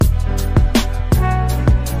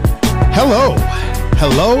Hello.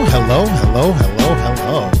 Hello, hello, hello, hello,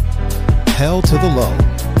 hello. Hell to the low.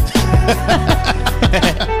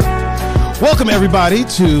 Welcome, everybody,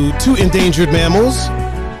 to Two Endangered Mammals,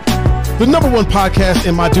 the #1 podcast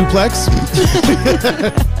in my duplex.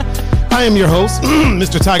 I am your host,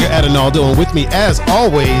 Mr. Tiger Adinaldo, and with me, as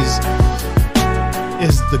always,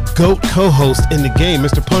 is the GOAT co-host in the game,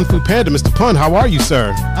 Mr. Pun Fu Panda. Mr. Pun, how are you,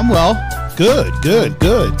 sir? I'm well. Good.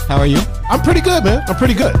 How are you? I'm pretty good, man. I'm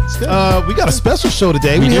pretty good. We got a special show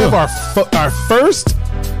today. We have our first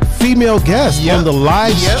female guest on the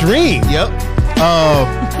live stream.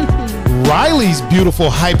 Riley's beautiful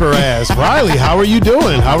hyper ass. Riley, how are you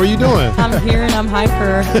doing? I'm here and I'm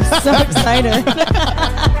hyper. I'm so excited.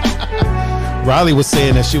 Riley was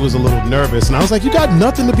saying that she was a little nervous, and I was like, you got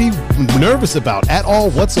nothing to be nervous about at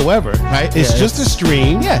all whatsoever. Right? It's just a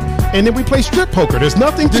stream. Yeah. And then we play strip poker. There's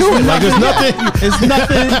nothing to it. Like, there's nothing. There's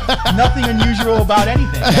nothing unusual about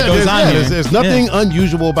anything that goes on here. There's nothing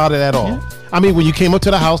unusual about it at all. Yeah. I mean, when you came up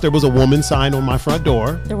to the house, there was a woman sign on my front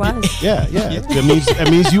door. There was. Yeah. That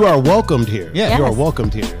means you are welcomed here. Yeah. Yes. You are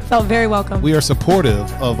welcomed here. Felt very welcome. We are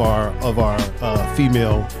supportive of our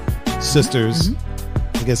female sisters. Mm-hmm.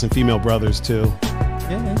 I guess, and female brothers too.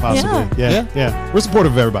 Yeah. Possibly. Yeah. We're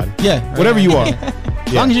supportive of everybody. Yeah. Right. Whatever you are.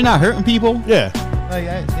 As long as you're not hurting people. Yeah.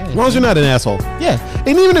 As long as you're not an asshole. Yeah.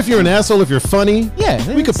 And even if you're an asshole, if you're funny,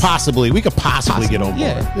 we could possibly get on board.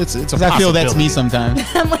 Yeah. It's a possibility. I feel that's me sometimes.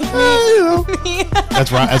 I'm like,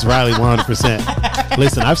 That's Riley 100%.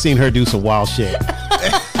 Listen, I've seen her do some wild shit.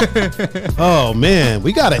 Oh man,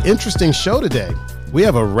 we got an interesting show today. We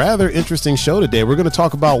have a rather interesting show today. We're going to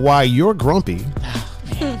talk about why you're grumpy.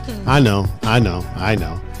 I know.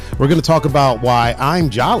 We're going to talk about why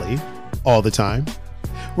I'm jolly all the time.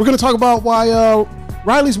 We're going to talk about why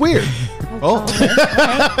Riley's weird. We're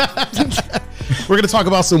going to talk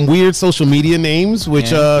about some weird social media names,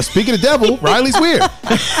 which, speaking of devil, Riley's weird.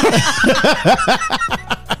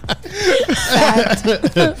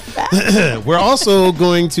 We're also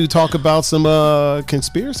going to talk about some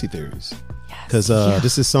conspiracy theories. Because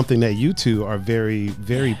this is something that you two are very,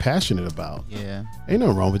 very passionate about. Yeah. Ain't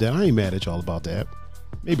nothing wrong with that. I ain't mad at y'all about that.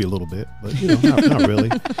 Maybe a little bit, but not really.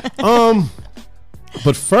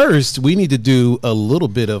 But first, we need to do a little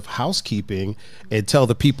bit of housekeeping and tell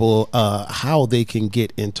the people how they can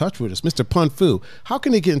get in touch with us. Mr. Pun Fu, how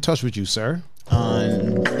can they get in touch with you, sir?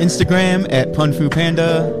 On Instagram at Pun Fu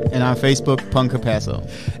Panda and on Facebook, Pun Capasso.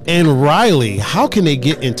 And Riley, how can they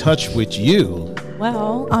get in touch with you?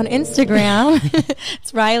 Well, on Instagram,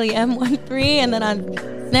 it's Riley M13, and then on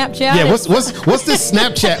Snapchat. Yeah, what's this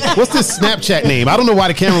Snapchat? What's this Snapchat name? I don't know why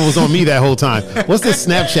the camera was on me that whole time. What's this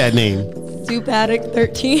Snapchat name? Soup Addict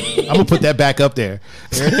 13. I'm gonna put that back up there.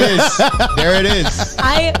 There it is.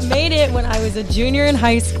 I made it when I was a junior in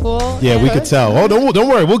high school. Yeah, we could tell. Oh, don't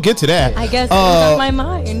worry, we'll get to that. I guess it was on my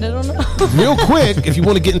mind. I don't know. Real quick, if you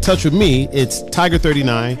want to get in touch with me, it's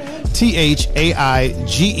Tiger39,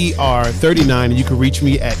 THAIGER39, and you can reach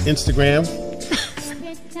me at Instagram,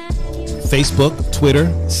 Facebook, Twitter,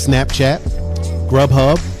 Snapchat,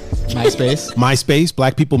 Grubhub, MySpace,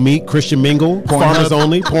 Black People Meet, Christian Mingle, Farmers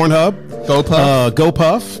Only, Pornhub,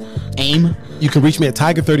 GoPuff, AIM. You can reach me at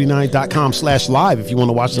tiger39.com/live if you want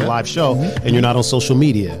to watch the live show and you're not on social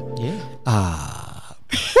media. Yeah.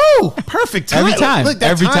 Woo! Perfect time.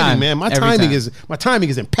 Every time, man. My timing is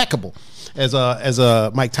impeccable. As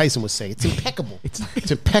Mike Tyson would say, it's impeccable.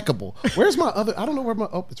 It's impeccable. Where's my other? I don't know where my.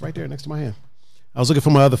 Oh, it's right there next to my hand. I was looking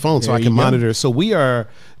for my other phone so I can monitor. So we are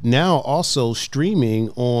now also streaming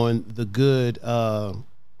on the good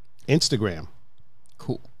Instagram.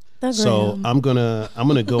 Cool. So I'm gonna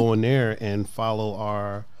go in there and follow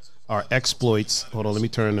our exploits. Hold on, let me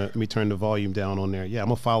turn the volume down on there. Yeah, I'm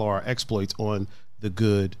gonna follow our exploits on the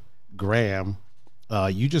good gram.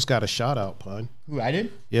 You just got a shout out, Pun. Who, I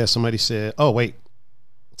did? Yeah, somebody said. Oh wait,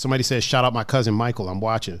 somebody said shout out my cousin Michael. I'm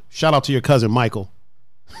watching. Shout out to your cousin Michael.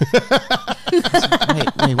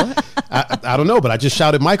 wait, what? I don't know, but I just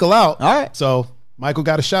shouted Michael out. All right. So Michael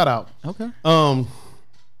got a shout out. Okay.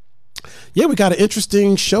 Yeah, we got an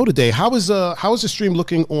interesting show today. How is the stream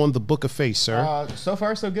looking on the Book of Face, sir? So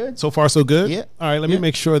far, so good. So far, so good? Yeah. All right, let me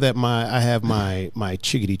make sure that I have my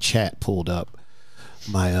chickadee chat pulled up,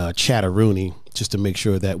 my chatteroony, just to make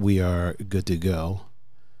sure that we are good to go.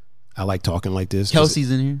 I like talking like this. Kelsey's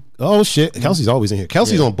in here. Oh shit, Kelsey's always in here.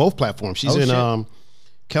 Kelsey's on both platforms. She's in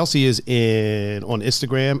Kelsey is on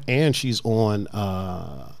Instagram and she's on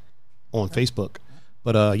Facebook.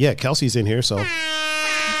 But yeah, Kelsey's in here, so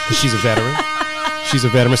she's a veteran.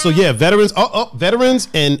 So yeah, veterans. Veterans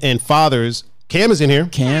and fathers. Cam is in here.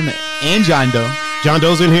 Cam and John Doe. John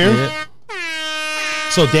Doe's in here. Yeah.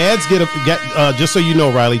 So dads get just so you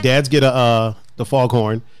know, Riley, dads get the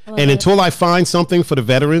foghorn. And until I find something for the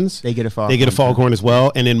veterans, They get a foghorn. They get a foghorn as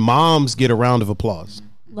well. And then moms get a round of applause.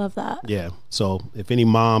 Love that. Yeah. So if any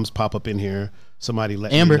moms pop up in here, somebody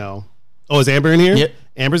let Amber. me know. Oh, is Amber in here? Yep.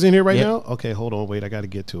 Amber's in here right Yep. now? Okay, hold on. Wait, I got to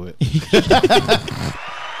get to it.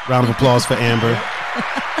 Round of applause for Amber.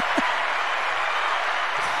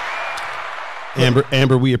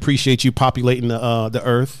 Amber, we appreciate you populating the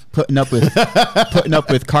earth. Putting up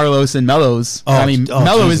with Carlos and Mellows. I mean,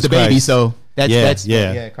 Mello Jesus is the baby, Christ. so that's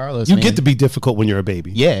yeah. Carlos. You man. get to be difficult when you're a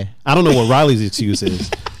baby. Yeah. I don't know what Riley's excuse is,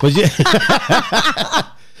 but yeah.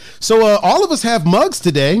 So all of us have mugs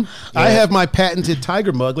today. Yeah. I have my patented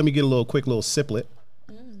tiger mug. Let me get a quick little siplet.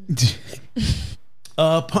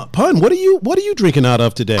 Pun, what are you drinking out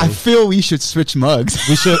of today? I feel we should switch mugs.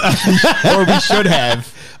 We should, or we should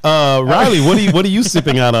have. Riley, what are you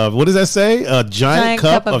sipping out of? What does that say? A giant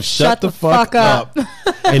cup of shut the fuck up.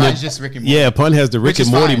 And it's just Rick and Morty. Yeah, Pun has the Rick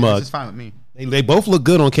and Morty mug. Which is fine with me. They both look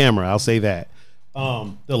good on camera. I'll say that.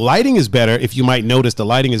 The lighting is better. If you might notice, the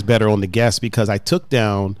lighting is better on the guests because I took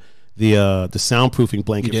down the soundproofing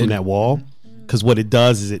blanket from that wall. Because what it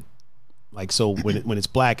does is when it's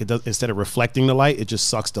black, it does, instead of reflecting the light, it just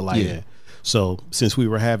sucks the light in. So since we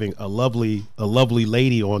were having a lovely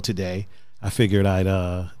lady on today, I figured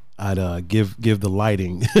I'd give the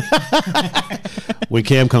lighting. When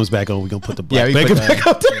Cam comes back on, we're gonna put the black blanket back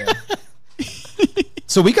up there.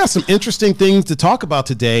 So we got some interesting things to talk about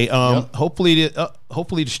today. Hopefully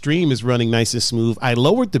the stream is running nice and smooth. I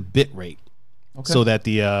lowered the bit rate so that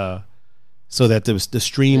the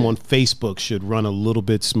stream on Facebook should run a little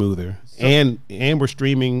bit smoother. And we're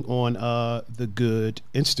streaming on the good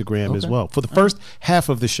Instagram as well for the first half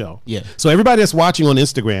of the show. Yeah. So everybody that's watching on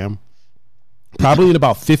Instagram, probably in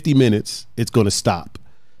about 50 minutes, it's going to stop.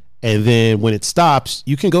 And then when it stops,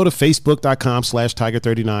 you can go to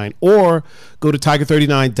facebook.com/tiger39 or go to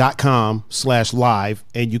tiger39.com/live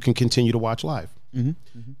and you can continue to watch live.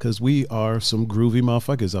 Because we are some groovy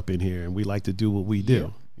motherfuckers up in here and we like to do what we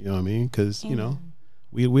do. You know what I mean? Because, you know,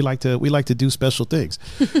 we like to do special things.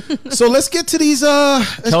 So let's get to these.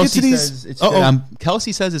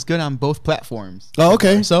 Kelsey says it's good on both platforms. Oh,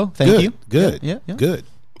 okay. So thank you. Good. Yeah. Good.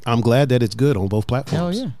 I'm glad that it's good on both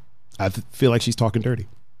platforms. Hell yeah. I feel like she's talking dirty.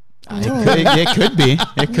 It could be.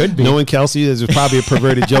 It could be. Knowing Kelsey, there's probably a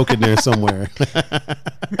perverted joke in there somewhere.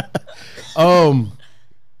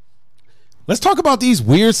 Let's talk about these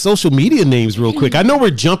weird social media names real quick. I know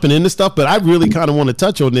we're jumping into stuff, but I really kind of want to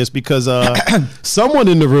touch on this because someone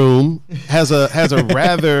in the room has a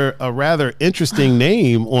rather interesting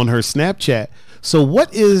name on her Snapchat. So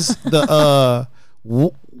what is the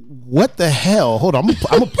what the hell? Hold on, I'm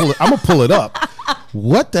gonna pull it up.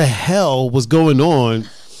 What the hell was going on?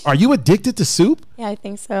 Are you addicted to soup? Yeah, I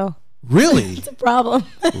think so. Really? It's a problem.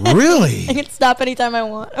 Really? I can stop anytime I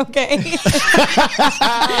want. Okay. It's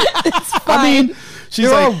fine. I mean,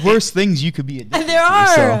 there are worse things you could be addicted There are.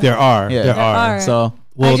 to. So. There are. So,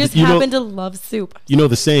 I just happen to love soup. You know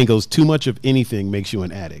the saying goes, too much of anything makes you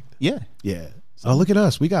an addict. Yeah. Oh, look at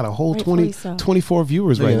us. We got a whole 24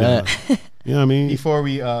 viewers look right now. You know what I mean? Before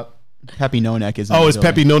we Peppy Nonek is in is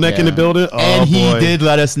Peppy Nonek in the building? Oh, and he did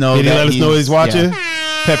let us know. Did he let us know he's watching? Yeah.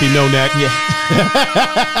 Peppy Nonek.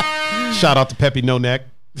 Yeah. Shout out to Peppy Nonek.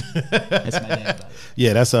 That's my dad.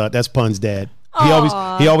 Yeah, that's Pun's dad.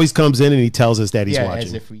 He always comes in and he tells us that he's watching.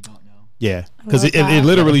 As if we don't know. Yeah, because it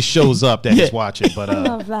literally shows up that he's watching. But I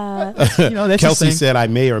love that. That's Kelsey said I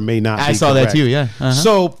may or may not. I saw that too. Yeah.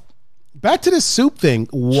 So back to this soup thing.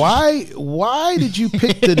 Why did you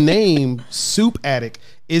pick the name Soup Addict?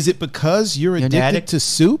 Is it because you're addicted to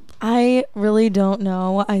soup? I really don't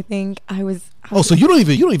know. I think I was. So you don't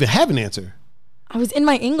even have an answer. I was in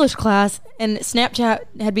my English class and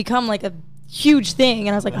Snapchat had become like a huge thing,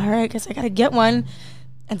 and I was like, all right, I guess I gotta get one.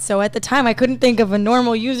 And so at the time, I couldn't think of a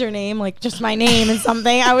normal username, like just my name and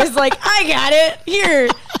something. I was like, I got it here.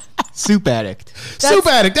 Soup Addict. Soup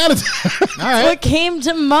Addict. That is all right. What came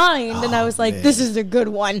to mind, and I was like, "This is a good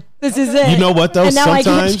one. This is it." You know what though? And now I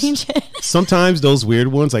can't change it. Sometimes those weird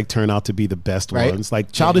ones like turn out to be the best ones.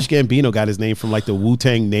 Like Childish Gambino got his name from like the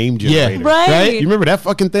Wu-Tang name generator. Yeah, right. You remember that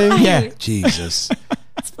fucking thing? Right. Yeah. Jesus.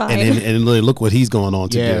 It's fine. And look what he's going on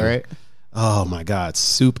to do. Yeah, right. Oh my God,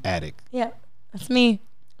 Soup Addict. Yeah, that's me.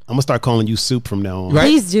 I'm gonna start calling you Soup from now on. Right?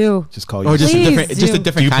 Please do. Just call you. Or just Please a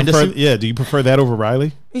different kind of soup. Yeah. Do you prefer that over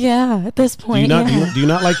Riley? Yeah, at this point. Do you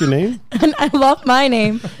not like your name? And I love my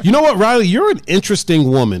name. You know what, Riley? You're an interesting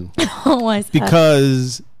woman. Oh, why is that?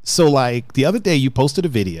 Because like the other day you posted a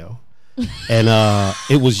video, and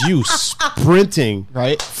it was you sprinting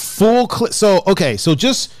right full clip. So okay, so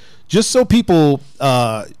just just so people,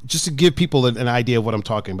 just to give people an idea of what I'm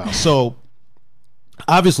talking about. So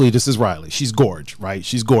obviously this is Riley. She's gorgeous, right?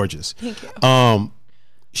 She's gorgeous. Thank you.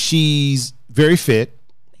 She's very fit.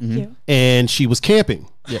 Thank you. And she was camping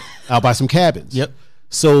out by some cabins. Yep.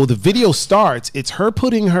 So the video starts. It's her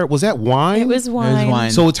putting her. Was that wine? It was wine.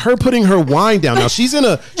 wine. So it's her putting her wine down. Now she's in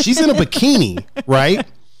a bikini, right?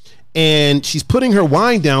 And she's putting her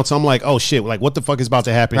wine down. So I'm like, oh shit! Like, what the fuck is about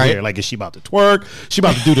to happen here? Like, is she about to twerk? She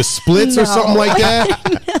about to do the splits or something like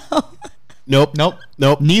that? Nope.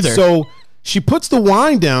 Neither. So she puts the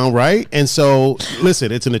wine down, right? And so,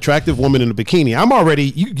 listen, it's an attractive woman in a bikini. I'm already,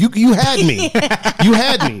 you had me. You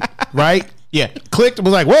had me, right? Yeah. Clicked,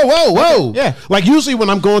 was like, whoa. Yeah. Like, usually when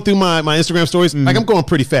I'm going through my Instagram stories, like, I'm going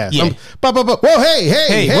pretty fast. Yeah. Whoa,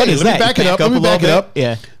 hey, what is let me that? back it up. Let me back it up.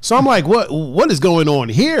 Yeah. So I'm like, what is going on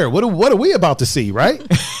here? What are we about to see, right?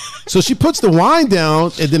 So she puts the wine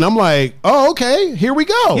down, and then I'm like, oh, okay, here we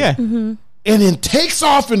go. Yeah. Mm-hmm. And then takes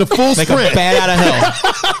off in the full Like sprint. a bat out of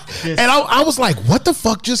hell. And I was like, what the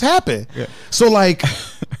fuck just happened? Yeah. So like,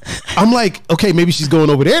 I'm like, okay, maybe she's going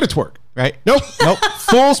over there to twerk. Right? Nope.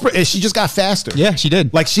 Full sprint. And she just got faster. Yeah, she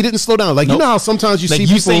did. Like she didn't slow down. Like, you know how sometimes you like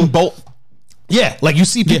see Usain people. Bolt. Yeah. Like you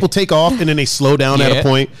see people take off and then they slow down at a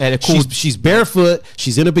point. At a cool- She's barefoot.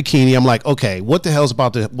 She's in a bikini. I'm like, okay, what the hell's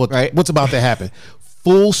about to, what's about to happen?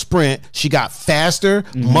 Full sprint. She got faster,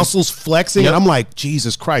 muscles flexing. And I'm like,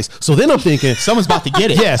 Jesus Christ. So then I'm thinking, Someone's about to get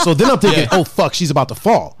it. yeah. So then I'm thinking, oh fuck, she's about to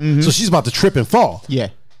fall. So she's about to trip and fall. Yeah.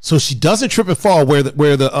 So she doesn't trip and fall where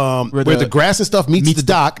the grass and stuff meets the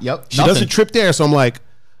dock. Yep. She doesn't trip there. So I'm like,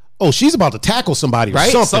 oh, she's about to tackle somebody or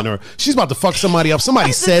something, or she's about to fuck somebody up.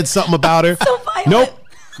 Somebody said something about her. So violent.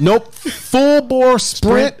 Nope. Full bore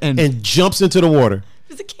sprint and jumps into the water.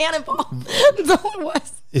 It was a cannonball. That's all it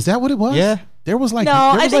was. Is that what it was? Yeah. There was like, No,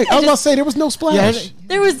 I was about to say there was no splash.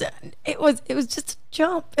 It was just a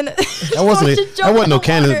jump. And That wasn't no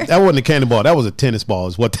cannon. That wasn't a cannonball. That was a tennis ball.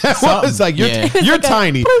 Is what that was. Like you're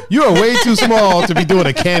tiny. You are way too small to be doing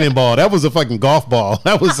a cannonball. That was a fucking golf ball.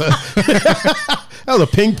 That was a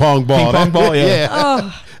ping pong ball. Ping pong ball. Yeah.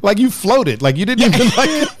 Oh. Like you floated. Like you didn't even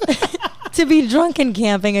like. To be drunk and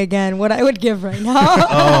camping again, what I would give right now.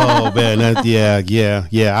 Oh man, yeah.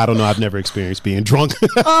 I don't know. I've never experienced being drunk.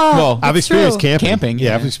 Well, I've experienced camping.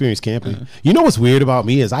 Yeah, I've experienced camping. You know what's weird about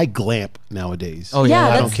me is I glamp nowadays. Oh Yeah, yeah. I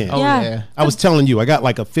that's- don't camp. Oh Yeah. yeah. I was telling you, I got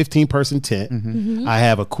like a 15-person tent. I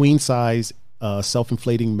have a queen size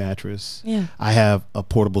self-inflating mattress. Yeah. I have a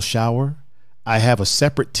portable shower. I have a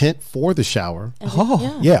separate tent for the shower.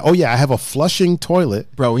 Oh. Yeah. Oh yeah. I have a flushing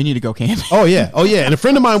toilet. Bro, we need to go camping. Oh yeah. And a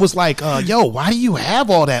friend of mine was like, yo, why do you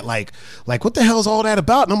have all that? Like what the hell is all that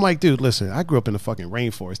about? And I'm like, dude, listen, I grew up in the fucking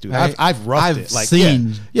rainforest, dude. I've roughed it. Like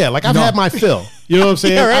seen. Yeah, like I've had my fill. You know what I'm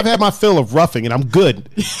saying? Yeah, right. I've had my fill of roughing and I'm good.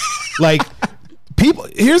 Like people,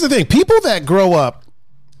 here's the thing. People that grow up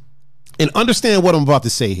and understand what I'm about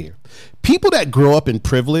to say here. People that grow up in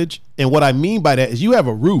privilege, and what I mean by that is you have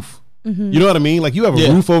a roof. You know what I mean? Like you have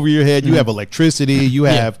a roof over your head, you have electricity, you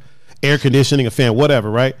have air conditioning, a fan, whatever,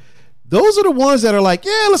 right? Those are the ones that are like,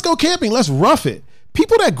 yeah, let's go camping, let's rough it.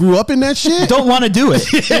 People that grew up in that shit Don't want to do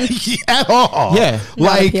it. at all. Yeah.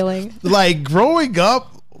 Not appealing. Like growing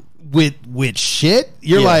up with shit,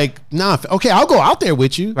 you're like, nah, okay, I'll go out there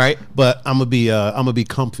with you, Right. But I'm gonna be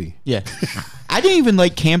comfy. Yeah. I didn't even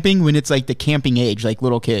like camping when it's like the camping age, like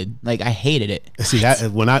little kid. Like I hated it.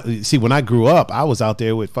 See when I grew up, I was out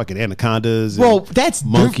there with fucking anacondas. And Well, that's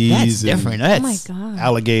monkeys. That's and different. Oh my That's god.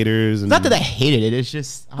 alligators. And not that I hated it. It's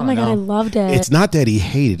just I Oh don't my god, I know. loved it. it's not that he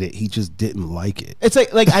hated it; he just didn't like it. It's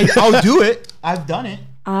like I'll do it. I've done it.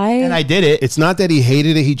 And I did it. It's not that he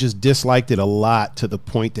hated it; he just disliked it a lot to the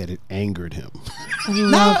point that it angered him.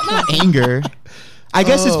 not anger. I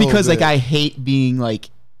guess it's Oh, because like man. I hate being like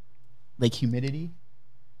humidity.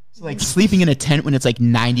 So like sleeping in a tent when it's like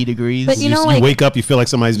 90 degrees. But you know, like, you wake up, you feel like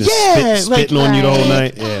somebody's been Yeah, spitting like- on you the whole Right.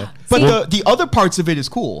 night. Yeah. but the other parts of it is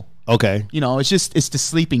cool. Okay. You know, it's the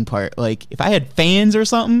sleeping part. Like if I had fans or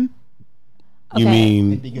something, You Okay.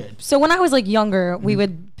 mean it'd be good. so when I was like younger, we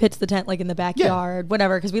would pitch the tent like in the backyard,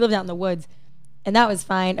 whatever, because we lived out in the woods, and that was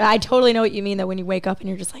fine. I totally know what you mean that when you wake up and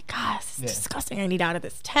you're just like, God, this is disgusting. I need out of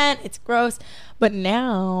this tent. It's gross. But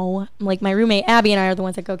now, like my roommate Abby and I are the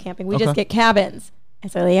ones that go camping. We just Okay. get cabins,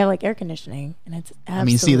 and so they have like air conditioning, and it's I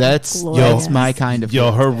mean, see, that's glorious. my kind of.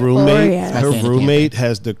 Yo, her roommate, Glorious. My her fan of roommate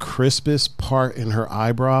has the crispest part in her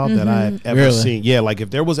eyebrow that I've ever Really? seen. Yeah, like if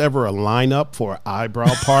there was ever a lineup for an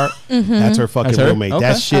eyebrow part, that's her fucking That's her? roommate. Okay.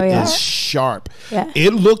 That shit Oh, yeah? is sharp. Yeah.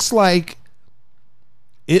 It looks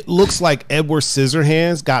like Edward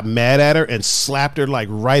Scissorhands got mad at her and slapped her like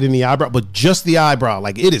right in the eyebrow, but just the eyebrow.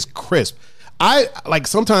 Like it is crisp. I like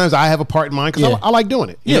sometimes I have a part in mind because Yeah. I like doing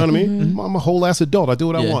it. You know what I mean? I'm a whole ass adult. I do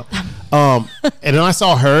what I Yeah. want. And then I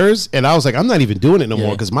saw hers, and I was like, I'm not even doing it no more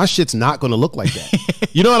Yeah. because my shit's not going to look like that.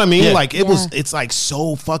 You know what I mean? Yeah. Like Yeah. it's like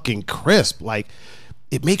so fucking crisp. Like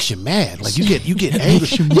it makes you mad. Like you get angry.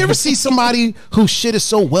 You ever see somebody whose shit is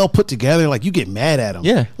so well put together? Like you get mad at them.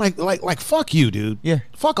 Yeah. Like fuck you, dude. Yeah.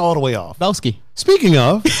 Fuck all the way off. Belsky. Speaking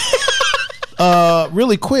of,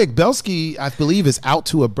 really quick, Belsky, I believe, is out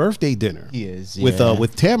to a birthday dinner. He is, with yeah.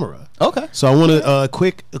 with Tamara. Okay. So I want to a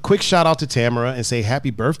quick shout out to Tamara and say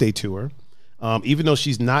happy birthday to her. Even though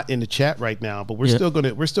she's not in the chat right now, but we're Yeah.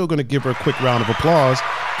 still gonna give her a quick round of applause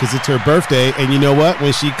because it's her birthday. And you know what?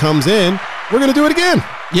 When she comes in, we're gonna do it again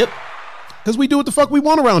Yep. because we do what the fuck we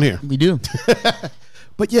want around here. We do.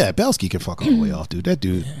 But yeah, Belsky can fuck all the way off, dude. That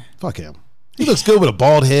dude, fuck him. He looks good with a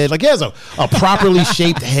bald head. Like he has a properly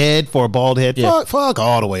shaped head for a bald head. Yeah. Fuck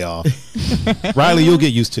all the way off. Riley, you'll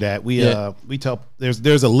get used to that. We tell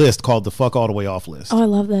there's a list called the fuck all the way off list. Oh, I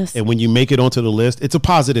love this. And when you make it onto the list, it's a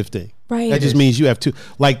positive thing. Right. That just means you have two.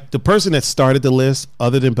 Like the person that started the list,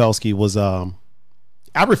 other than Belsky, was I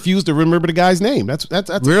refuse to remember the guy's name. That's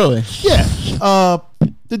Really? yeah.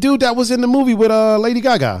 The dude that was in the movie with Lady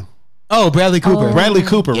Gaga. Oh, Bradley Cooper. Oh. Bradley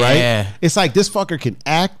Cooper, Yeah. right? It's like this fucker can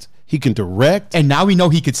act, he can direct, And now we know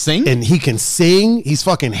he could sing. and he can sing. He's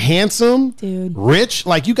fucking handsome, Dude. rich.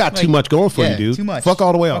 Like you got too Like, much going for yeah, you, dude. too much. Fuck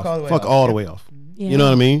all the way Fuck off. all the way Fuck off. all the Yeah. way off. Yeah. You know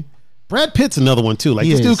what I mean? Brad Pitt's another one too. Like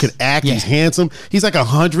He this dude is. can act. Yeah. He's handsome. He's like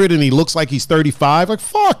 100 and he looks like he's 35. Like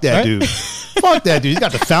fuck that Right? dude. Fuck that dude. He's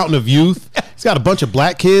got the fountain of youth. He's got a bunch of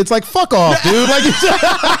black kids. Like fuck off, dude. Like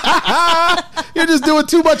you're just doing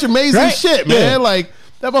too much amazing Right? shit, man. Yeah. Like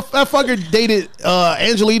that fucker dated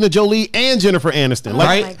Angelina Jolie and Jennifer Aniston. Like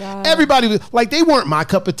Right. Oh my God. everybody was like they weren't my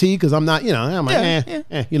cup of tea because I'm not, you know, I'm like,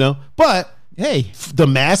 you know. But Hey. the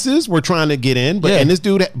masses were trying to get in, but Yeah. and this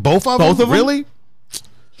dude, both of Both them, of them? really,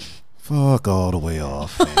 fuck all the way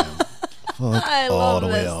off, man. Fuck I all love the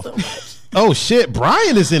way this off. so much. Oh shit,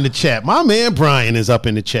 Brian is in the chat. My man Brian is up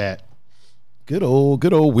in the chat. Good old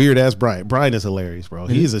weird ass Brian. Brian is hilarious, bro.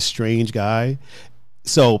 He's a strange guy.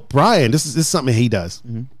 So Brian, this is something he does.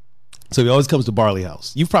 So he always comes to Barley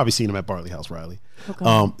House. You've probably seen him at Barley House, Riley.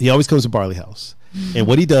 Okay. He always comes to Barley House. And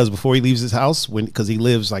what he does before he leaves his house, because he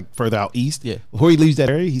lives like further out east, Yeah. before he leaves that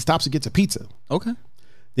area, he stops and gets a pizza. Okay.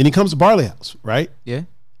 Then he comes to Barley House, right? Yeah.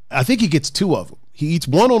 I think he gets two of them. He eats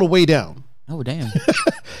one on the way down, Oh, damn.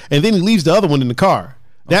 and then he leaves the other one in the car.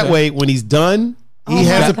 That Okay. way, when he's done, he Oh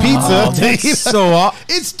has my a pizza. God. That's so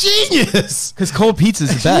It's genius. because cold pizza is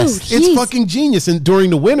the best. Dude. It's Jeez. fucking genius. And during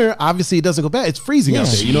the winter, obviously, it doesn't go bad. It's freezing out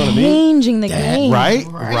Yeah. there. You know what I mean? Changing the game. Right.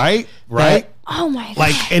 Oh my God.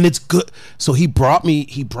 Like, and it's good. So he brought me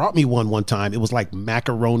one time. It was like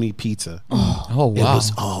macaroni pizza. Oh, It wow.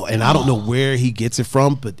 was and I don't know where he gets it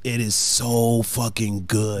from, but it is so fucking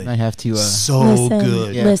good. I have to. So listen,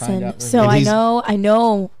 good. Yeah, find listen. out. So And I he's-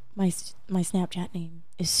 know my Snapchat name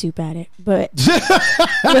is Soup Addict, but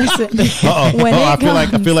listen, when I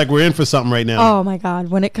it feel like we're in for something right now. oh my God,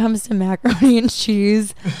 when it comes to macaroni and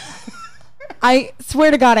cheese, I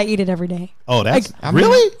swear to God, I eat it every day. Oh, that's I mean-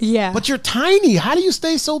 really? Yeah. But you're tiny. How do you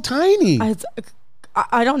stay so tiny?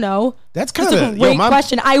 I don't know. That's That's kind a of great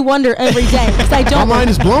question. I wonder every day because I My don't. mind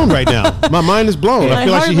is blown right now. My mind is blown. I I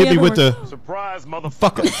feel like she hardly hit me ever with the. Surprise,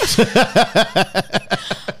 motherfucker.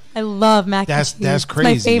 I love mac and cheese. That's It's my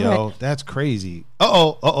crazy, favorite. yo. That's crazy.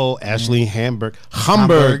 Ashley Hamburg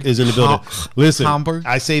is in the building. Listen, Hamburg.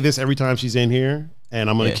 I say this every time she's in here, and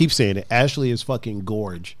I'm gonna Yeah. keep saying it. Ashley is fucking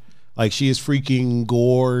gorge. Like she is freaking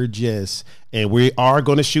gorgeous, and we are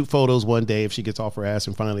going to shoot photos one day if she gets off her ass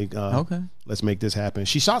and finally. Okay. Let's make this happen.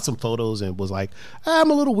 She shot some photos and was like, "I'm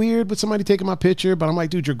a little weird with somebody taking my picture," but I'm like,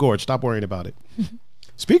 "Dude, you're gorge. Stop worrying about it."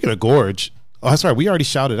 Speaking of gorge, oh, that's right. We already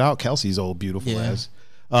shouted out Kelsey's old beautiful Yeah. ass.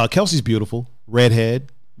 Kelsey's beautiful, redhead,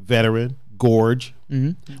 veteran, gorge.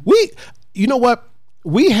 Mm-hmm. You know what?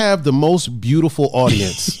 We have the most beautiful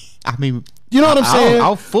audience. I mean, You know what I'm saying?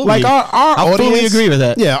 I'll fully, like our I'll audience, fully agree with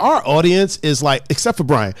that. Yeah, our audience is like, except for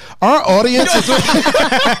Brian, our audience is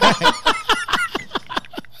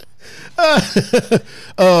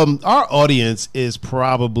our audience is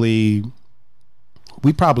probably,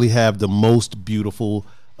 we probably have the most beautiful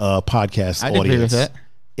podcast I'd agree with audience that.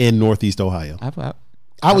 in Northeast Ohio.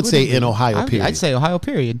 I would say agree. in Ohio, period. I'd say Ohio,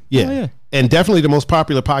 period. Yeah. Oh, yeah. And definitely the most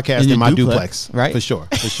popular podcast In in your my duplex, duplex. right? For sure.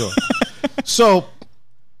 So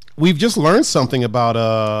we've just learned something about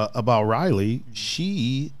Riley.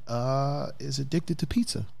 She is addicted to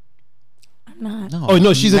pizza. I'm not. No. Oh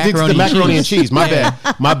no, she's addicted to macaroni and cheese. My Yeah.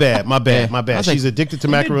 bad. My bad. My bad. Yeah. My I bad. was like, She's addicted to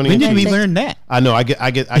macaroni When and did we cheese. learn that? I know. I get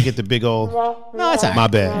the big old. No, it's all right. My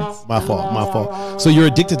bad. My fault. So you're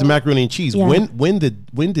addicted to macaroni and cheese. Yeah. When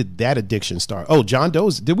did that addiction start? Oh, John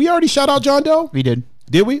Doe's. Did we already shout out John Doe? We did.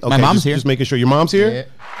 Did we? Okay, My mom's just, here. Just making sure your mom's here. Yeah.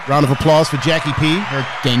 Round of applause for Jackie P. Her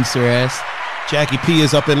gangster ass. Jackie P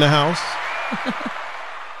is up in the house.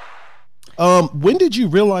 When did you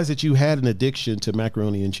realize that you had an addiction to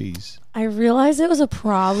macaroni and cheese? I realized it was a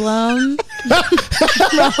problem.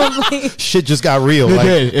 Probably. Shit just got real. It Like,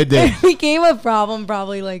 did. It did. It became a problem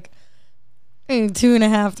probably like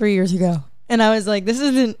 2.5, 3 years ago. And I was like, this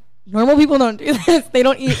isn't normal. People don't do this. They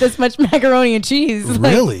don't eat this much macaroni and cheese.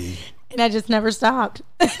 Like, really? and I just never stopped.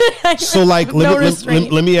 So like, No let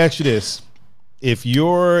restraint. me ask you this. If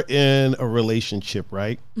you're in a relationship,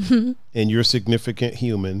 right, Mm-hmm. and your significant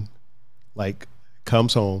human, like,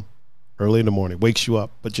 comes home early in the morning, wakes you up,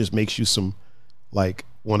 but just makes you some, like,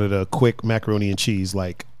 one of the quick macaroni and cheese,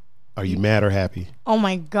 like, are you mad or happy? Oh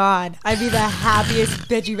my God. I'd be the happiest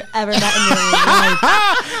bitch you've ever met in your life.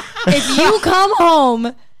 If you come home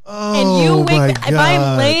and you my wake, if I'm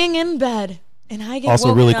God. laying in bed and I get Also,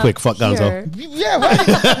 woken really up quick, fuck Gonzo. here- Yeah.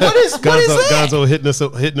 What is that?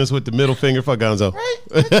 Gonzo hitting us with the middle finger. Fuck Gonzo.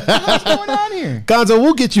 What's going on here? Gonzo,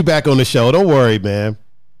 we'll get you back on the show. Don't worry, man.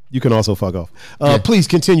 You can also fuck off. Please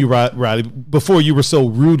continue, Riley. Before you were so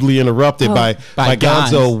rudely interrupted by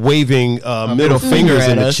Gonzo waving middle fingers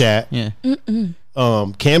in at the us. chat. Yeah.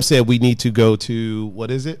 Cam said we need to go to,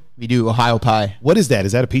 what is it? We do Ohio Pie. What is that?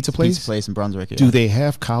 Is that a pizza place? Pizza place in Brunswick. Yeah. Do they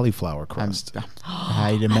have cauliflower crust?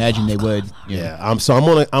 I'd imagine they would. Yeah. I'm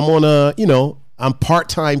on a I'm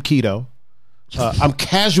part-time keto. I'm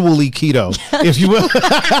casually keto, if you will.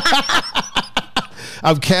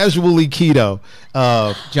 I'm casually keto.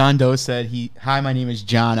 John Doe said hi, my name is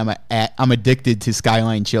John. I'm addicted to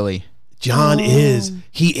Skyline Chili. John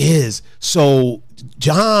he is. So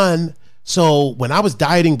John, when I was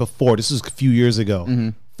dieting before, this was a few years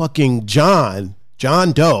ago, fucking John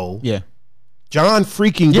Doe, Yeah. John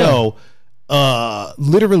freaking Doe,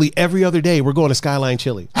 literally every other day we're going to Skyline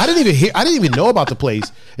Chili. I didn't even know about the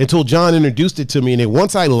place until John introduced it to me, and then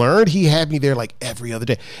once I learned, he had me there like every other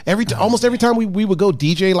day. Almost every time we would go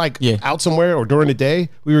DJ out somewhere or during the day,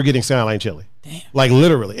 we were getting Skyline Chili. Damn. Like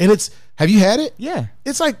literally. And have you had it? Yeah.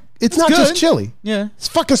 It's like it's not good. just chili. Yeah. It's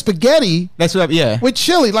fucking spaghetti That's what. Yeah. with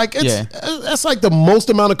chili. Like that's like the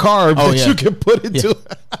most amount of carbs that you can put into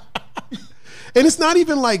it. And it's not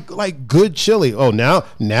even like good chili. Oh, now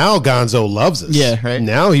Gonzo loves us. Yeah, right.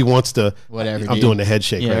 Now he wants to. Whatever, I'm dude. doing the head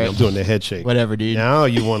shake Yeah, right now. right. I'm doing the head shake. Whatever, dude. Now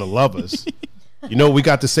you want to love us. You know what we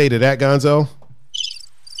got to say to that, Gonzo?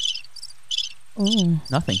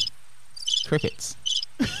 Nothing. Crickets.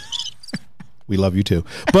 We love you too.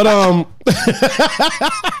 But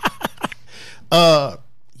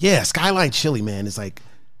yeah, Skyline Chili, man, is like,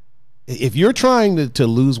 if you're trying to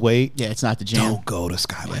lose weight, Yeah, it's not the jam. don't go to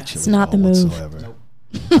Skyline Chili. It's not at the all move. whatsoever.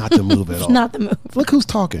 Not the move at all. Not the move. Look who's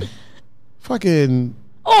talking. Fucking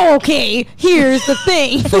Okay, here's the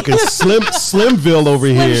thing. fucking Slimville over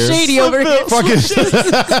Slim here. Shady over here. Fucking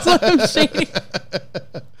Slim Shady.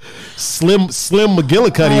 Slim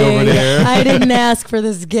McGillicuddy over there. I didn't ask for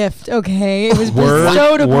this gift, okay? It was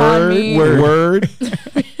bestowed upon me. Word.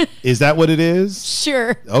 Is that what it is?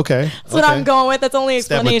 Sure. Okay. That's what I'm going with. That's the only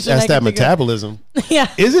explanation. That's I that can think of. metabolism. Yeah.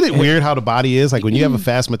 Isn't it weird how the body is? Like when you have a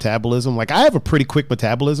fast metabolism, like I have a pretty quick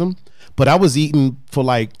metabolism, but I was eating for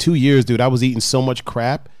like 2 years, dude. I was eating so much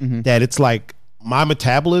crap that it's like my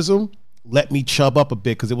metabolism let me chub up a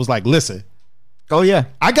bit because it was like, listen, Oh yeah.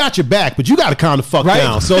 I got your back, but you got to calm the fuck Right.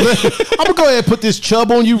 down. So I'm gonna go ahead and put this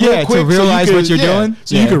chub on you real Yeah, to quick, realize so you what you're doing.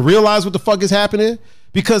 so you Yeah. can realize what the fuck is happening.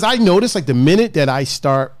 Because I noticed, like the minute that I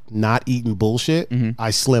start not eating bullshit,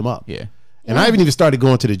 I slim up. Yeah. And I haven't even started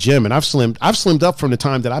going to the gym, and I've slimmed up from the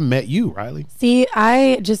time that I met you, Riley. See,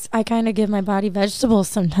 I kind of give my body vegetables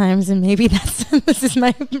sometimes, and maybe this is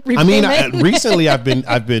my repayment. I mean, recently I've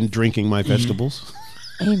been drinking my vegetables.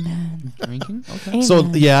 Amen. Drinking. Okay. Amen. So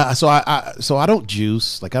yeah, so I don't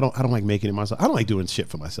juice. Like I don't like making it myself. I don't like doing shit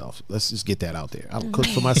for myself. Let's just get that out there. I don't cook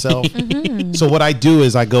for myself. So what I do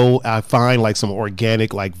is I find like some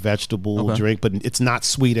organic like vegetable drink, but it's not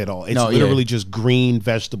sweet at all. It's literally just green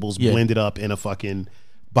vegetables blended up in a fucking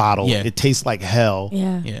bottle. Yeah. It tastes like hell.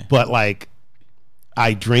 Yeah. Yeah. But like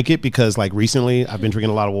I drink it because like recently I've been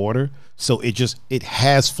drinking a lot of water. So it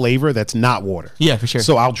has flavor that's not water. Yeah, for sure.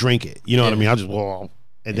 So I'll drink it. You know what I mean? I'll just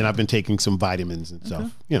and then I've been taking some vitamins and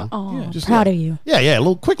stuff. You know, Oh, just proud of you. Yeah, a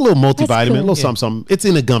little multivitamin, cool. a little something. It's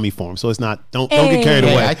in a gummy form, so it's not. Don't get carried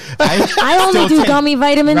Hey. away. I only do gummy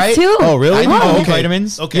vitamins Right? too. Oh, really? I do gummy okay.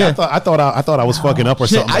 vitamins. Okay, Yeah. I thought I was fucking up or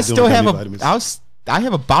Shit, something. I by doing still have gummy a. vitamins. I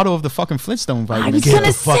have a bottle of the fucking Flintstone vitamins. Get gonna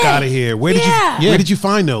the fuck say. out of here. Where did Yeah. you? Where did you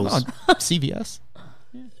find those? Oh, CVS,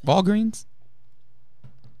 Walgreens.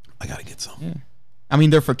 I gotta get some. Yeah. I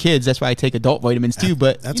mean, they're for kids. That's why I take adult vitamins too.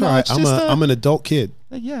 But That's you know, all right. it's just, I'm an adult kid.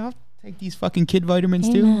 like, yeah, I'll take these fucking kid vitamins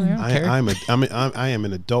too. Amen. I don't care. I am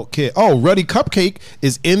an adult kid. Oh, Ruddy Cupcake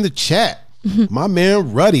is in the chat. My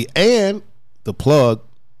man Ruddy and the plug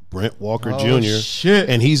Brent Walker Oh, Jr. shit.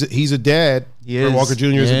 And he's a dad. He Brent is. Walker Jr.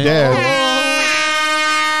 is a Yeah. dad.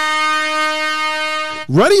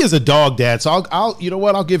 Ruddy is a dog dad, so I'll you know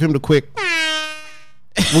what? I'll give him the quick.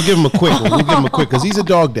 We'll give him a quick one. We'll give him a quick because he's a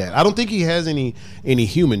dog dad. I don't think he has any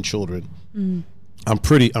human children. I'm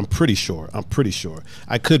pretty sure.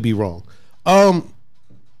 I could be wrong.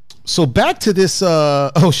 So back to this.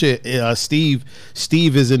 Steve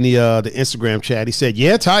is in the Instagram chat. He said,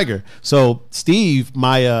 "Yeah, Tiger." So Steve,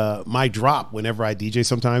 my drop whenever I DJ,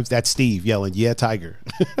 sometimes that's Steve yelling, "Yeah, Tiger."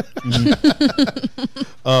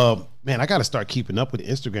 Man, I got to start keeping up with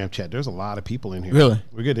the Instagram chat. There's a lot of people in here. Really?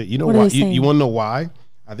 We're good. You know What are why? they You saying? want to know why?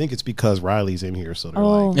 I think it's because Riley's in here, so they're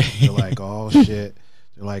Oh. like, "Oh shit."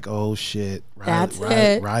 They're like, "Oh shit, That's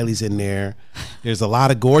it. Riley's in there." There's a lot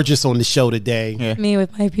of gorgeous on the show today. Yeah. Me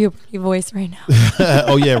with my puberty voice right now.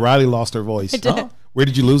 Oh yeah, Riley lost her voice. I did. Oh. Where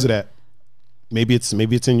did you lose it at? Maybe it's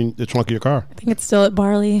in the trunk of your car. I think it's still at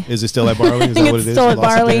Barley. Is it still at Barley? I Is think that what it's it is? still You at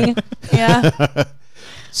lost it there? Barley. Yeah.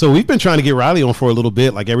 So we've been trying to get Riley on for a little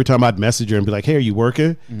bit. Like every time I'd message her and be like, "Hey, are you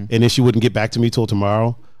working?" And then she wouldn't get back to me till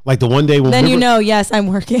tomorrow. Like the one day when Then remember- yes, I'm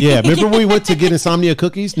working. Yeah, remember when we went to get Insomnia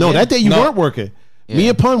cookies? No, that day you weren't working. Me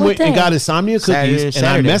and Pun What went and day? got Insomnia cookies, Saturday. and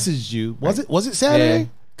I messaged you. Was it Saturday?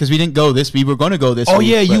 Because we didn't go this. We were going to go this. Oh week,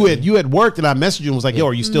 yeah, but- you had worked, and I messaged you and was like, "Yo,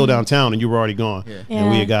 are you still downtown?" And you were already gone. And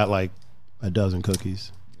we Yeah. had got like a dozen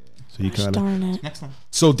cookies. So you kind of. Darn it. Next one.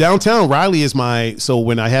 So downtown, Riley is my. So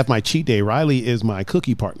when I have my cheat day, Riley is my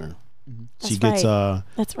cookie partner. She That's gets right.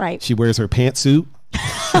 That's right. she wears her pantsuit.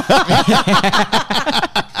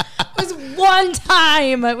 It was one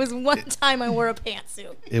time. It was one time I wore a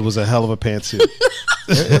pantsuit. It was a hell of a pantsuit.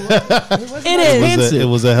 It is. It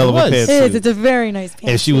was a hell of a It was. It is. pantsuit. It's a very nice pantsuit.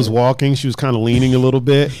 And she was walking. She was kind of leaning a little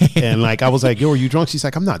bit, and like I was like, "Yo, are you drunk?" She's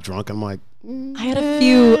like, "I'm not drunk." I'm like, I had a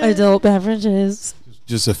few adult beverages,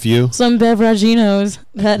 "Just a few." some beveraginos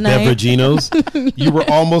that night. Beveraginos. You were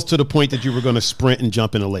almost to the point that you were going to sprint and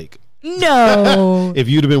jump in a lake. No. If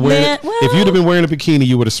you'd have been wearing, Man, if you'd have been wearing a bikini,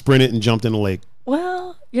 you would have sprinted and jumped in the lake.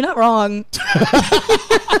 Well, you're not wrong.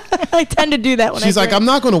 I tend to do that when She's like, "I'm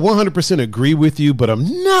not going to 100% agree with you, but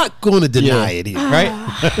I'm not going to deny it here." Right?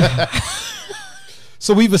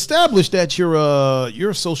 So we've established that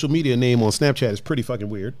your social media name on Snapchat is pretty fucking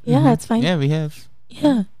weird. Yeah, that's fine. Yeah, we have.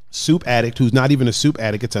 Yeah. Soup addict, who's not even a soup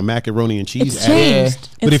addict, it's a macaroni and cheese It's addict. changed.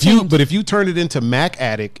 But It's if changed. you turn it into Mac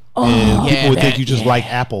addict, Oh. and people Yeah, would think that- you just yeah. like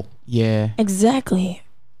Apple. Yeah. Exactly.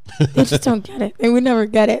 They just don't get it. They would never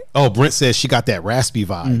get it. Oh, Brent says she got that raspy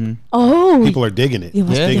vibe. Oh, People are digging it. You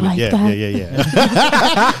like- Digging you it. like Yeah, that? yeah.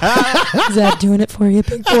 is that doing it for you,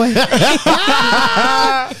 big boy?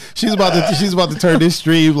 She's about to turn this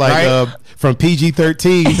stream like Right. from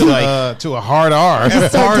PG-13 to like to a hard R.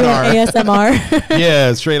 Start doing ASMR.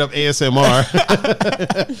 Yeah, straight up ASMR.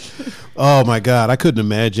 Oh my God, I couldn't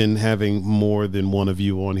imagine having more than one of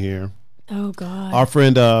you on here. Oh God. Our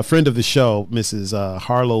friend of the show, Mrs.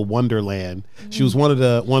 Harlow Wonderland. She was one of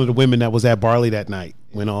the women that was at Barley that night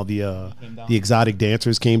when all the exotic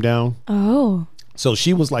dancers came down. Oh. So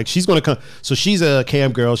she was like, she's gonna come. So she's a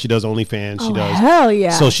cam girl. She does OnlyFans. She Oh, does. hell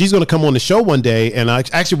yeah. So she's gonna come on the show one day, and I'm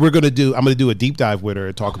gonna do a deep dive with her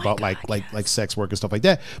and talk about like sex work and stuff like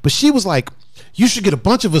that. But she was like, "You should get a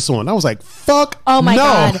bunch of us on." I was like, "Fuck, Oh my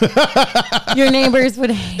no." God. Your neighbors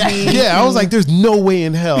would hate. Yeah, I was like, "There's no way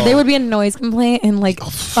in hell." They would be a noise complaint in like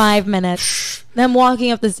 5 minutes. Them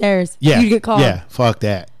walking up the stairs. Yeah, You'd get called. yeah, fuck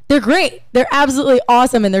that. They're great. They're absolutely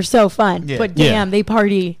awesome and they're so fun. Yeah. But Yeah. damn, they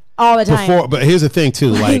party all the time. But here's the thing too,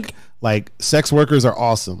 Like- like sex workers are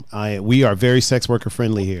awesome. We are very sex worker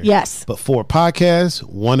friendly here. Yes. But for podcasts,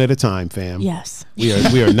 one at a time, fam. Yes. We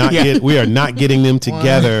are not we are not getting them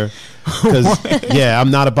together because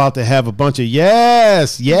I'm not about to have a bunch of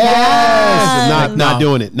yes. Yes. Not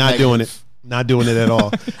doing it. Not doing it. Not doing it at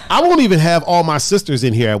all. I won't even have all my sisters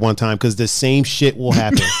in here at one time because the same shit will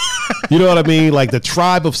happen. You know what I mean? Like the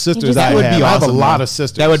tribe of sisters just- I That would have. be I have a awesome, lot though. of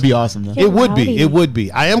sisters. That would be awesome. Though. Yeah. It would be. Rowdy. It would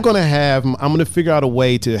be. I'm gonna figure out a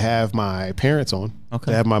way to have my parents on.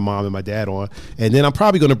 to have my mom and my dad on, and then I'm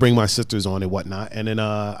probably going to bring my sisters on and whatnot, and then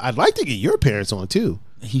I'd like to get your parents on too.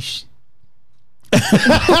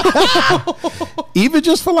 Even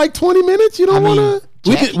just for like 20 minutes, you don't want to.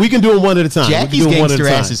 We can do them one at a time. Jackie's gangster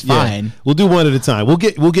ass is fine. Yeah. We'll do one at a time. We'll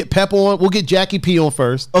get Pep on. We'll get Jackie P on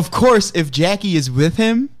first. Of course, if Jackie is with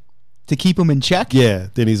him to keep him in check, yeah,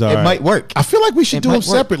 then he's all right. It might work. I feel like we should do them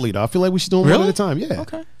separately, though. I feel like we should do them one at a time. Yeah.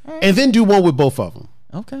 Okay. Right. And then do one with both of them.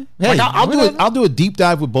 Okay. Hey, like I'll do a deep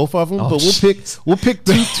dive with both of them, but we'll pick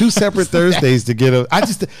two separate Thursdays to get a. I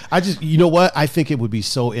just you know what? I think it would be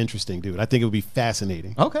so interesting, dude. I think it would be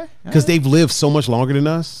fascinating. Okay. Because they've lived so much longer than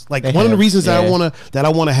us. Like one of the reasons that I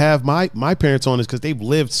wanna have my parents on is because they've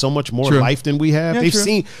lived so much more life than we have. Yeah,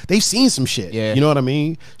 they've seen some shit. Yeah. You know what I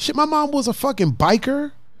mean? Shit, my mom was a fucking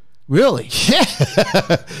biker. Really? Yeah.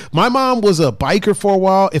 My mom was a biker for a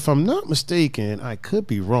while. If I'm not mistaken, I could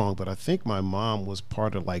be wrong, but I think my mom was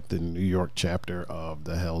part of like the New York chapter of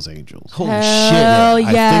the Hells Angels. Holy shit.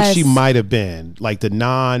 I think she might have been like the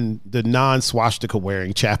non swastika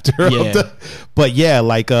wearing chapter of the, but yeah,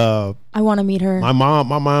 like I want to meet her. My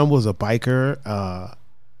mom was a biker. My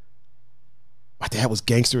dad was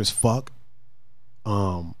gangster as fuck.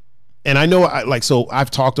 And I know, I've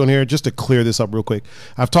talked on here, just to clear this up real quick.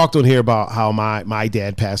 I've talked on here about how my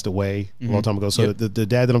dad passed away a long time ago. So the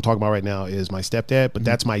dad that I'm talking about right now is my stepdad, but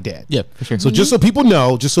that's my dad. Yeah, for sure. So just so people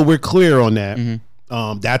know, just so we're clear on that,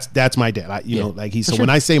 that's my dad. When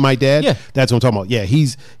I say my dad, that's what I'm talking about. Yeah,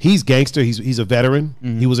 he's gangster. He's a veteran.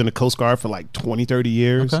 He was in the Coast Guard for like 20, 30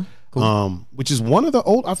 years. Okay. Cool. Which is one of the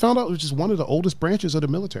oldest branches of the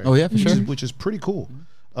military. Oh yeah, for sure. Which is pretty cool.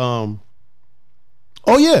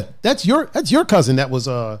 Oh yeah, that's your cousin that was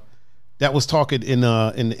talking in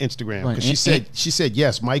the Instagram, because she said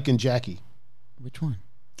yes, Mike and Jackie. Which one?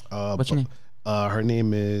 What's your name? Her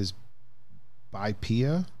name is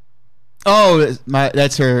Bipia. Oh,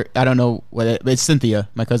 that's her. I don't know it's Cynthia,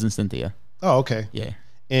 my cousin Cynthia. Oh, okay. Yeah.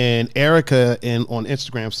 And Erica on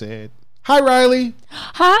Instagram said, "Hi, Riley."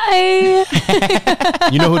 Hi.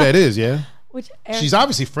 You know who that is, yeah? Which she's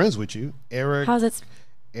obviously friends with you, Eric. How's it?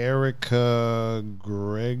 Erica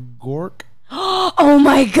Gregork. Oh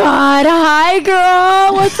my God! Hi,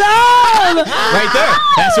 girl. What's up? Right there.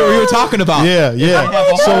 That's what we were talking about. Yeah.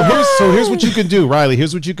 So here's what you can do, Riley.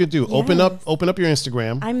 Here's what you can do. Yes. Open up your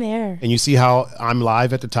Instagram. I'm there. And you see how I'm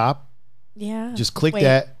live at the top. Yeah. Just click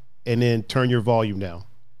that and then turn your volume down.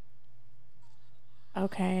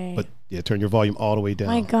 Okay. But turn your volume all the way down.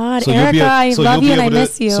 My God, so Erica, I love you and I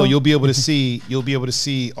miss you. So you'll be able to see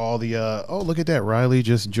all the oh, look at that, Riley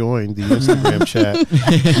just joined the Instagram chat.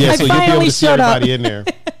 Yeah, so you'll be able to see everybody in there.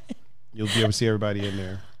 You'll be able to see everybody in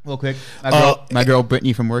there. Real quick, my girl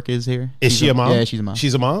Brittany from work is here. Is she a mom? Yeah, she's a mom.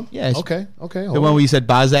 She's a mom? Yeah. Okay. The one where you said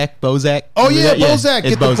Bozak. Oh yeah, Bozak.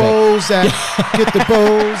 Get the Bozak. Get the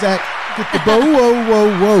Bozak. Get the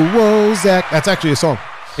Bozak. That's actually a song.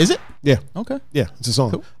 Is it? Yeah. Okay. Yeah, it's a song.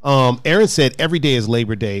 Cool. Aaron said every day is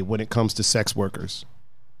Labor Day when it comes to sex workers.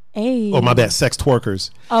 Hey. Oh, my bad, sex twerkers.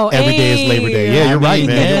 Oh, every day is Labor Day. Yeah, you're right,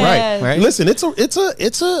 man. Yes. You're right. Listen, it's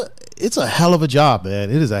a hell of a job, man.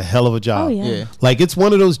 It is a hell of a job. Oh, yeah. Like, it's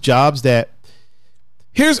one of those jobs that.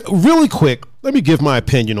 Here's really quick. Let me give my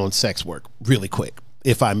opinion on sex work really quick,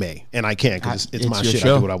 if I may, and I can because it's my shit.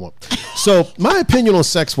 Show. I do what I want. So my opinion on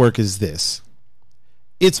sex work is this.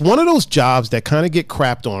 It's one of those jobs that kind of get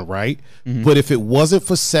crapped on, right? Mm-hmm. But if it wasn't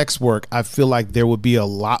for sex work, I feel like there would be a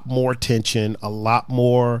lot more tension, a lot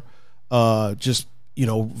more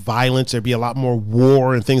violence. There'd be a lot more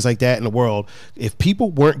war and things like that in the world. If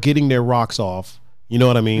people weren't getting their rocks off, you know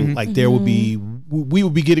what I mean? Mm-hmm. Like we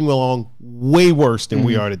would be getting along way worse than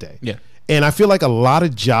we are today. Yeah. And I feel like a lot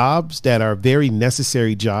of jobs that are very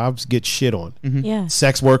necessary jobs get shit on. Mm-hmm. Yeah.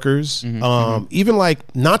 Sex workers, even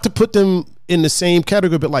like, not to put them in the same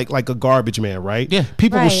category, but like a garbage man, right? Yeah.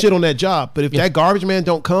 People will shit on that job, but if that garbage man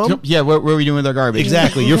don't come, what are we doing with our garbage?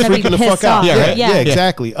 Exactly, you're freaking the fuck out. Yeah, right? Yeah,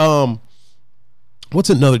 exactly. What's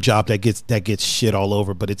another job that gets shit all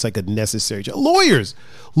over, but it's like a necessary job? Lawyers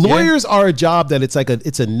are a job that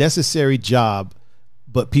it's a necessary job,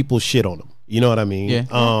 but people shit on them. You know what I mean?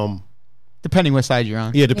 Yeah. Depending what side you're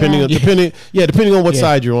on. Yeah, depending on what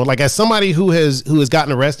side you're on. Like, as somebody who has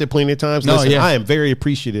gotten arrested plenty of times, I am very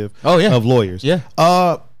appreciative of lawyers. Yeah.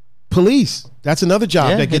 Police, that's another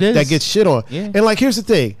job that gets shit on. Yeah. And like, here's the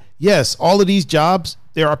thing. Yes, all of these jobs,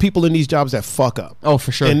 there are people in these jobs that fuck up. Oh,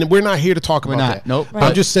 for sure. And we're not here to talk about that. Nope. Right.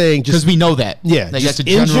 I'm just saying, because we know that. Yeah. Like, just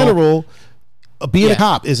in general, being a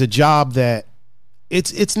cop is a job that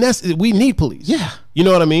it's necessary. We need police. Yeah. You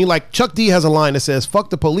know what I mean? Like, Chuck D has a line that says,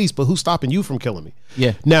 "Fuck the police, but who's stopping you from killing me?"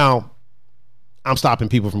 Yeah. Now, I'm stopping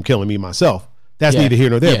people from killing me myself. That's Yeah. neither here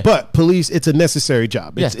nor there. Yeah. But police, it's a necessary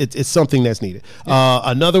job. It's Yeah. it's something that's needed.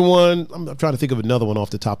 Another one, I'm trying to think of another one off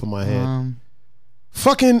the top of my head.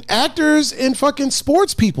 Fucking actors and fucking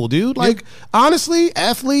sports people, dude. Like, honestly,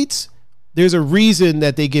 athletes, there's a reason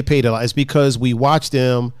that they get paid a lot. It's because we watch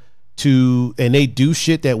them and they do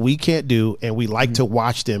shit that we can't do, and we like to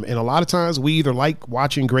watch them. And a lot of times we either like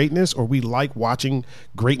watching greatness or we like watching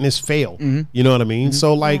greatness fail. You know what I mean?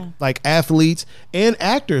 So like athletes and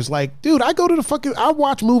actors, like, dude, I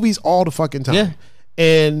watch movies all the fucking time. Yeah.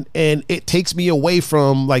 And it takes me away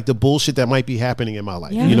from like the bullshit that might be happening in my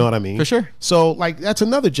life. Yeah. You know what I mean? For sure. So like that's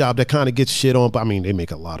another job that kind of gets shit on, but I mean they make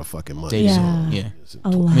a lot of fucking money. Yeah. So. Yeah. A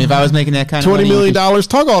lot. I mean, if I was making that kind of $20 money, million,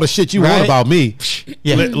 talk all the shit you want Right? about me.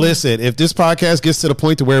 Yeah. Listen, if this podcast gets to the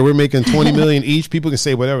point to where we're making 20 million each, people can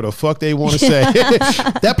say whatever the fuck they want to say.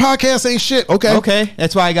 That podcast ain't shit. Okay. Okay,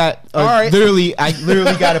 that's why I got All right. literally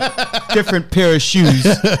got a different pair of shoes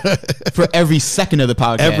for every second of the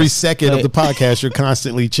podcast. Every second of the podcast, you're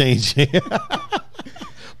constantly changing.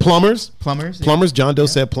 Plumbers. John Doe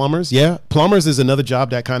said plumbers. Yeah. Plumbers is another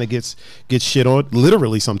job that kind of gets shit on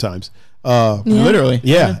literally sometimes. Literally.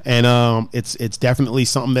 Yeah. And it's definitely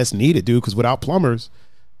something that's needed, dude, because without plumbers,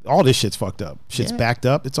 all this shit's fucked up. Shit's backed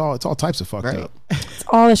up. It's all types of fucked Right. up. It's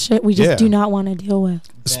all the shit we just Yeah. do not want to deal with.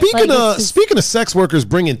 Speaking Like, of it's just- speaking of sex workers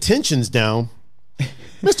bringing tensions down,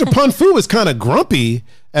 Mr. Pun Fu is kind of grumpy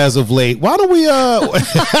as of late. Why don't we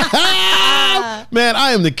man,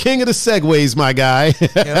 I am the king of the segues, my guy.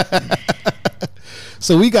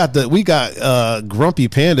 So we got Grumpy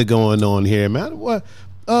Panda going on here, man. What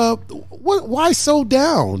why so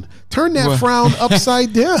down? Turn that frown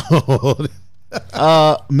upside down.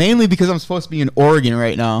 Mainly because I'm supposed to be in Oregon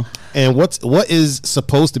right now. And what is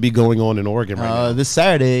supposed to be going on in Oregon right now? This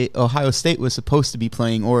Saturday, Ohio State was supposed to be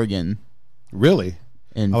playing Oregon. Really?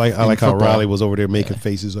 In, I like how football. Riley was over there making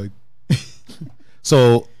faces like.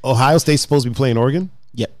 So Ohio State's supposed to be playing Oregon.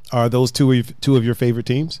 Yep. Are those two of your favorite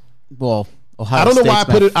teams? Well, Ohio I don't know why I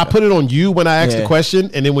State's put it. my- I put it on you when I asked the Yeah.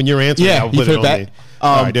 question, and then when you're answering, Yeah, I would you put put it it on back. me.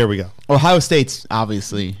 All right, there we go. Ohio State's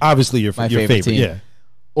obviously. Obviously, your My favorite favorite team. Yeah.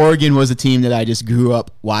 Oregon was a team that I just grew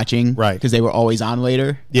up watching, Right. Because they were always on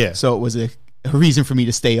later, Yeah. So it was a reason for me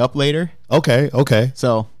to stay up later. Okay.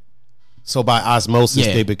 So So by osmosis,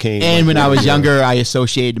 yeah, they became. And like, when I was younger, I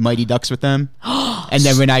associated Mighty Ducks with them, and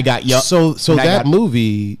then when I got young, So that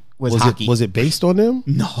movie was was hockey. it based on them?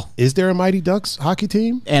 no, Is there a Mighty Ducks hockey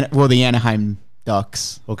team? and well, the Anaheim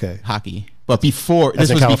Ducks Okay. hockey, but before That's this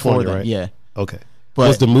in was before California, them, right? yeah, Okay. But-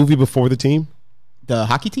 was the movie before the team? the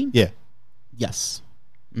hockey team, Yeah. yes,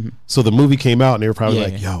 So the movie came out, and they were probably Yeah.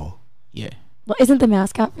 like, "Yo, yeah. Well, isn't the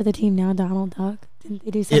mascot for the team now Donald Duck? Didn't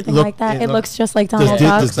they do something looked- like that? it It looked- looks just like does, Donald Di-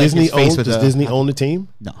 Duck. does like Disney his face own with does a- Disney own the team?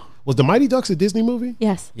 No, Was the Mighty Ducks a Disney movie?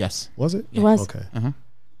 Yes, yes, Was it? it was. Okay. Uh-huh.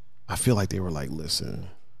 I feel like they were like, listen.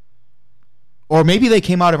 or maybe they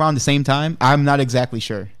came out around the same time. I'm not exactly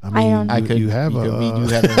sure. I mean, don't know. I could. you have we a. do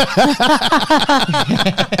have a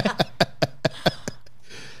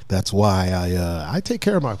That's why I take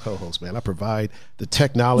care of my co-host, man. I provide the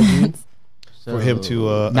technology for him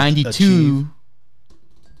to 92. achieve.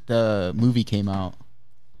 The movie came out.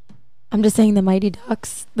 I'm just saying the Mighty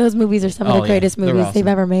Ducks. Those movies are some of Oh, the yeah. greatest They're movies they've awesome.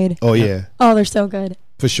 ever made. Oh yeah, Oh, they're so good.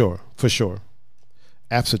 for sure,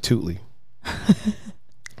 absolutely.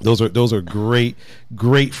 Those are great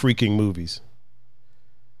freaking movies.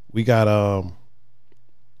 We got oh,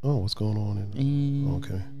 what's going on in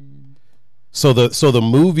okay. So the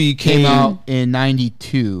movie Came out in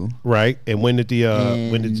 92. right, and when did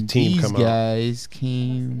the team these come out? guys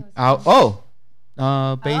came out.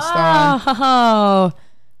 Based on Oh,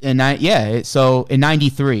 so in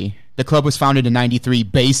 93. The club was founded in 93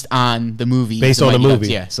 based on the movie. Based on the Mighty movie.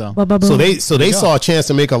 Ducks, yeah, so So they saw a chance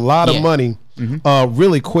to make a lot of Yeah. money.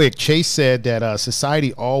 Really quick, Chase said that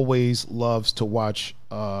society always loves to watch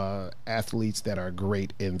athletes that are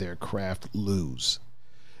great in their craft lose.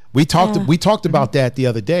 We talked about that the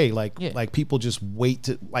other day. Like people just wait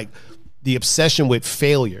to like the obsession with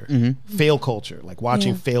failure, fail culture, like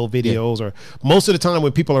watching fail videos, or most of the time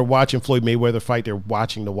when people are watching Floyd Mayweather fight, they're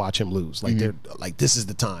watching to watch him lose. Like they're like, this is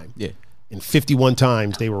the time. Yeah. And 51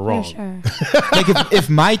 times they were wrong. for sure. like if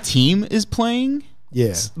my team is playing,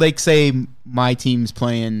 Yeah. like say my team's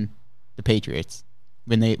playing the Patriots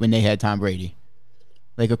when they had Tom Brady,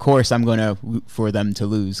 like of course I'm gonna root for them to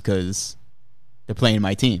lose because they're playing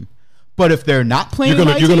my team. But if they're not playing, You're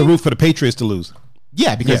my gonna team, root for the Patriots to lose.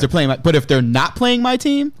 yeah, because Yeah. they're playing. But if they're not playing my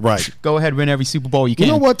team, Right. go ahead, win every Super Bowl you can.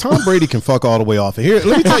 You know what? Tom Brady can fuck all the way off. And here,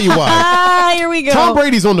 let me tell you why. Ah, here we go. Tom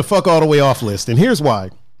Brady's on the fuck all the way off list, and here's why.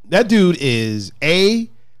 That dude is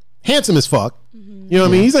handsome as fuck. You know what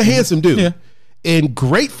I mean? He's a handsome dude. Yeah. in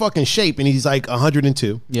great fucking shape, and he's like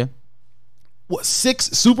 102. Yeah. What, 6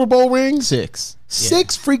 Super Bowl rings? 6.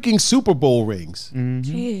 6 freaking Super Bowl rings.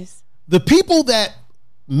 Jeez. The people that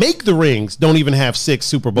make the rings don't even have 6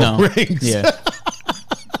 Super Bowl rings. Yeah.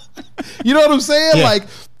 You know what I'm saying?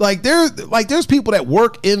 Yeah. There's people that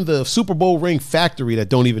work in the Super Bowl ring factory that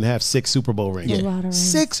don't even have 6 Super Bowl rings. A lot of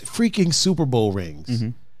rings. 6 freaking Super Bowl rings.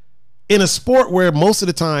 In a sport where most of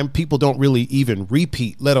the time people don't really even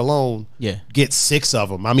repeat, let alone get 6 of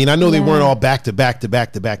them. I mean, I know they weren't all back to back to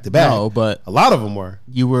back to back to back. No, but a lot of them were.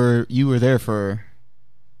 You were there for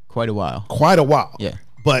quite a while. Quite a while. Yeah.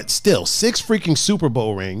 But still, 6 freaking Super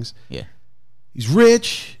Bowl rings. Yeah. He's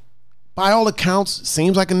rich. By all accounts,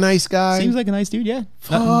 seems like a nice guy. Seems like a nice dude, yeah.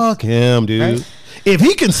 Fuck him, dude. Right? If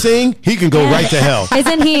he can sing, he can go right to hell.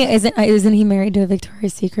 Isn't he married to a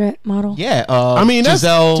Victoria's Secret model? Yeah. I mean, that's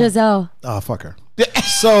Giselle. Oh, fuck her.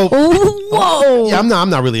 So, Whoa. yeah, I'm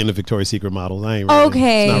not really into Victoria's Secret models. I ain't really.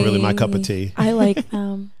 Okay. It's not really my cup of tea. I like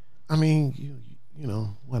them. I mean, you know,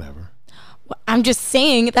 whatever. I'm just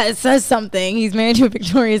saying that it says something. He's married to a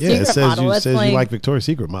Victoria's Yeah, Secret it says model. you That's says you like Victoria's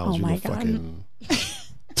Secret models. Oh you my little God. fucking.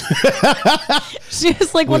 She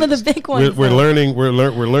was like one of the big ones. We're learning. We're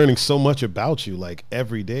learning so much about you, like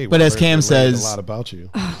every day. But as Cam we're learning says- a lot about you.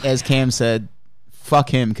 As Cam said, fuck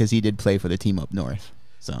him because he did play for the team up north.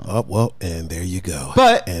 So Oh well, and there you go.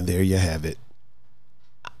 But- and there you have it.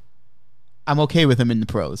 I'm okay with him in the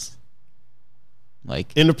pros.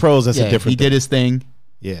 Like In the pros, that's a different. he did his thing.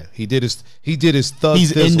 Yeah, he did his thug.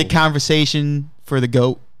 He's in the thizzle. conversation for the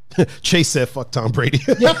GOAT. Chase said, "Fuck Tom Brady."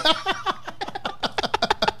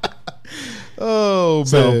 Oh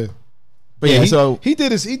So- man. But yeah, so he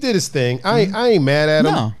did his thing. I ain't mad at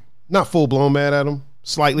him. No. Not full blown mad at him.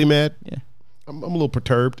 Slightly mad. Yeah. I'm a little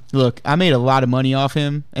perturbed. look, I made a lot of money off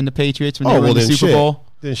him and the Patriots when Oh, they were well, in the then Super shit. Bowl.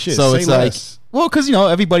 Then shit, So say it's less. like, well, because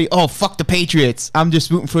everybody, fuck the Patriots. I'm just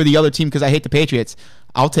rooting for the other team because I hate the Patriots.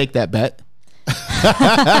 I'll take that bet.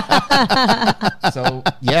 So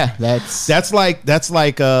yeah, That's like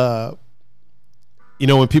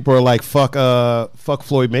when people are like fuck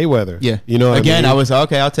Floyd Mayweather. yeah. You know what again, I mean? I was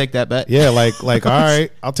okay. I'll take that bet. Yeah, like all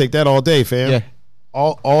right, I'll take that all day, fam. Yeah.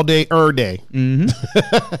 All day, day.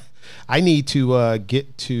 Mm-hmm. I need to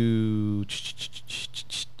get to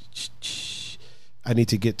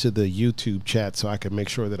the YouTube chat so I can make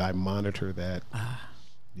sure that I monitor that.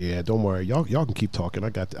 Yeah, don't worry. Y'all can keep talking. I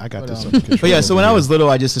got this under control. But yeah, so when over I here. was little,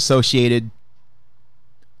 I just associated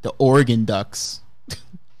the Oregon Ducks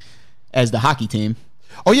as the hockey team.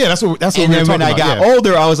 Oh yeah, that's what And we were then when talking I about, got yeah.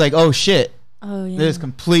 older, I was like, oh shit, Oh yeah. this is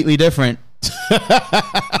completely different. So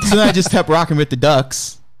then I just kept rocking with the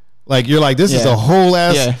Ducks. Like you're like this is Yeah. a whole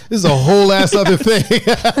ass Yeah. this is a whole ass other thing.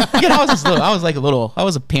 Again, I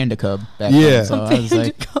was a panda cub back Yeah. then. So I was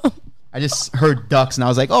like, I just heard Ducks and I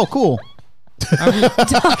was like, oh cool.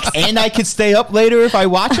 And I could stay up later if I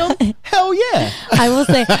watch them. Hell yeah. I will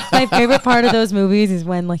say my favorite part of those movies is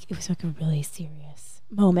when like it was like a really serious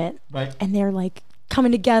moment, Right. and they're like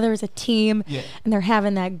coming together as a team, Yeah. and they're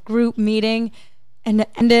having that group meeting, and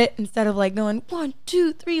to end it instead of like going 1,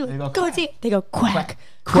 2, 3, like, go go quack. team, they go quack,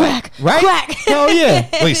 quack, Right? quack. Hell yeah.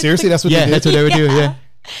 Wait, seriously, that's what Yeah, they did? that's what they would do. Yeah.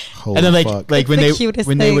 Holy And then fuck. like when the they cutest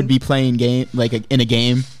when they thing. would be playing game in a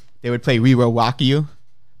game, they would play We Will Rock You,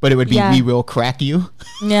 but it would be Yeah. We Will Crack You.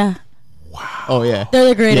 Yeah, Oh yeah. they're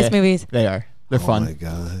the greatest Yeah, movies. They are. They're Oh fun. my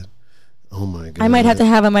god. Oh my god. I might have to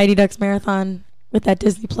have a Mighty Ducks marathon with that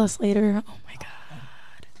Disney Plus later. Oh my god.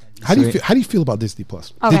 How do you feel about Disney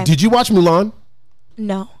Plus? Okay. Did you watch Mulan?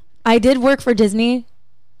 No, I did work for Disney,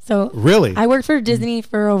 so Really? I worked for Disney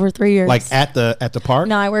for over 3 years. Like at the park?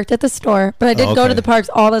 No, I worked at the store, but I did go okay. to the parks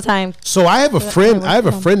all the time. So I have a friend. I have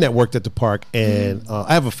a from. friend that worked at the park, and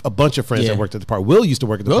I have a bunch of friends Yeah. that worked at the park. Will used to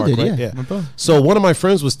work at the Will park, did, right? yeah. My brother. So one of my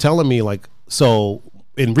friends was telling me, like, so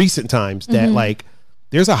in recent times that like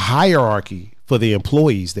there's a hierarchy for the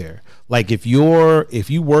employees there. Like if you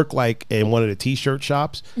work like in one of the t-shirt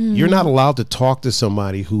shops, you're not allowed to talk to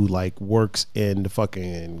somebody who like works in the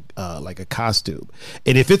fucking like a costume.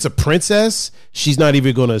 And if it's a princess, she's not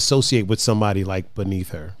even going to associate with somebody like beneath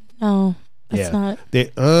her. No, that's Yeah. not.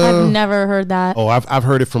 They, I've never heard that. oh, I've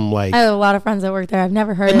heard it from like I have a lot of friends that work there. I've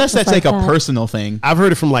never heard Unless it that's just like a that. personal thing. I've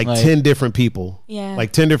heard it from like Like- 10 different people. Yeah.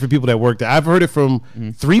 Like 10 different people that work there. I've heard it from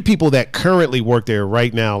 3 people that currently work there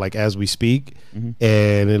right now, like as we speak. And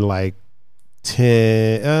then like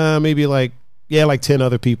 10, maybe like 10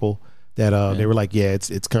 other people that they were like, yeah,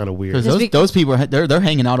 it's kind of weird. Because those people they're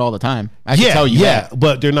hanging out all the time. I can tell you that.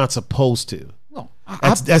 but they're not supposed to.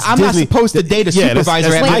 That's I'm not supposed to date a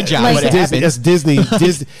supervisor at my job, but it happens. That's Disney.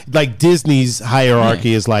 Like Disney's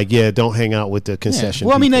hierarchy is like, don't hang out with the concession.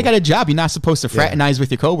 Well, I mean, they people. got a job. You're not supposed to fraternize with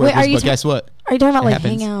your coworkers, Wait, are you but guess what? Are you talking about It like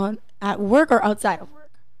happens. hang out at work or outside of work?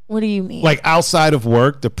 What do you mean? Like outside of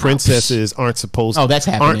work, the princesses aren't supposed. Oh, that's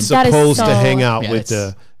happening. Aren't That is supposed to so- hang out Yeah, with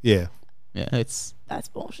the. Yeah. Yeah, it's That's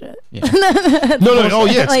bullshit. yeah. No. Oh,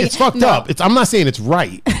 yeah. It's, Like, it's fucked no. up. I'm not saying it's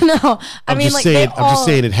right. No, I I'm mean just like saying. they I'm just all-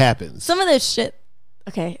 saying it happens. some of this shit.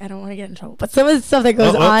 Okay, I don't want to get in trouble, but some of the stuff that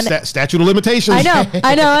goes on. Statute of limitations.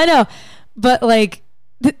 I know. But like,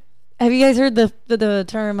 have you guys heard the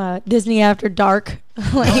term Disney After Dark?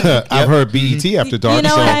 Like, I've heard BET after dark. you know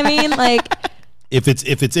so what I mean? Like, if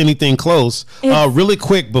it's anything close, It's- really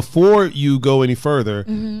quick before you go any further,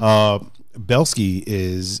 Mm-hmm. Belsky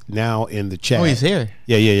is now in the chat. Oh, he's here.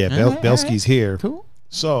 Yeah. All right, Belsky's here. Cool.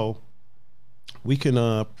 So we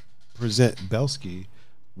can present Belsky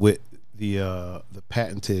with the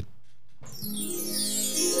patented.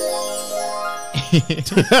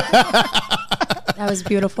 that was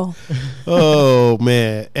beautiful. Oh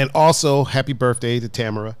man! And also, happy birthday to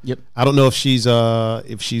Tamara. Yep. I don't know if she's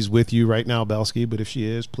with you right now, Belsky, but if she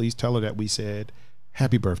is, please tell her that we said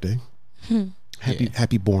happy birthday,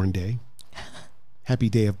 happy born day, happy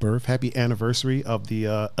day of birth, happy anniversary of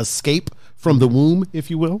the escape from the womb, if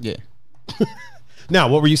you will. Yeah. Now,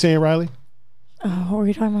 what were you saying, Riley? What were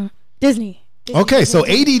you talking about? Disney. Okay, so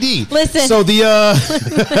ADD. Listen. So the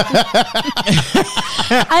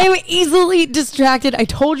I am easily distracted. I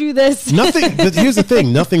told you this. nothing. But here's the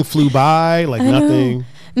thing: nothing flew by. Like I know. nothing.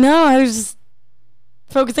 No, I was just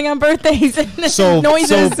focusing on birthdays and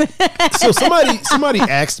noises. So somebody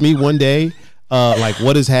asked me one day, like,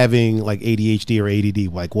 what is having like ADHD or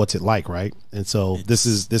ADD? Like, what's it like, right? And so this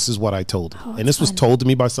is what I told him. And this was told to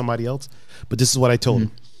me by somebody else, but this is what I told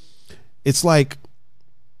him. It's like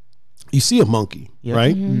you see a monkey, Yep.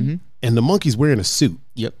 right? Mm-hmm. And the monkey's wearing a suit.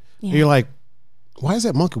 Yep. And you're like, why is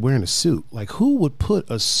that monkey wearing a suit? Like, who would put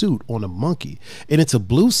a suit on a monkey? And it's a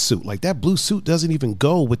blue suit. Like, that blue suit doesn't even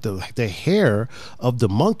go with the hair of the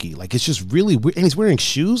monkey. Like, it's just really weird. And he's wearing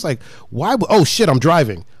shoes. Like, why? Oh shit, I'm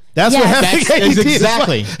driving. That's what Yes. having That's ADD is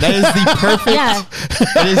like. exactly. That is the perfect. Yeah.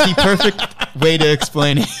 That is the perfect way to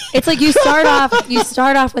explain it. It's like you start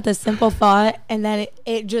off with a simple thought, and then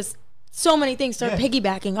it just so many things start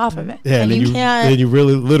piggybacking off of it. Yeah, and and you then can't. you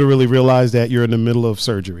really literally realize that you're in the middle of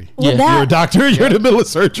surgery. Well, Yeah. that- You're a doctor. You're in the middle of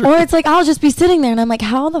surgery. or it's like I'll just be sitting there, and I'm like,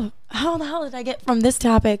 how the hell did I get from this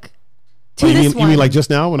topic to Oh, you this mean one? like just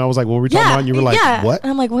now when I was like, what were we talking about? And you were like, yeah. what?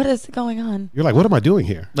 And I'm like, what is going on? You're like, what am I doing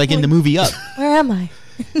here? Like in the movie Up. Where am I?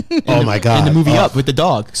 Oh my god! In the movie Oh. Up with the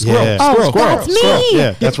dog. Squirrel. Yeah. Oh, Squirrel. that's me. Squirrel.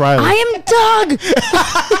 Yeah, that's Riley. I am Doug.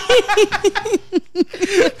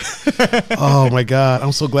 Oh my god!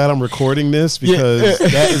 I'm so glad I'm recording this because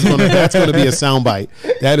that's gonna be a soundbite.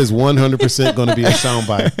 That is 100% going to be a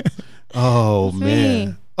soundbite. Oh man!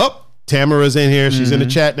 me. Oh, Tamara's in here. She's in the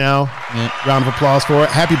chat now. Yep. Round of applause for it.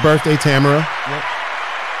 Happy birthday, Tamara!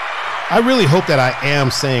 I really hope that I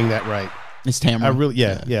am saying that right. It's Tamara. I really,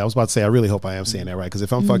 I was about to say, I really hope I am saying that right because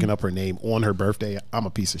if I'm fucking up her name on her birthday, I'm a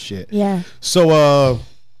piece of shit. Yeah. So,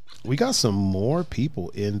 we got some more people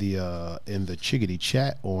in the Chiggity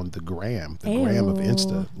chat on the gram of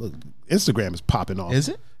Insta. Look, Instagram is popping off. Is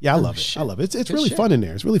it? Yeah, I love it. shit. I love it. It's Good really shit. fun in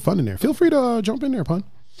there. It's really fun in there. Feel free to jump in there, Pun.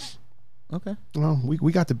 Okay. Well,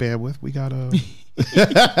 we got the bandwidth. We got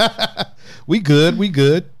we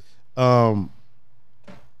good.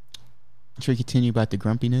 Should we continue about the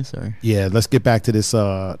grumpiness or? Yeah, let's get back to this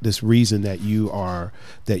this reason that you are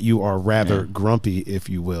rather grumpy, if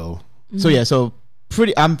you will. So yeah, so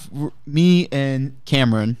me and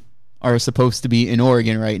Cameron are supposed to be in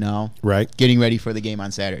Oregon right now, Right. getting ready for the game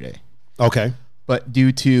on Saturday. Okay. But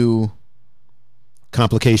due to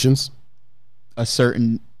Complications. a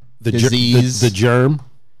certain The disease, the germ.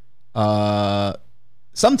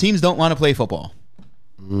 some teams don't want to play football.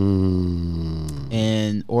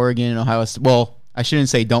 And Oregon and Ohio State, well, I shouldn't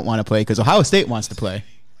say don't want to play because Ohio State wants to play.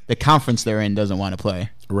 The conference they're in doesn't want to play.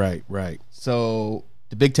 Right. So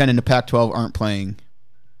the Big Ten and the Pac-12 aren't playing.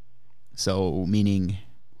 So meaning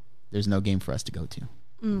there's no game for us to go to.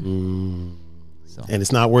 So And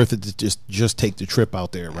it's not worth it to just take the trip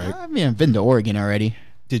out there, right? I mean, I've been to Oregon already.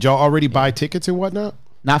 Did y'all already buy tickets and whatnot?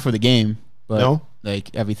 Not for the game, but No?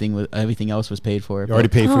 like everything else was paid for. You already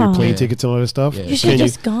paid for your Oh. plane Yeah. tickets and all that stuff? Yeah. You should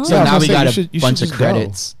just go. So Yeah, I was now gonna we say, got you a should bunch of just go.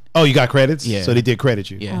 credits. Oh, you got credits? Yeah. So they did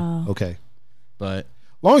credit you? Yeah, Oh. Okay. but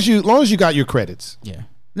Long as you got your credits. yeah,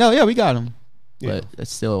 no, yeah, we got them. Yeah. But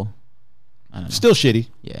it's still, I don't know. Still shitty.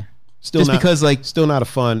 Yeah, Still just not, because like still not a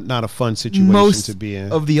fun situation most to be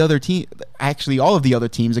in. of the other team, actually all of the other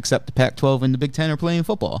teams except the Pac-12 and the Big Ten are playing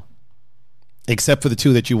football. Except for the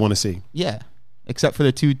two that you want to see. Yeah, except for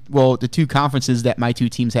the two conferences that my two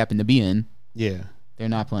teams happen to be in, Yeah. they're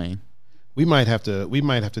not playing. We might have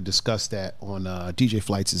to discuss that on DJ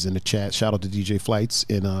Flights is in the chat. Shout out to DJ Flights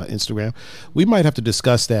in Instagram. We might have to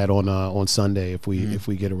discuss that on Sunday if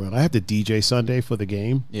we get around. I have to DJ Sunday for the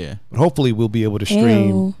game. Yeah. But hopefully we'll be able to stream.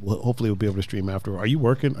 Ew. Hopefully we'll be able to stream after. Are you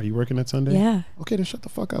working? Are you working that Sunday? Yeah. Okay, then shut the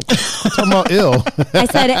fuck up. I'm talking about ill. I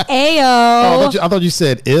said, ayo. Oh, I thought you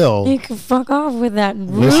said ill. You can fuck off with that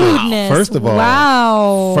Listen, rudeness. first of all,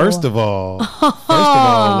 wow. First of all,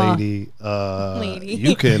 lady, Lady.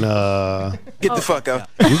 you can Get the fuck out.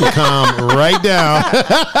 you can calm right down.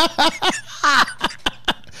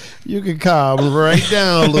 You can calm right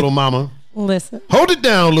down, little mama. Listen. Hold it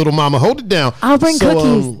down, little mama. Hold it down. I'll bring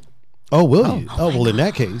cookies. Oh, will you? Oh, well, in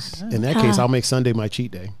that case, I'll make Sunday my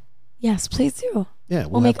cheat day. Yes, please do. Yeah,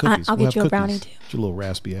 We'll have make- cookies. I'll We'll get you have a brownie, cookies. too. Your little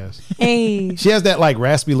raspy ass. Hey. She has that like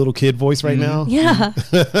raspy little kid voice right now. Yeah.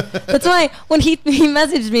 That's why when he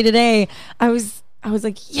messaged me today, I was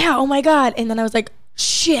like, yeah, oh my God. And then I was like,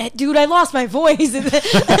 shit, dude, I lost my voice. It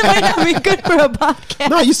might not be good for a podcast.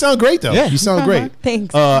 No, you sound great though. Yeah. You sound great.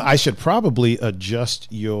 Thanks. I should probably adjust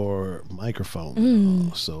your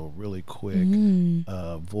microphone. So really quick,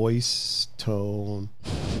 voice tone,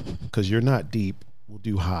 because you're not deep. We'll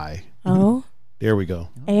do high. Oh. There we go.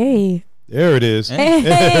 Hey. There it is. Hey.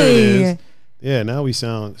 There it is. Yeah, now we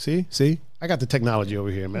sound. See. I got the technology over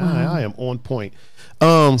here, man. I am on point.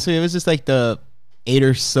 So it was just like the 8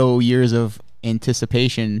 or so years of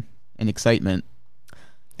anticipation and excitement.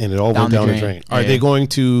 And it all went down the drain. Are Yeah. they going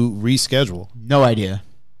to reschedule? No idea.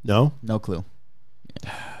 No. No clue.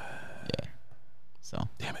 Yeah. So.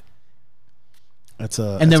 Damn it. That's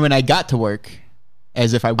a. And then when I got to work,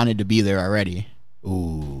 as if I wanted to be there already.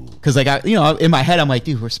 Ooh. Because like in my head, I'm like,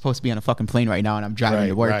 dude, we're supposed to be on a fucking plane right now, and I'm driving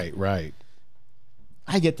to work. Right.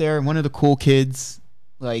 I get there, and one of the cool kids,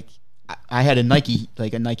 like, I had a Nike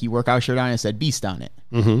workout shirt on, and it said Beast on it.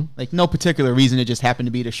 Mm-hmm. Like, no particular reason, it just happened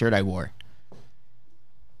to be the shirt I wore.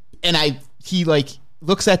 And he like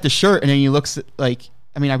looks at the shirt, and then he looks at, like,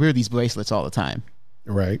 I mean, I wear these bracelets all the time.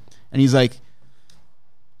 Right. And he's like,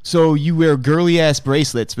 so you wear girly ass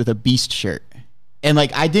bracelets with a Beast shirt. And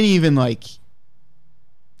like, I didn't even like,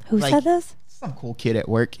 Who like- said this? some cool kid at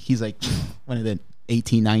work. He's like one of the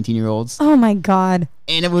 18, 19-year-olds. Oh my God.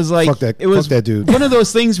 And it was like, Fuck that- it was fuck that dude. one of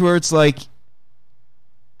those things where it's like,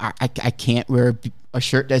 I can't wear a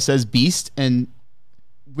shirt that says Beast, and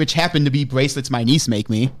which happened to be bracelets my niece make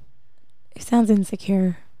me. It sounds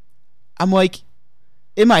insecure. I'm like,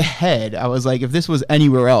 in my head, I was like, if this was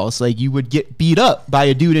anywhere else, like, you would get beat up by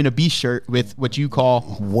a dude in a Beast shirt with what you call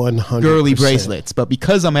 100% girly bracelets. But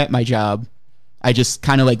because I'm at my job, I just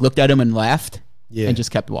kind of like looked at him and laughed and just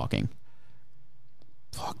kept walking.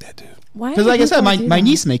 Fuck that dude. Why? Because do like I said, people my do that?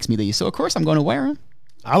 niece makes me these, so of course I'm going to wear them.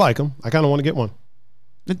 I like him. I kind of want to get one.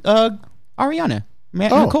 Ariana,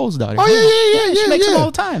 Oh. Nicole's daughter. Oh yeah. She makes them all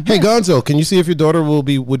the time. Hey Yeah. Gonzo, can you see if your daughter would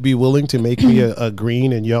be willing to make me a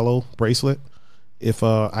green and yellow bracelet if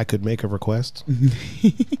I could make a request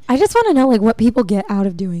I just want to know like what people get out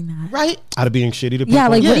of doing that. Right? out of being shitty to people? Yeah,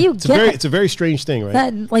 like what do you It's get a very strange thing, right?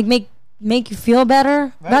 that like make you feel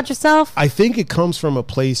better about yourself? I think it comes from a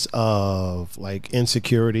place of like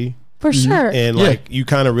insecurity. For sure. And Yeah. like you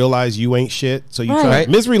kind of realize you ain't shit, so you Right. try. Right.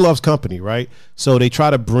 Misery loves company, right? So they try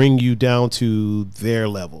to bring you down to their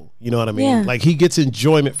level. You know what I mean? Yeah. Like he gets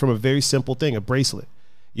enjoyment from a very simple thing, a bracelet.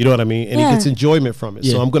 You know what I mean? And Yeah. he gets enjoyment from it.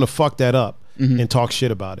 So Yeah. I'm gonna fuck that up and talk shit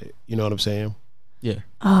about it. You know what I'm saying?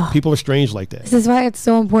 Yeah. People are strange like that. This is why it's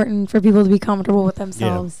so important for people to be comfortable with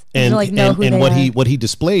themselves And to like know who they what are. what he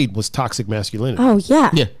displayed was toxic masculinity. Oh yeah.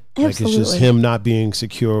 Yeah. Like Absolutely. it's just him not being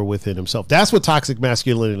secure within himself. That's what toxic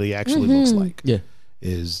masculinity actually looks like. Yeah.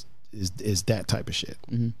 Is that type of shit.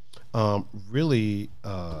 Really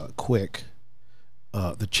quick,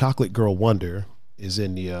 the Chocolate Girl Wonder is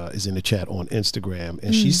in the chat on Instagram,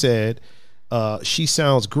 and she said she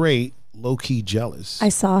sounds great, low key jealous. I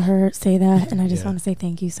saw her say that, and I just Yeah. want to say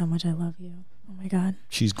thank you so much. I love you. Oh my God.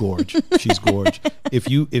 She's gorge. She's gorge. If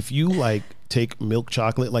you like take milk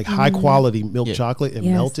chocolate, like high quality milk chocolate, and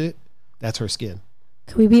Yes. melt it, that's her skin.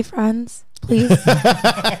 Can we be friends, please?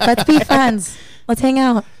 Let's be friends. Let's hang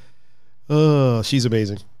out. She's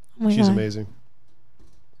amazing. Oh my She's God. amazing.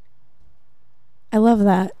 I love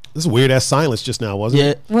that. This is weird ass silence just now, wasn't Yeah.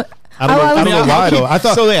 it? What? I don't know. I don't know why though. I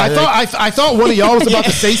thought So, yeah, I thought one of y'all was about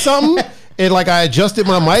to say something, and like I adjusted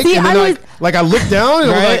my mic, See, and then Like I looked down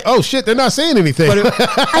and I was like, oh shit, they're not saying anything.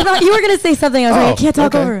 I thought you were gonna say something. I was like, I can't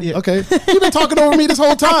talk okay. over. Yeah. Okay, you've been talking over me this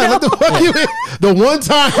whole time. What the fuck you? The one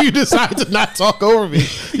time you decide to not talk over me.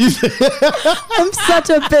 I'm such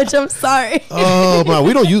a bitch. I'm sorry. Oh my,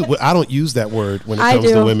 I don't use that word when it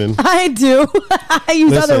comes to women. I do. I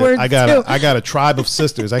use other words I got a tribe of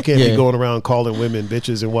sisters. I can't be Yeah. going around calling women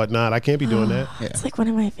bitches and whatnot. I can't be doing that. It's like one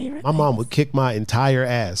of my favorite. My mom would kick my entire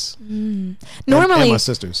ass. Normally, and my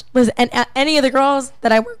sisters. Listen, and any of the girls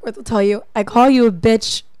that I work with will tell you, I call you a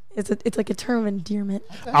bitch. It's like a term of endearment.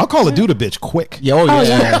 I'll call a dude a bitch quick. Yeah, oh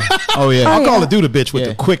yeah. Oh yeah. I'll call yeah. a dude a bitch with Yeah.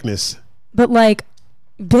 the quickness. But like,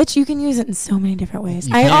 bitch, you can use it in so many different ways.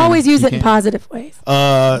 I can. always use You it in can. positive ways.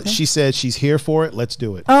 She said she's here for it. Let's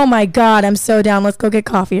do it. Oh my God, I'm so down. Let's go get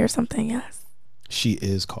coffee or something. Yes. She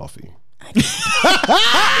is coffee.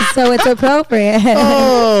 So it's appropriate.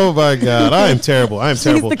 Oh my God, I am terrible. I am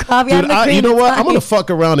terrible. the coffee, I'm Dude, the cream, you know it's what? I'm fine. gonna fuck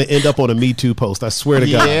around and end up on a Me Too post. I swear to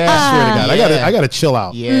God. Yeah. I swear to God. Yeah. I gotta chill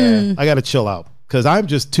out. Yeah. I gotta chill out because I'm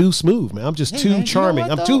just too smooth, man. I'm just too man, you know charming.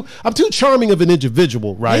 what, I'm too charming of an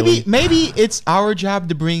individual, Riley. Maybe it's our job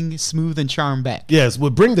to bring smooth and charm back. Yes, we'll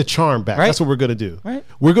bring the charm back. Right. That's what we're gonna do. Right.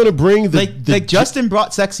 We're gonna bring the Like Justin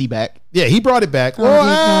brought sexy back. Yeah, he brought it back. he did.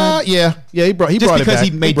 Yeah, he brought Just it because back.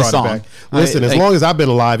 he made the brought it song. back. Listen, as Like- long as I've been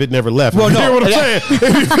alive, it never left. Well, If you no, hear what I'm saying? If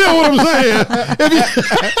you feel what I'm saying?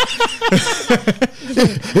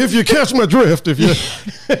 If you catch my drift, if you.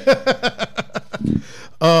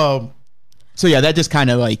 So yeah, that just kind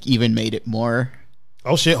of like even made it more.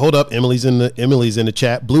 Oh shit! Hold up, Emily's in the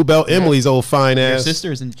chat. Blue Belt Emily's old fine Your ass.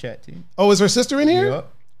 sister's in the chat too. Oh, is her sister in here?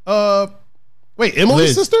 Yep. Wait, Emily's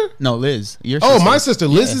Liz. sister? No, Liz. Your Oh, sister. my sister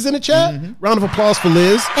Liz is in the chat. Round of applause for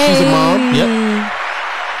Liz. She's a Hey. mom. Yep.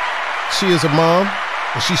 She is a mom,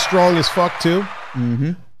 and she's strong as fuck too.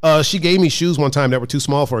 She gave me shoes one time that were too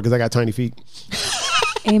small for her because I got tiny feet.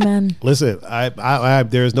 Amen. Listen, I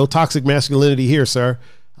there is no toxic masculinity here, sir.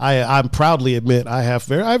 I proudly admit I have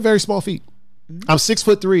very small feet. I'm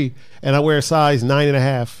 6'3" and I wear a size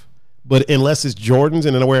 9.5. But unless it's Jordans,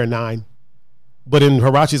 and then I wear a 9. But in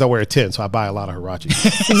Huaraches, I wear a 10, so I buy a lot of Huaraches.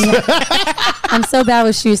 I'm so bad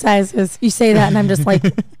with shoe size because you say that and I'm just like,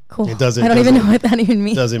 cool. It doesn't- I don't even doesn't- know what that even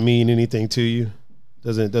means. Doesn't mean anything to you.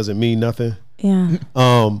 Doesn't mean nothing. Yeah.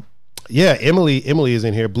 Yeah, Emily is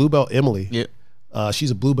in here. Blue Belt Emily. Yep. She's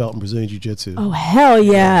a blue belt in Brazilian Jiu-Jitsu. Oh hell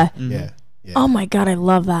yeah. Yeah. Oh my God, I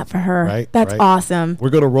love that for her. Right, That's right. awesome. We're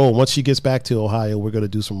gonna roll once she gets back to Ohio. We're gonna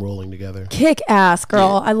do some rolling together. Kick ass,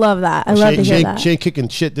 girl. I love that. I love to hear that. She ain't kicking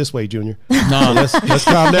shit this way, Junior. No, Let's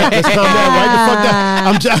calm down. Let's calm down. Right the fuck down.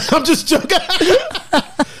 I'm just joking.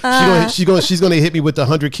 She's gonna hit me with the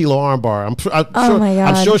 100-kilo arm bar. I'm sure. my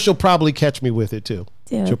God. I'm sure she'll probably catch me with it too.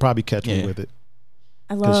 Dude. She'll probably catch me Yeah. with it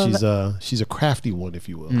I because love she's a crafty one, if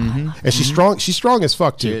you will, and she's strong. She's strong as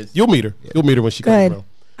fuck too. She is. You'll meet her. You'll meet her when she comes Good. around.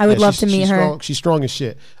 I would love she's- to meet she's her. Strong, she's strong as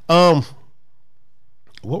shit.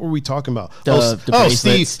 What were we talking about? The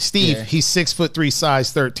bracelets. Steve. Yeah. He's 6'3",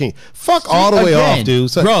 size 13. Fuck all the way Again, off,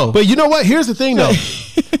 dude. So- bro. But you know what? Here's the thing, though.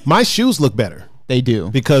 My shoes look better they do.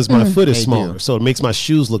 because my foot is They smaller, do. so it makes my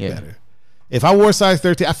shoes look Yeah. better. If I wore size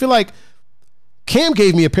 13, I feel like Cam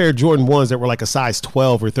gave me a pair of Jordan 1s that were like a size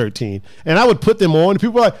 12 or 13, and I would put them on, and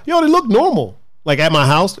people were like, yo, they look normal. Like at my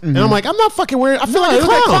house, and I'm like, I'm not fucking wearing. I feel No, like they a look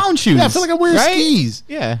like clown. clown shoes, Yeah, I feel like I'm wearing right? skis.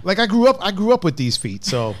 Yeah. Like I grew up with these feet,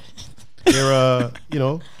 so they're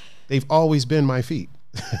they've always been my feet.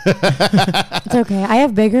 It's okay. I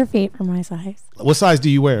have bigger feet for my size. What size do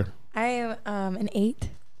you wear? I am an 8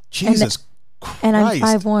 Jesus and I'm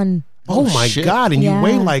Christ. 5'1". Oh my shit. God! And Yeah. you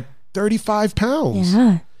weigh like 35 pounds.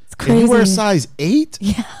 Yeah. It's And crazy. you wear a size 8?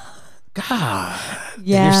 Yeah. God.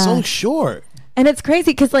 Yeah. You're so short. And it's crazy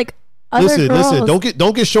because like other girls. Listen.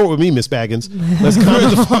 Don't get short with me, Miss Baggins. Let's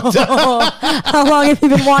calm the fuck down. How long have you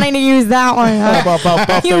been wanting to use that one?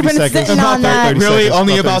 About You've 30 been seconds. sitting on that. Really?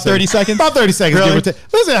 Only about 30 seconds? About 30 seconds. Really? Give or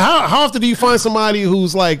take. Listen, how often do you find somebody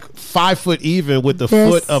who's like 5 foot even with the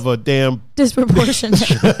This- foot of a damn Disproportionate.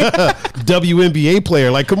 WNBA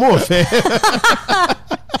player? Like, come on, man.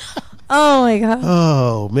 Oh my God.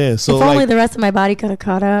 Oh man. So If only like, the rest of my body could have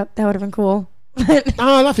caught up, that would have been cool. I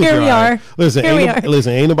think Here you're we all right. are. Listen, Here we are.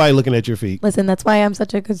 listen, ain't nobody looking at your feet. Listen, that's why I'm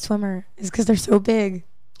such a good swimmer. Is because they're so big.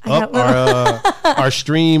 Up, our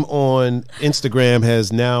stream on Instagram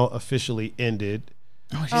has now officially ended.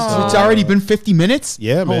 It's already been 50 minutes?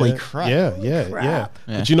 Yeah, man. Holy crap. Yeah. Crap.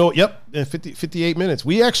 But you know, yep, 58 minutes.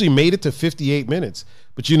 We actually made it to 58 minutes.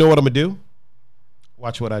 But you know what I'm gonna do?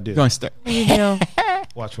 Watch what I do. You're going to start. What do you do?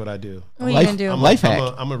 Watch what I do. What are you gonna do? Life hack.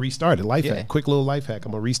 I'm gonna restart it. Life Yeah. hack. Quick little life hack.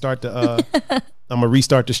 I'm gonna restart the. I'm gonna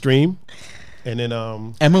restart the stream, and then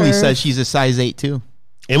Emily Her- says she's a size 8 too.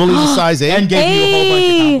 Emily's a size 8. And gave you a whole bunch of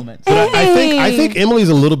compliments. But I think Emily's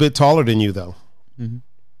a little bit taller than you though.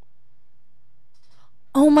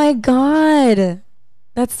 Oh my god,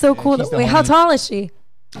 that's so cool. she's the Wait, how homie. tall is she?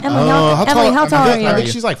 Emily, how tall I are you? think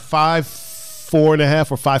she's like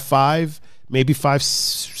 5'4.5" or 5'5", maybe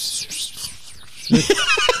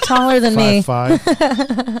 5'6". Taller than me.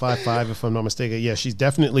 5'5", if I'm not mistaken. Yeah, she's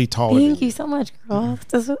definitely taller. Thank than you so much, girl.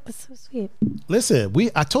 That's so sweet. Listen,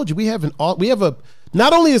 I told you we have a.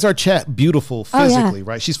 Not only is our chat beautiful Oh, yeah. physically,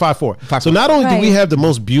 right? She's 5'4". So not only do we Right. have the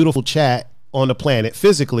most beautiful chat on the planet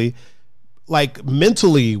physically, like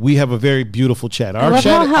mentally, we have a very beautiful chat. Our love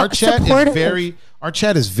chat, how our chat supportive.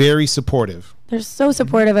 is very supportive. They're so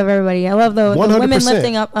supportive of everybody. I love the women 100%.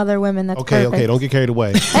 lifting up other women. That's Okay, perfect. don't get carried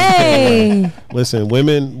away. Hey, Listen,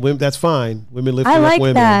 women, that's fine. Women lifting I up like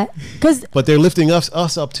women, that because but they're lifting us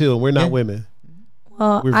up too, and we're not women.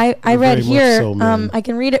 well, We're- I we're read very much here. so men. I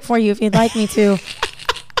can read it for you if you'd like me to.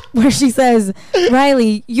 Where she says,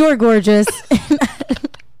 "Riley, you're gorgeous,"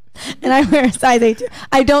 and I wear a size 8.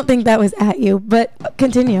 I don't think that was at you, but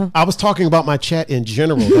continue. I was talking about my chat in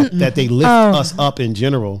general, that they lift us up in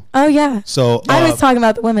general. Oh yeah. So I was talking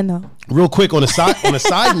about the women though. real quick on a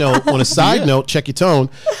side note, check your tone,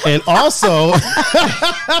 and also,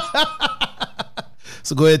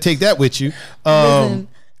 so go ahead and take that with you.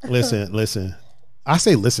 Listen. I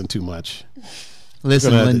say listen too much.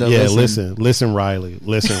 Listen, Linda. Yeah, listen. Riley.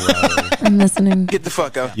 I'm listening. Get the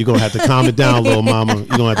fuck out. You're gonna have to calm it down, little mama. You're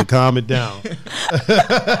gonna have to calm it down.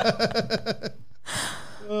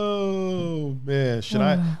 Oh man, should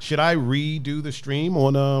I redo the stream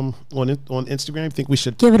on Instagram? Think we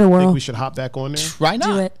should Give it a whirl. Think we should hop back on there? Why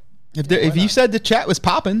not? Do it. If you said the chat was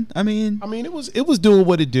popping, I mean, It was doing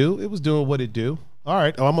what it do. It was doing what it do. All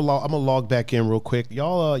right, I'm gonna log back in real quick.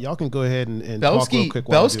 Y'all can go ahead and talk real quick.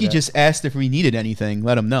 while I do Belsky that. just asked if we needed anything.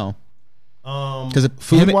 Let him know. Because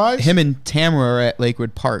food-wise? him and Tamara are at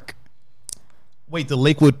Lakewood Park. Wait, the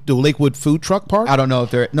Lakewood food truck park. I don't know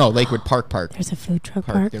if they're Lakewood Park. There's a food truck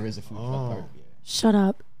park. There is a food truck park. Shut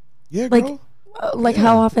up. Yeah, Like, girl.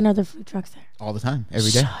 how often are there food trucks there? All the time,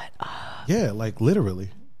 every day. Yeah, like literally.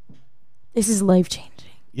 This is life changing.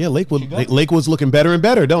 Yeah, Lakewood's looking better and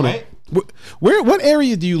better, don't it? What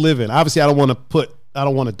area do you live in? Obviously, I don't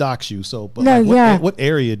want to dox you. So, but No, what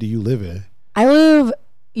area do you live in? I live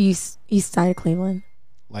east side of Cleveland.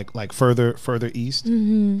 Like further east.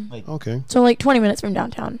 Mm-hmm. Okay. So like 20 minutes from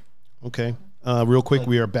downtown. Okay. Real quick,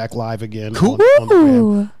 we are back live again. Cool. On the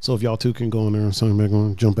Ooh. gram. So if y'all two can go in there and something back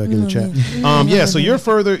on, jump back in the chat. Yeah. So you're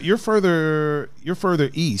further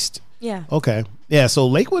east. Yeah. Okay. Yeah. So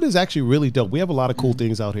Lakewood is actually really dope. We have a lot of cool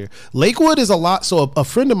things out here. Lakewood is a lot. So a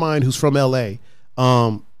friend of mine who's from LA,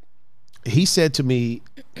 he said to me,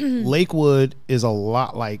 Lakewood is a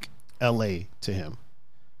lot like LA to him.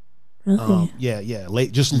 Really? Yeah.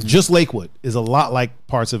 Just Lakewood is a lot like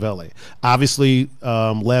parts of LA. Obviously,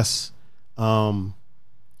 less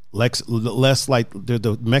like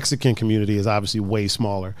the Mexican community is obviously way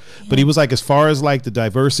smaller. Yeah. But he was like, as far as like the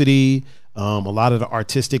diversity, a lot of the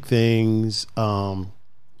artistic things,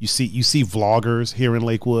 you see vloggers here in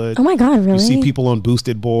Lakewood. Oh my God, really? You see people on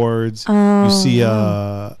boosted boards. You see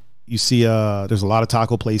there's a lot of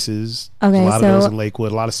taco places. Okay, there's a lot of those in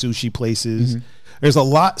Lakewood, a lot of sushi places. There's a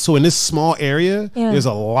lot. So in this small area, there's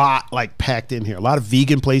a lot like packed in here. A lot of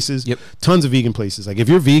vegan places. Yep. Tons of vegan places. Like if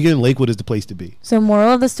you're vegan, Lakewood is the place to be. So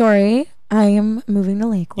moral of the story, I am moving to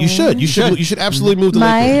Lakewood. You should absolutely move to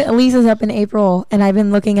Lakewood. My lease is up in April, and I've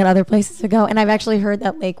been looking at other places to go, and I've actually heard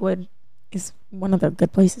that Lakewood is one of the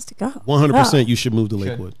good places to go. 100%, you should move to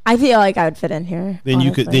Lakewood. I feel like I would fit in here. Then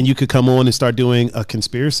you could come on and start doing a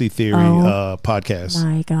conspiracy theory podcast. Oh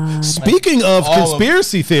my God. Speaking of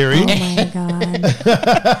conspiracy theory, Oh my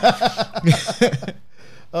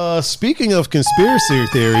God. Speaking of conspiracy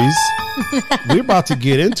theories, we're about to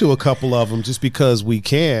get into a couple of them just because we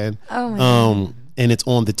can. Oh my God. And it's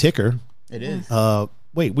on the ticker. It is.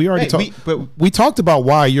 Wait, we already talked. We talked about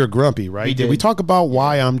why you're grumpy, right? We did. We talk about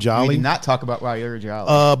why I'm jolly? We did not talk about why you're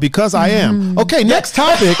jolly. Because I am. Okay, next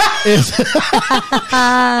topic is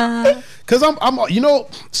because I'm.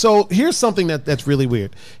 So here's something that's really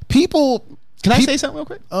weird. People. Can I say something real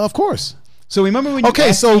quick? Of course. So remember when you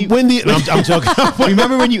asked me, I'm joking.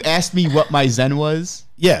 remember when you asked me what my Zen was?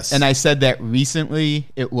 Yes. And I said that recently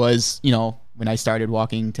it was, when I started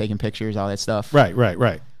walking, taking pictures, all that stuff. Right.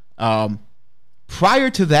 Prior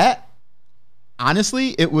to that, honestly,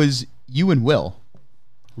 it was you and Will.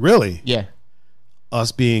 Really? Yeah.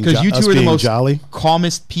 Us being because you two are the most jolly,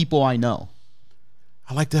 calmest people I know.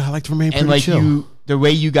 I like to remain and pretty chill. The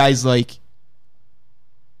way you guys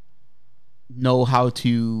know how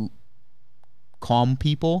to calm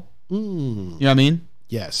people. Mm. You know what I mean?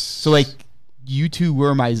 Yes. So like you two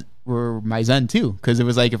were my zen too, because it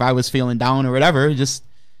was like if I was feeling down or whatever, just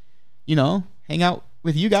hang out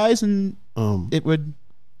with you guys, and it would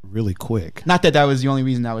really quick. Not that was the only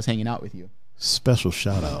reason I was hanging out with you. Special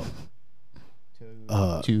shout out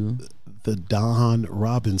to the Don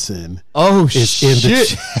Robinson. Oh is shit! In the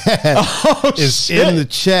chat. Oh shit! In the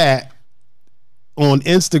chat on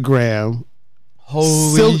Instagram.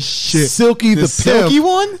 Holy shit! Silky the Silky Pimp.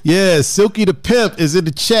 one? Yeah, Silky the Pimp is in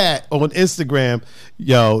the chat on Instagram. This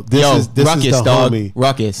Ruckus, is the dog. homie.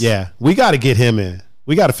 Ruckus. Yeah, we got to get him in.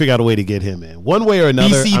 We got to figure out a way to get him in. One way or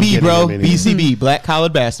another. BCB, bro. BCB, Black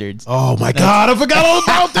Collared Bastards. Oh my God, I forgot all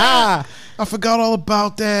about that. I forgot all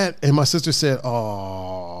about that. And my sister said,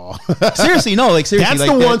 "Oh, seriously, no, like seriously." That's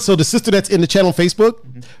like the one. So the sister that's in the chat on Facebook,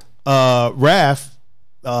 Raph,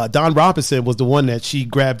 Don Robinson was the one that she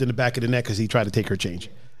grabbed in the back of the neck because he tried to take her change.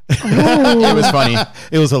 It was funny.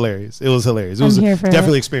 It was hilarious. It was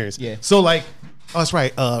definitely experience. Yeah. So like, that's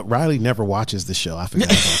right. Riley never watches the show. I forgot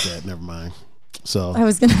about that. Never mind. So I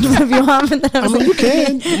was gonna rub you off, and then I was like, you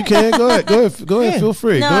can. Go ahead. Feel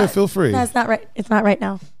free. No, go ahead. Feel free. No, it's not right. It's not right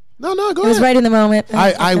now. No, go It ahead. was right in the moment.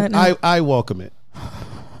 I welcome it.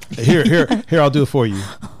 Here, I'll do it for you.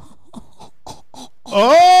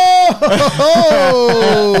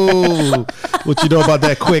 Oh, what you know about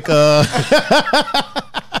that quick?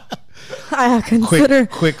 I consider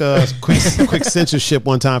quick censorship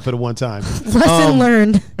one time for the one time. Lesson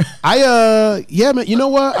learned. Yeah, man. You know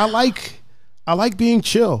what? I like being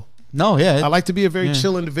chill. No, yeah. I like to be a very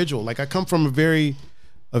chill individual. Like I come from a very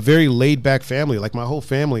laid back family. Like my whole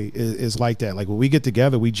family is like that. Like when we get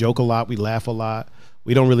together, we joke a lot, we laugh a lot.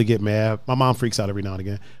 We don't really get mad. My mom freaks out every now and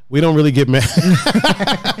again. We don't really get mad.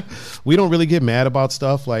 We don't really get mad about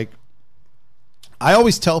stuff. Like I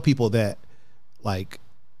always tell people that, like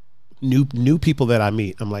new people that I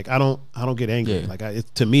meet, I'm like, I don't get angry. Yeah.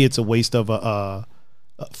 Like to me, it's a waste of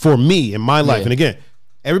for me in my life. And again,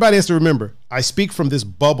 everybody has to remember, I speak from this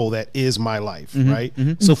bubble that is my life, right?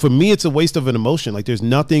 So for me, it's a waste of an emotion. Like there's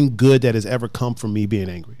nothing good that has ever come from me being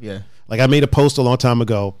angry. Yeah. Like I made a post a long time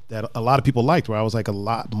ago that a lot of people liked, where I was like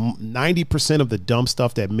 90% of the dumb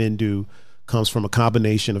stuff that men do comes from a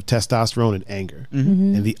combination of testosterone and anger.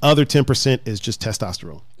 And the other 10% is just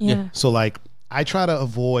testosterone. Yeah. So like I try to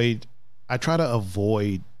avoid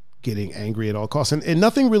getting angry at all costs. And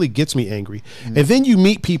nothing really gets me angry. And then you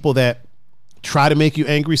meet people that try to make you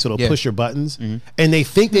angry, so they'll push your buttons, and they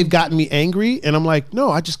think they've gotten me angry, and I'm like,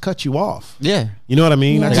 no, I just cut you off. Yeah. You know what I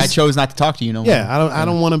mean? Yeah. I chose not to talk to you no more. Yeah, I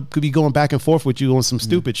don't want to be going back and forth with you on some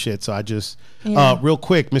stupid shit. So I just real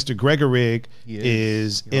quick, Mr. Gregorig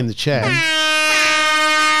is in the chat,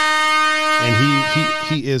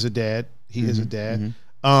 and he is a dad. He is a dad.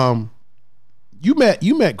 You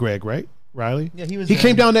met Greg, right, Riley? Yeah, he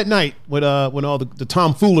came down that night when all the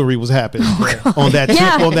tomfoolery was happening on that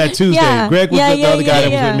Yeah. on that Tuesday. Yeah. Greg was the other guy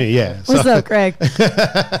that was with me. Yeah. What's up, Greg?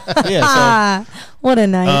 Yeah. What a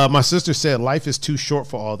night. My sister said, "Life is too short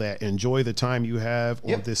for all that. Enjoy the time you have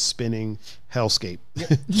on this spinning hellscape."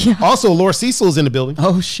 Yeah. Also, Laura Cecil is in the building.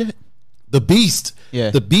 Oh shit. The Beast. Yeah.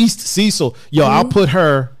 The Beast Cecil. Yo, I'll put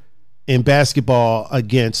her in basketball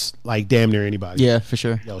against like damn near anybody. Yeah, for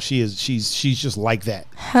sure. Yo, she's just like that.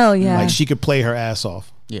 Hell yeah. Like she could play her ass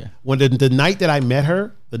off. Yeah. When the night that I met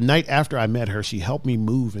her, the night after I met her, she helped me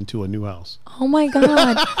move into a new house. Oh my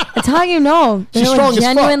God. That's how you know. They're She's like strong as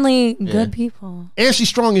fuck. genuinely Yeah. good people. And she's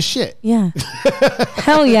strong as shit. Yeah.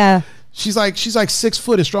 Hell yeah. She's like 6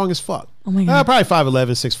 foot and strong as fuck. Oh my God. Probably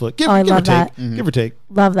 5'11", 6 foot. Give I or love take. that. Give or take.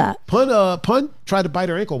 Love that. Pun tried to bite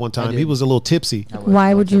her ankle one time. did. He was a little tipsy.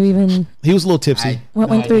 Why would you even? He was a little tipsy. What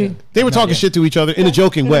went through? They were talking shit to each other in a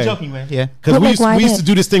joking way. Yeah. Because But, we, like, used, why we used did- to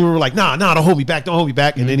do this thing where we were like, nah, don't hold me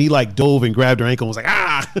back. And then he like dove and grabbed her ankle and was like,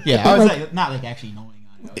 ah. Yeah. I was like not like actually knowing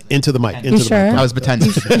on it. Into the mic. Into You the sure? mic. I was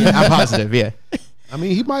pretending. I'm positive. Yeah. I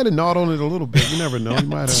mean, he might have gnawed on it a little bit. You never know. He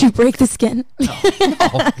might Did have. you break the skin?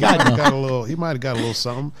 got a little. He might have got a little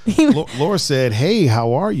something. Laura said, "Hey,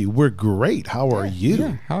 how are you? We're great. How are you?"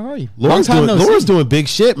 Yeah. How are you? Laura's doing big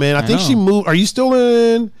shit, man. I think know. she moved. Are you still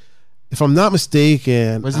in? If I'm not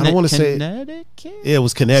mistaken, Wasn't I don't it want to say. Connecticut? Yeah, it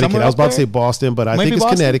was Connecticut. Somewhere I was up about to there? say Boston, but I Might think be it's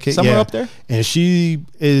Boston? Connecticut. Somewhere yeah. up there? And she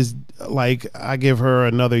is like, I give her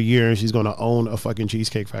another year, and she's gonna own a fucking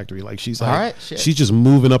cheesecake factory. Like she's like, All right, shit. she's just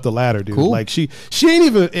moving up the ladder, dude. Cool. Like she ain't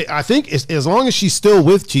even. I think as long as she's still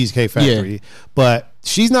with Cheesecake Factory, but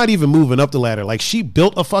she's not even moving up the ladder. Like she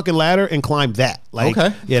built a fucking ladder and climbed that. Like,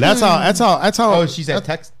 Okay. yeah, that's how. Oh, she's at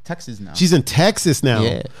Texas now. She's in Texas now.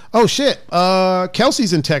 Yeah. Oh shit.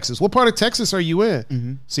 Kelsey's in Texas. What part of Texas are you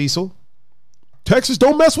in, Cecil? Texas,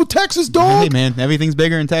 don't mess with Texas, dog. Hey man, everything's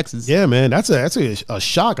bigger in Texas. Yeah, man, that's a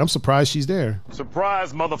shock. I'm surprised she's there.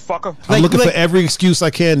 Surprise, motherfucker. I'm looking for every excuse I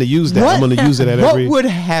can to use that. I'm going to use it at every. What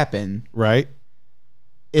would happen Right?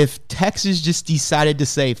 if Texas just decided to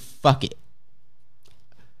say fuck it?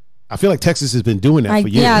 I feel like Texas has been doing that for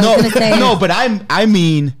years. yeah. I was gonna say. No, but I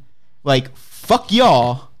mean, like, fuck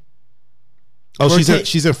y'all. Oh, We're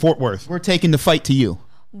she's in Fort Worth. We're taking the fight to you.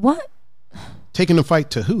 What? Taking the fight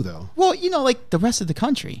to who though? Well, you know, like the rest of the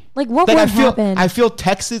country. Like, what Like would I feel, happen? I feel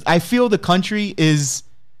Texas. I feel the country is,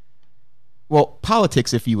 well,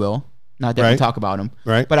 politics, if you will. Not that we Right. talk about them,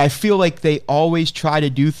 Right. But I feel like they always try to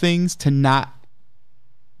do things to not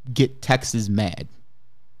get Texas mad.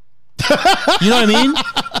 You know what I mean?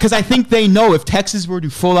 Because I think they know if Texas were to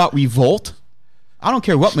full out revolt, I don't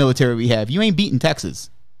care what military we have, you ain't beating Texas.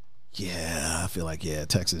 Yeah, I feel like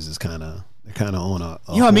Texas is kind of on a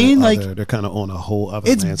You know what I mean? Like, they're kind of on a whole other.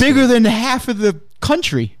 It's landscape. bigger than half of the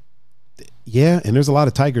country. Yeah, and there's a lot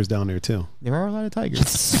of tigers down there too. There are a lot of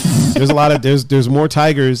tigers. There's a lot of there's more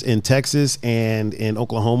tigers in Texas and in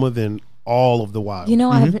Oklahoma than all of the wild. You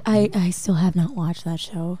know, I still have not watched that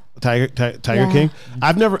show. Tiger Yeah. King.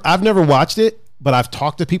 I've never watched it, but I've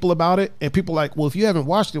talked to people about it, and people are like, well, if you haven't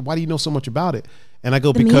watched it, why do you know so much about it? And I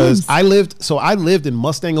go, The because memes. I lived in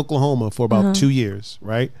Mustang, Oklahoma for about 2 years,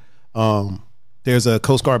 right? There's a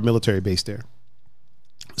Coast Guard military base there.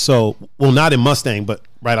 So, well, not in Mustang, but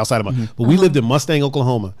right outside of Mustang. But we lived in Mustang,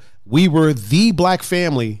 Oklahoma. We were the black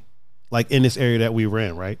family, like in this area that we were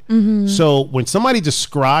in, right? So when somebody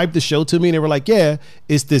described the show to me, and they were like, yeah,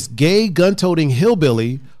 it's this gay gun-toting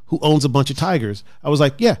hillbilly who owns a bunch of tigers. I was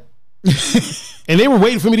like, yeah. And they were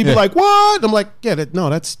waiting for me to be like, what? I'm like, yeah,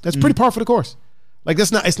 that's pretty par for the course. Like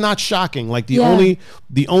it's not shocking. Like the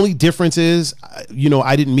only difference is,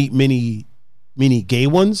 I didn't meet many gay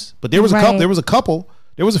ones, but there was a couple.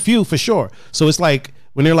 There was a few for sure. So it's like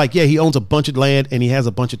when they're like, yeah, he owns a bunch of land and he has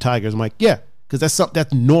a bunch of tigers. I'm like, yeah, because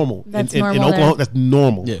that's normal. That's in normal Oklahoma. there. That's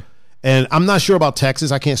normal. Yeah. And I'm not sure about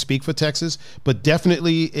Texas. I can't speak for Texas, but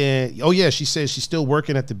definitely. She says she's still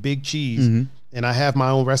working at the Big Cheese, and I have my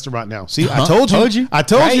own restaurant now. See, I told you. I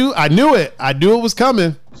told Right? you. I knew it. I knew it was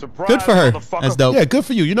coming. Surprise, Good for her. motherfucker. That's dope. Yeah, good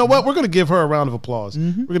for you. You know what? We're going to give her a round of applause.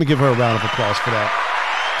 We're going to give her a round of applause for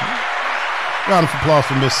that. Round of applause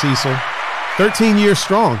for Miss Cecil. 13 years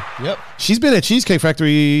strong. Yep. She's been at Cheesecake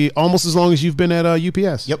Factory almost as long as you've been at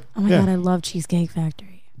UPS. Yep. Oh my Yeah. god, I love Cheesecake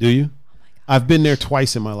Factory. Do you? I've been there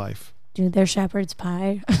twice in my life. Dude, their shepherd's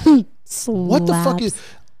pie. What the fuck is...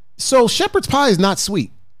 So shepherd's pie is not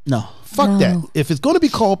sweet. No. Fuck No. that. If it's going to be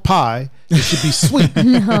called pie, it should be sweet.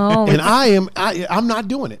 No. And I'm not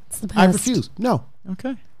doing it. the I best. refuse. No.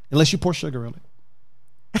 Okay. Unless you pour sugar on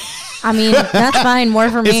it. I mean, that's fine. More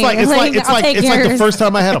for me. It's like the yours. first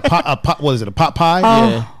time I had a pot a pot pie? Oh.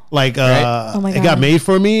 Yeah. Like Right. Oh my it got God. made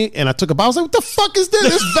for me, and I took a bite. I was like, "What the fuck is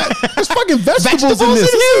this? There's fucking vegetables in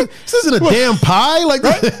this. This isn't a damn pie."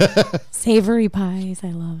 Like, Savory pies. I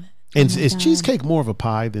love it. and Oh my is God. cheesecake more of a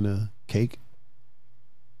pie than a cake?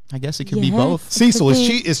 I guess it could be Yeah. both. Cecil, could is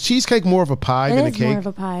be. is cheesecake more of a pie It than a is more cake? of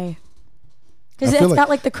a pie. Because I it's feel got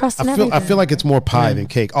like the crust and I everything. feel like it's more pie than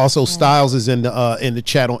cake. Also, Styles is in the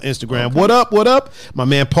chat on Instagram. What up? What up? My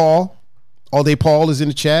man Paul, All Day Paul is in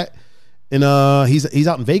the chat, and he's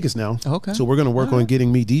out in Vegas now. Okay. So we're gonna work on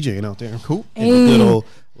getting me DJing out there. Cool. In Hey. the good old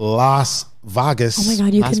Las Vegas. Oh my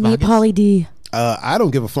god, you Las can meet Vegas. Pauly D. I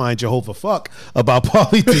don't give a flying Jehovah fuck about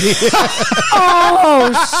Pauly D.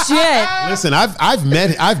 Oh shit! Listen, I've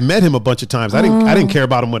met him a bunch of times. I didn't care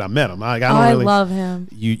about him when I met him. I don't I really love him.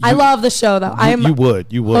 You- I love the show though. I'm you would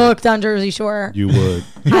hooked on Jersey Shore. You would.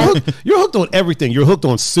 You're hooked on everything. You're hooked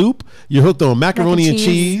on soup. You're hooked on macaroni and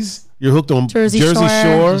cheese. You're hooked on Jersey Jersey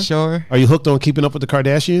Shore. Sure. Are you hooked on Keeping Up with the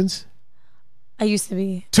Kardashians? I used to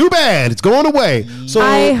be. Too bad. It's going away. So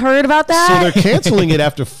I heard about so that. they're canceling it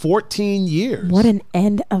after 14 years. What an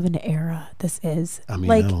end of an era this is. I mean,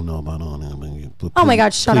 like, I don't know about all that. I mean, oh my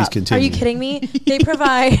god, shut please up! Continue. Are you kidding me? They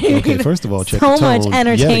provide Okay, first of all, check so the tone much yet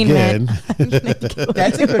entertainment. again.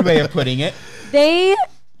 That's a good way of putting it. They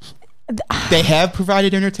They have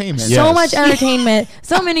provided entertainment. Yeah. so Yes. much entertainment,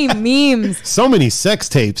 so many memes. So many sex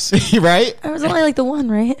tapes. Right? There was only like the one,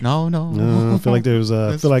 right? No. I feel like there's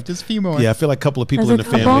I feel like Just a few more. yeah, I feel like a couple of people There's in a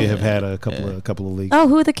the family couple? have had a couple of leaks. Oh,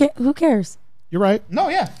 who cares? You're right. No,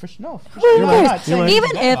 yeah. For sure. No. For Who sure. cares? not saying Even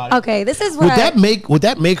anything if about it. okay, this is what Would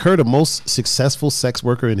that make her the most successful sex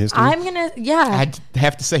worker in history? I'm gonna yeah. I'd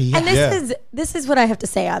have to say yeah. And this is what I have to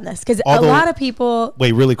say on this because a Although- lot of people.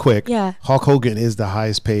 Wait, really quick. Yeah. Hulk Hogan is the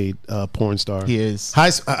highest paid porn star. He is.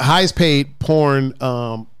 highest paid porn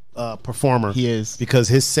performer. He is. because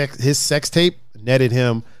his sex tape netted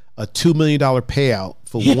him a $2 million payout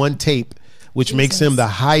for one tape which makes him the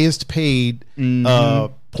highest paid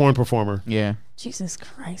porn performer. Yeah. Jesus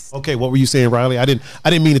Christ. Okay, what were you saying, Riley? I didn't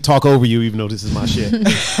mean to talk over you, even though this is my shit.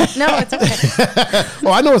 No, it's okay.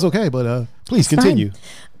 Well, I know it's okay, but please continue.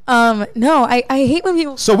 No, I hate when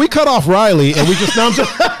people So we cut off Riley, and we just now I'm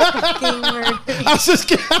just I was just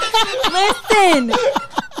kidding.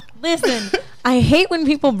 Listen. I hate when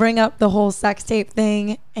people bring up the whole sex tape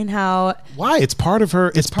thing and how. Why? It's part of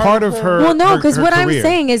her. It's part of her. Well, no, because what career. I'm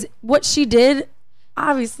saying is what she did.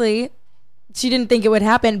 Obviously, she didn't think it would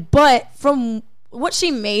happen, but from what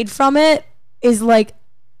she made from it is like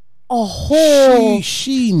a whole.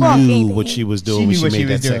 She knew what she was doing when she made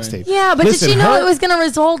that sex tape. Yeah, but Listen, did she know it was going to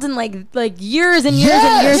result in like years and years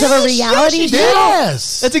and years of a reality show?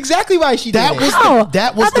 Yes, That's exactly why she did that it. was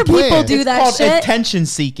that was Other the plan. people do It's that called shit. attention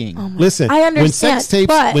seeking. Listen, I understand, when sex tapes,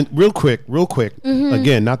 but- real quick,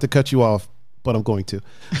 again, not to cut you off, but I'm going to.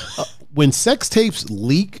 When sex tapes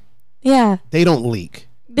leak, Yeah, they don't leak.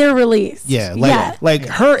 they're released. Yeah, yeah. like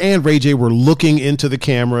her and Ray J were looking into the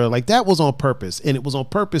camera, like that was on purpose, and it was on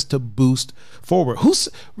purpose to boost forward. Who's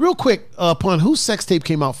real quick, whose sex tape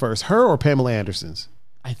came out first, her or Pamela Anderson's?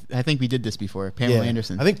 I think we did this before. Pamela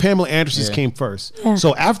Anderson. I think Pamela Anderson's came first. Yeah.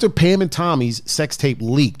 So after Pam and Tommy's sex tape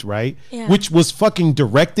leaked, right? Yeah. Which was fucking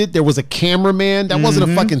directed. There was a cameraman. That wasn't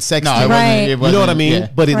a fucking sex No, tape. it Right. wasn't. It You wasn't, know what I mean? yeah.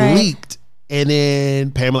 But it Right. leaked. And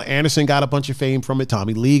then Pamela Anderson got a bunch of fame from it.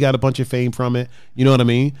 Tommy Lee got a bunch of fame from it. You know what I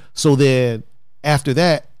mean? So then after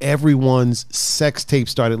that, everyone's sex tape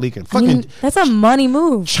started leaking. I mean, Fucking that's a money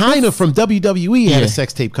move. China from WWE had Yeah. a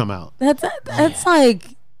sex tape come out. That's like,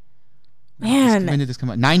 man. When did this come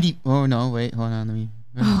out? 90. Oh no, wait, hold on. Let me.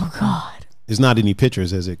 Oh God. There's not any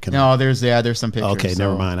pictures as it come out. No, there's some pictures. Okay,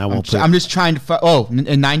 never mind. I won't put- I'm just trying to.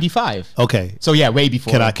 In 95. Okay. So yeah, way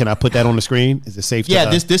before. Can I put that on the screen? Is it safe to Yeah,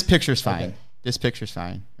 this picture's fine. Okay. This picture's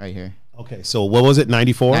fine right here. Okay, so what was it?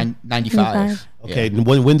 94? 95. Okay, Yeah.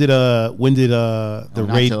 when did the Not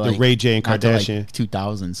Ray till, the like- Ray J and not till, like, Kardashian?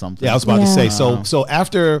 2000 something. Yeah, I was about to say. Yeah. So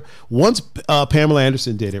after once Pamela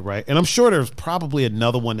Anderson did it, right, and I'm sure there's probably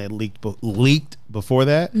another one that leaked before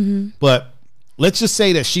that, but let's just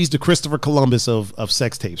say that she's the Christopher Columbus of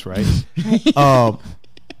sex tapes, right?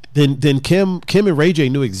 Then Kim and Ray J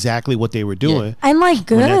knew exactly what they were doing I'm like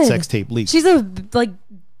good. when that sex tape leaked. She's a like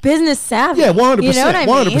business savvy. Yeah, 100%, You know what I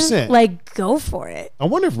mean? 100%. Like, go for it. I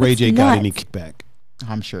wonder if Ray J It's got nuts. any kickback.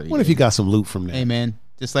 I'm sure. I wonder if he got some loot from that. Hey man,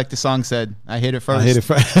 just like the song said, I hit it first. I hit it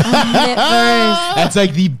first. Hit it first. That's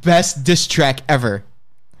like the best diss track ever.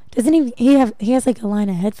 Doesn't he has like a line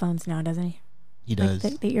of headphones now, doesn't he? He Like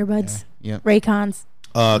does. the earbuds. Yep. Raycons.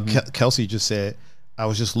 Kelsey just said, I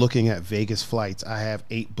was just looking at Vegas flights. I have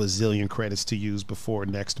 8 bazillion credits to use before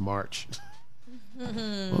next March.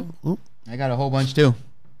 I got a whole bunch too.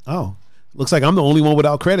 Oh, looks like I'm the only one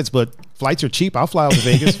without credits, but flights are cheap. I'll fly out to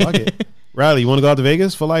Vegas. Fuck it. Riley, you want to go out to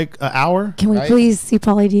Vegas for like an hour? Can we Right. please see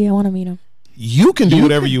Pauly D? I want to meet him. You can do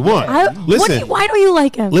whatever you want. Listen, why don't you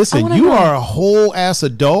like him? I listen, wanna you know. are a whole ass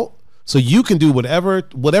adult, so you can do whatever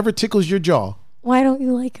tickles your jaw. Why don't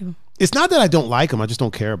you like him? It's not that I don't like him. I just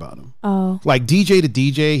don't care about him. Oh, Like DJ to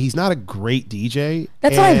DJ, he's not a great DJ.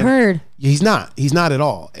 that's what I've and heard. He's not at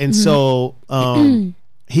all. And so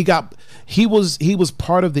he was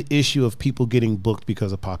part of the issue of people getting booked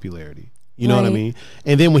because of popularity. You know what I Right. mean?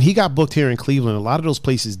 And then when he got booked here in Cleveland, a lot of those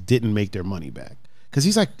places didn't make their money back because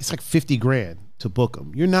it's like $50,000 to book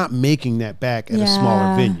him. You're not making that back at a smaller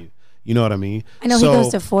Yeah. venue. You know what I mean? I know So- he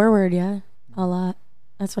goes to Forward, a lot.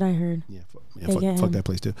 That's what I heard. Yeah, They get fuck him. that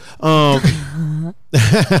place too.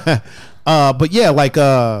 But yeah, like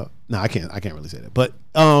no, I can't really say that. But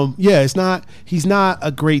yeah, he's not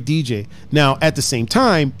a great DJ. Now, at the same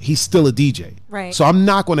time, he's still a DJ. Right. So I'm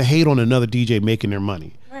not going to hate on another DJ making their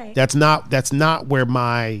money. Right. That's not where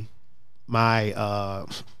my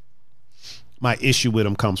issue with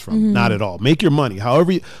him comes from. Mm-hmm. Not at all. Make your money.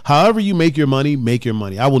 However you make your money, make your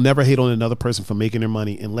money. I will never hate on another person for making their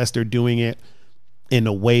money unless they're doing it in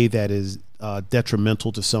a way that is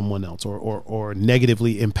detrimental to someone else or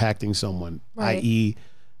negatively impacting someone, Right. i.e.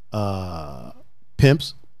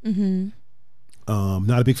 Pimps. Mm-hmm.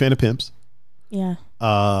 Not a big fan of pimps. Yeah.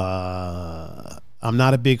 I'm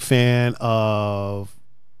not a big fan of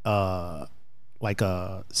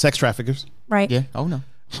sex traffickers. Right. Yeah. Oh no.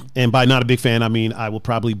 And by not a big fan, I mean I will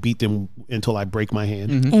probably beat them until I break my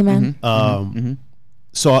hand. Amen.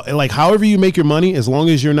 So like however you make your money, as long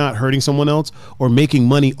as you're not hurting someone else or making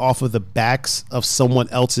money off of the backs of someone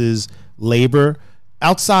else's labor,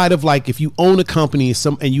 outside of like if you own a company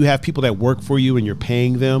and you have people that work for you and you're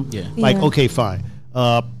paying them, Yeah. like Yeah. okay, fine.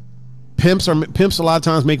 pimps a lot of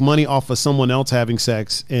times make money off of someone else having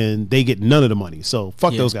sex, and they get none of the money. So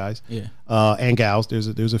fuck those guys. Yeah. And gals.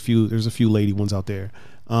 There's a few lady ones out there.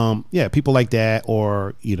 Yeah, people like that,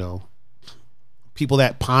 or people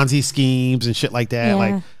that Ponzi schemes and shit like that. Yeah.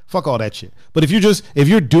 Like fuck all that shit. But if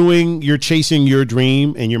you're chasing your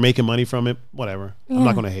dream and you're making money from it, whatever. I'm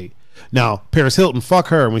not gonna hate. Now Paris Hilton, fuck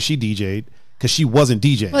her when she DJ'd. Because she wasn't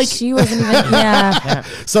DJing. Like she wasn't even. Yeah.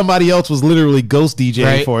 Somebody else was literally ghost DJing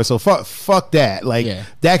Right. for her. So fuck that. Like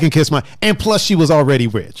that can kiss my. And plus, she was already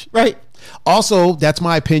rich. Right. Also, that's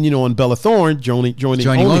my opinion on Bella Thorne joining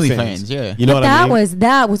OnlyFans. Yeah. You know what I mean?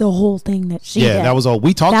 That was a whole thing that she did. That was all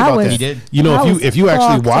we talked That about. was- That He did. You know, That if you was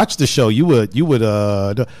actually fucked watched the show, you would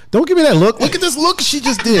don't give me that look. Look at this look she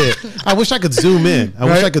just did. I wish I could zoom in.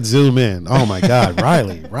 Oh my God,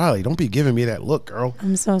 Riley, don't be giving me that look, girl.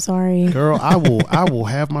 I'm so sorry. Girl, I will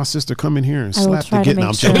have my sister come in here and I will slap the try to getting.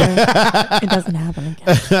 make sure it doesn't happen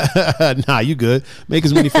again. Nah, you good. Make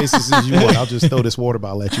as many faces as you want. I'll just throw this water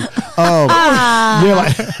bottle at you. You're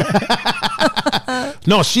like,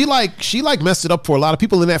 no, she messed it up for a lot of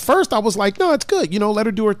people. And at first, I was like, no, it's good. Let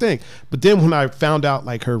her do her thing. But then when I found out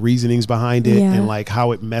like her reasonings behind it and like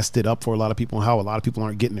how it messed it up for a lot of people and how a lot of people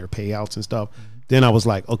aren't getting their payouts and stuff. Then I was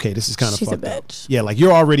like, okay, this is kind of She's a fucked up. bitch. Yeah, like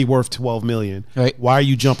you're already worth $12 million. Right. Why are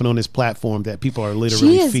you jumping on this platform that people are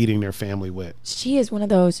literally feeding their family with? She is one of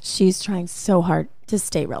those. She's trying so hard to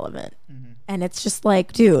stay relevant, and it's just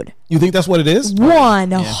like, dude. You think that's what it is?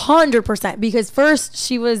 100%. Because first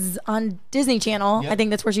she was on Disney Channel. I think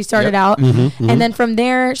that's where she started out. And then from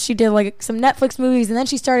there, she did like some Netflix movies. And then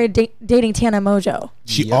she started dating Tana Mojo.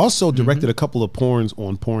 She also directed a couple of porns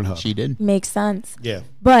on Pornhub. She did. Makes sense. Yeah.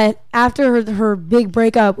 But after her big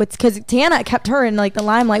breakup, because Tana kept her in like the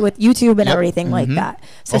limelight with YouTube and everything like that.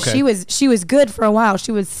 So she was good for a while.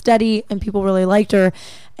 She was steady and people really liked her.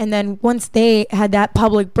 And then once they had that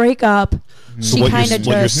public breakup, she kind of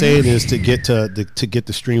what you're saying is to get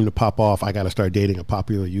the stream to pop off, I got to start dating a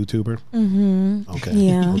popular YouTuber. Okay.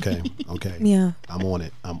 Yeah. Okay. Yeah. I'm on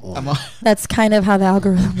it. That's kind of how the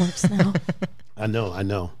algorithm works now. I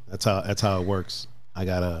know. That's how it works. I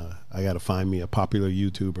gotta find me a popular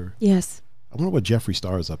YouTuber. Yes. I wonder what Jeffree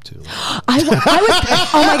Star is up to. I was.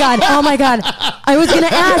 Oh my god! I was gonna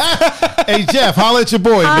ask. Hey Jeff, holla at your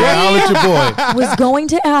boy, man. Holla at your boy. Was going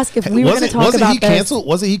to ask if we were going to talk about this.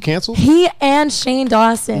 Wasn't he canceled? He and Shane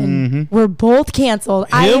Dawson were both canceled.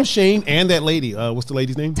 Shane, and that lady. What's the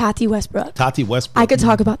lady's name? Tati Westbrook. I could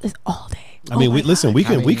talk about this all day. I mean,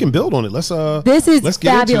 we can build on it. Let's This is let's get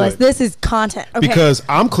fabulous. into it. This is content. Okay. Because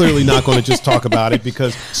I'm clearly not going to just talk about it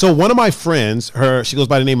so one of my friends, she goes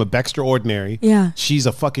by the name of Bextraordinary. Yeah. She's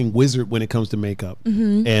a fucking wizard when it comes to makeup.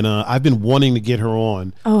 And I've been wanting to get her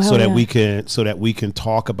on so that we can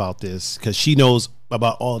talk about this because she knows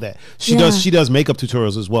about all that. She does makeup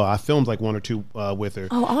tutorials as well. I filmed like one or two with her.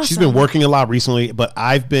 Oh, awesome. She's been working a lot recently, but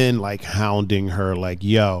I've been like hounding her like,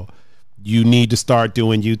 yo, you need to start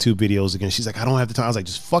doing YouTube videos again. She's like, I don't have the time. I was like,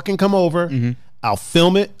 just fucking come over. I'll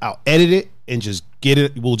film it. I'll edit it and just get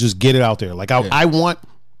it. We'll just get it out there. Like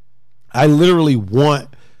I literally want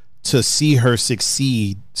to see her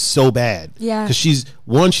succeed so bad. Yeah. Because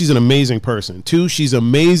she's an amazing person. Two, she's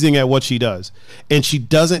amazing at what she does. And she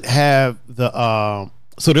doesn't have the,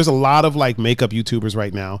 so there's a lot of like makeup YouTubers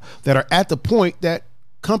right now that are at the point that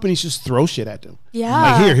companies just throw shit at them.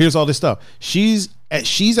 Yeah. Like here's all this stuff. She's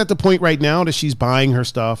at the point right now that she's buying her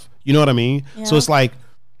stuff. You know what I mean? Yeah. So it's like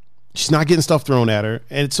she's not getting stuff thrown at her.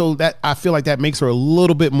 And so that I feel like that makes her a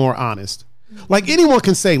little bit more honest. Like anyone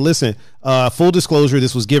can say, listen, full disclosure,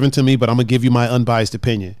 this was given to me, but I'm gonna give you my unbiased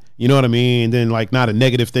opinion. You know what I mean? And then like not a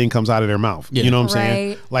negative thing comes out of their mouth. Yeah. You know what I'm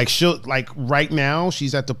saying? Right. Like right now,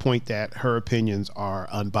 she's at the point that her opinions are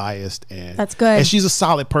unbiased and That's good. And she's a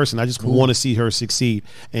solid person. I just want to see her succeed.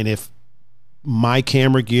 And if my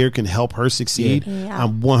camera gear can help her succeed, Yeah.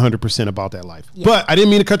 I'm 100% about that life. But I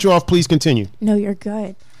didn't mean to cut you off. Please continue. No, you're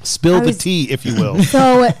good. Spill the tea, if you will.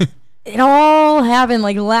 So it all happened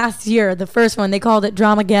like last year. The first one, they called it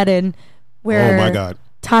Dramageddon, where Oh my God.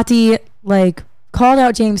 Tati like called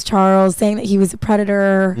out James Charles saying that he was a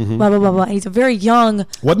predator, blah blah blah blah. He's a very young.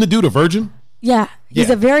 Wasn't the dude a virgin? Yeah, he's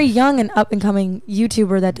Yeah. a very young and up and coming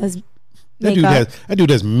YouTuber that does makeup. That dude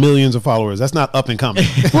has millions of followers. That's not up and coming.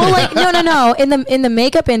 Well, like no. In the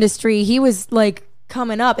makeup industry, he was like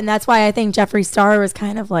coming up, and that's why I think Jeffree Star was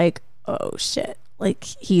kind of like, oh shit, like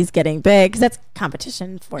he's getting big because that's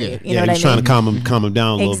competition for you. You know what I mean? he's trying to calm him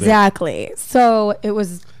down a little bit. Exactly. So it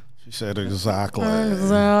was She said exactly.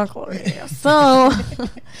 exactly. So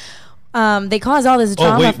they caused all this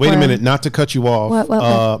drama. Oh, wait for a him. minute. Not to cut you off.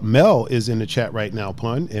 What? Mel is in the chat right now,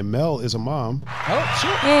 Pun, and Mel is a mom. Oh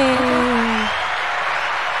shit. Hey.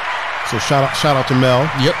 So shout out to Mel.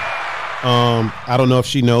 Yep. I don't know if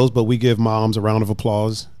she knows, but we give moms a round of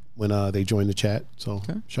applause when they join the chat. So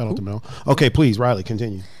shout out to Mel. Okay, please, Riley,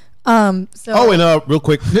 continue. So Real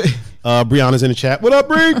quick, Brianna's in the chat. What up,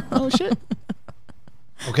 Bree? Oh shit.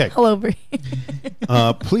 Okay. hello, Brie.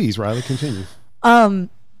 Please, Riley, continue.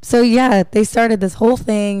 So yeah, they started this whole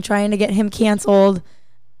thing trying to get him canceled,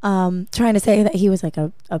 trying to say that he was like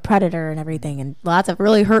a predator and everything, and lots of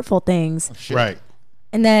really hurtful things. Right.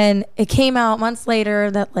 And then it came out months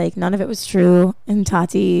later that like none of it was true, and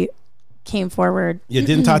Tati came forward. Yeah,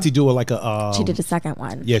 didn't Tati do a She did a second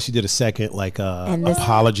one. Yeah, she did a second And this-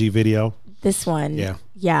 apology video. This one.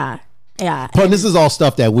 Yeah. But this is all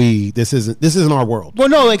stuff that this isn't our world. Well,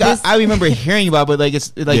 no, like I remember hearing about, but like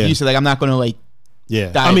it's like you said, like I'm not gonna like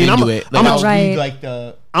Yeah. dive into it. Like, I'll right. read, like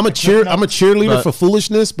the I'm a cheerleader But- for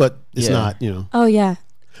foolishness, but it's Yeah. not, you know. Oh yeah.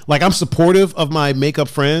 Like I'm supportive of my makeup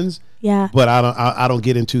friends, Yeah. but I don't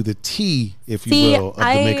get into the tea, if you will, of the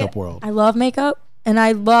makeup world. I love makeup, and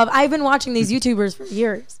I've been watching these YouTubers for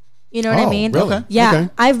years. You know what I mean? Really? Okay. Yeah.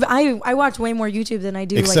 Okay. I watch way more YouTube than I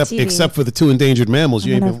do Except like TV. except for the 2 endangered mammals,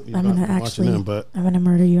 I'm you gonna, ain't been I'm you're gonna not actually, watching them, but I'm gonna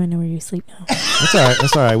murder you. I know where you sleep now. that's all right.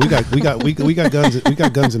 That's all right. We got guns. We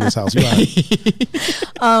got guns in this house. You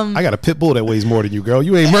all right. I got a pit bull that weighs more than you, girl.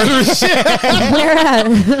 You ain't murdering shit. Where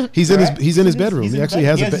at? He's in his bedroom. He actually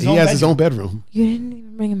has his own bedroom. You didn't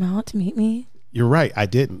even bring him out to meet me. You're right. I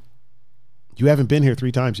didn't. You haven't been here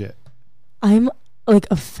 3 times yet. I'm like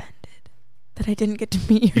offended that I didn't get to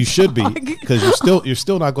meet your You should be, dog. because you're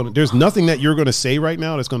still not going to. There's nothing that you're going to say right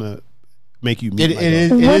now that's going to make you meet. it my is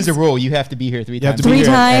dog. it is a rule. You have to be here 3 You have times. to be 3 here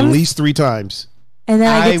at times? least 3 times. And then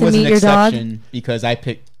I get to was meet an your dog. exception because I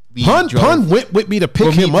picked. Pun went with me to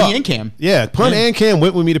pick him up. Me and Cam. Yeah, Pun and Cam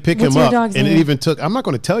went with me to pick What's him your up, dog's and it name? even took. I'm not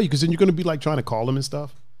going to tell you because then you're going to be like trying to call him and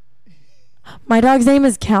stuff. My dog's name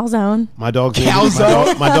is Calzone. My dog's name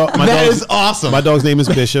Calzone? That is awesome. My dog's name is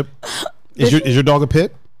Bishop. Is your dog a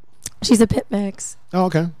pit? She's a pit mix. Oh,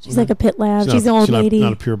 okay. She's like a pit lab. She's an not- old lady.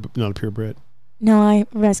 Not a purebred. No, I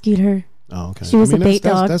rescued her. Oh, okay. She was a bait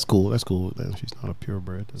dog. That's cool. That's cool. She's not a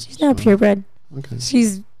purebred. She's not purebred. Okay.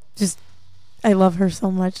 She's just. I love her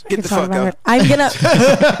so much. Get I could the talk fuck about out. her. I'm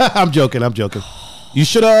gonna. I'm joking. You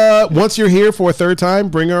should once you're here for a 3rd time,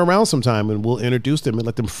 bring her around sometime, and we'll introduce them and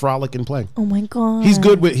let them frolic and play. Oh my god. He's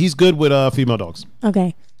good with female dogs.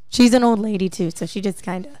 Okay, she's an old lady too, so she just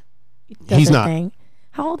kind of. He's not. Thing.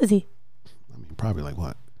 How old is he? I mean, probably like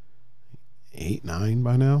what, 8, 9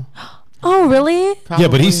 by now. Oh really? Yeah,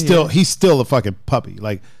 but he's still a fucking puppy.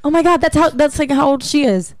 Like, Oh my god, that's like how old she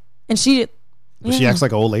is, and she. she acts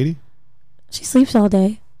like an old lady. She sleeps all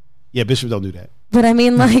day. Yeah, Bishop don't do that. But I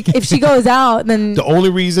mean, like, if she goes out, then The only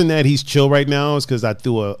reason that he's chill right now is because I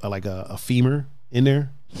threw a femur in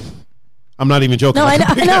there. I'm not even joking. no, I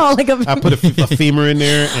know, like I put a femur in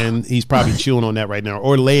there, and he's probably chewing on that right now,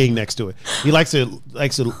 or laying next to it. He likes to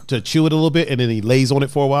chew it a little bit, and then he lays on it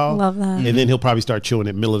for a while. Love that. And then he'll probably start chewing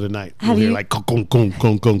it middle of the night. Have You'll hear you- like kong kong kong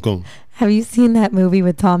kong kong kong. Have you seen that movie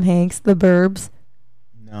with Tom Hanks, The Burbs?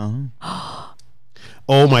 No.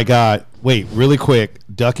 Oh my God! Wait, really quick.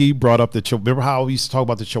 Ducky brought up remember how we used to talk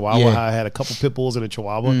about the Chihuahua? Yeah. How I had a couple pit bulls and a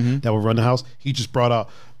Chihuahua that would run the house. He just brought up.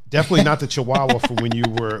 Definitely not the Chihuahua from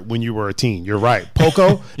when you were a teen. You're right.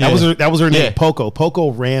 Poco. Yeah. That was her name. Yeah. Poco.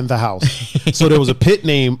 Poco ran the house. So there was a pit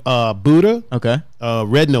named Buddha. Okay.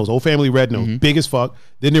 Red Nose, old family Red Nose, big as fuck.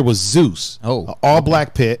 Then there was Zeus, Oh, all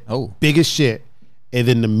black pit, Oh. big as shit. And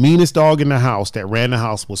then the meanest dog in the house that ran the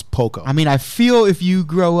house was Poco. I mean, I feel if you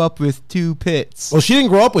grow up with 2 pits. Well, she didn't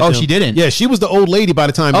grow up with Oh, them. she didn't? Yeah, she was the old lady by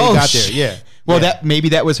the time they got there. shit. Yeah. Well, Yeah. maybe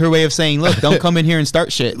that was her way of saying, "Look, don't come in here and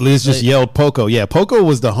start shit." Liz just Like, yelled Poco. Yeah, Poco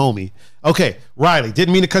was the homie. Okay, Riley,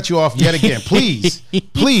 didn't mean to cut you off yet again. Please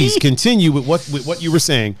continue with what you were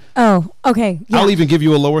saying. Oh, okay. Yeah. I'll even give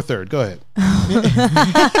you a lower third. Go ahead.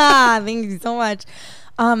 Thank you so much.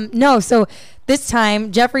 No, so this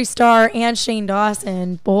time Jeffree Star and Shane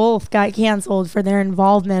Dawson both got canceled for their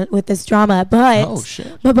involvement with this drama, but Oh,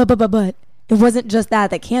 shit. but it wasn't just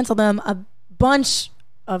that canceled them. A bunch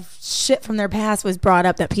of shit from their past was brought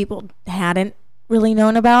up that people hadn't really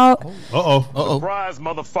known about. Uh-oh. Surprise,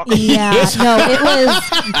 motherfucker. Yeah, no, it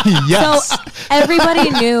was. Yes. So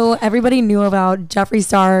everybody knew about Jeffree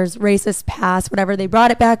Star's racist past, whatever. They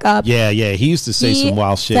brought it back up. Yeah, he used to say He some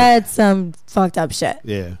wild shit. said some fucked up shit.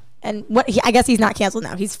 Yeah. And I guess he's not canceled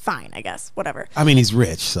now. He's fine, I guess. Whatever. I mean, he's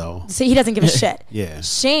rich, so. So he doesn't give a shit. Yeah.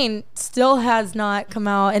 Shane still has not come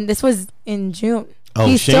out, and this was in June. Oh,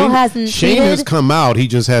 he Shane, still hasn't Shane tweeted. has come out. He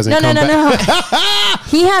just hasn't No, come back. no.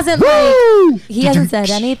 He hasn't he hasn't said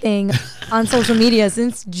anything on social media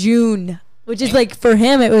since June, which is like for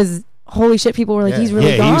him it was holy shit, people were like, he's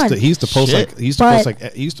really Yeah, gone. he used to post Shit. like he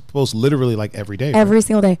used to post literally like every day. right? every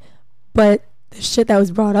single day. But the shit that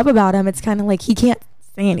was brought up about him, it's kind of like he can't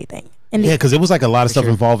say anything. And Yeah, because it was like a lot of stuff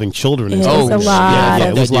involving children. And It stuff. was a Yeah, lot Yeah,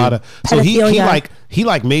 of it was a lot of. So he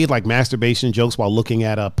pedophilia. made like masturbation jokes while looking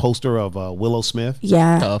at a poster of Willow Smith.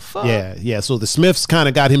 yeah. The fuck? Yeah. So the Smiths kind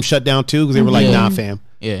of got him shut down too because they were like, Yeah. "Nah, fam,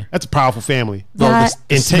 Yeah. that's a powerful family." That-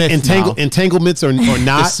 the Smith now. Entanglements or The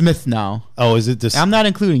not? Smith now. Oh, is it this? I'm not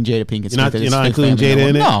including Jada Pinkett Smith. You're not, as you're not Smith including family Jada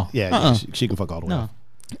in it. No. Yeah, she can fuck all the way.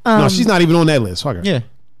 No. No, she's not even on that list. Fuck her. Yeah.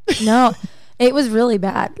 No, it was really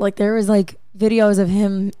bad. Like there was like videos of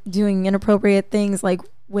him doing inappropriate things like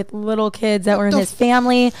with little kids that were in his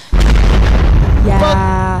family.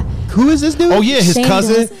 Yeah. Who is this dude? Oh yeah, his Shane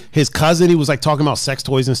cousin. Dawson. His cousin. He was like talking about sex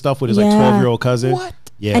toys and stuff with his like Yeah. 12-year-old cousin. What?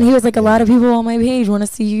 Yeah. And he was like, a lot of people on my page want to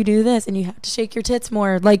see you do this, and you have to shake your tits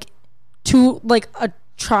more, like to like a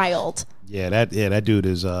child. Yeah, that dude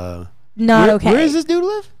is Not okay. Where does this dude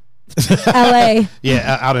live? LA.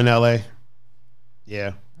 yeah out in LA.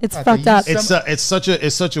 Yeah. It's About fucked to up.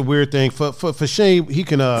 It's such a weird thing for Shane. He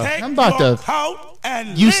can I'm about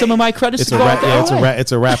to use some of my credits. it's to a go rap. out the Yeah, it's a LA. rap.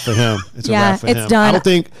 It's a rap for him. It's a Yeah, rap for it's him. done. I don't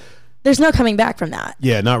think. There's no coming back from that.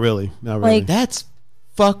 Yeah, not really. Not really. Like- That's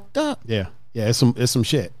fucked up. Yeah. It's some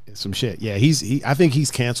shit. It's some shit. Yeah, I think he's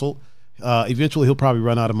canceled. Eventually he'll probably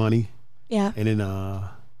run out of money, Yeah. and then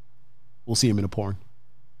we'll see him in a porn.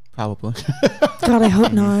 Probably. God, I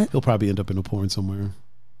hope not. He'll probably end up in a porn somewhere.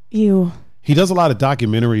 You. He does a lot of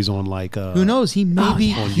documentaries on like Who knows? He may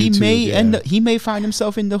be. On He YouTube, may yeah. end. He may find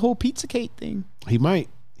himself in the whole Pizzagate thing. He might.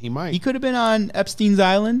 He could have been on Epstein's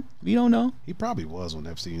Island. We don't know. He probably was on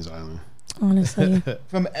Epstein's Island. Honestly.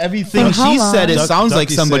 From everything For how she long? said, it Duck- sounds like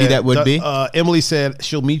Ducky somebody said- that would be. Emily said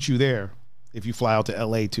she'll meet you there if you fly out to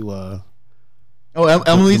LA to Oh,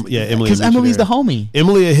 Emily's. yeah, Emily Because will meet you Emily's the there. homie.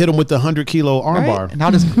 Emily will hit him with the 100-kilo arm Right? bar. And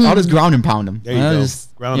I'll just ground and pound him. There you I'll go.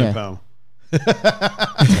 just- Ground yeah. and pound.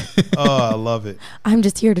 Oh, I love it. I'm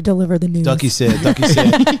just here to deliver the news. Ducky said,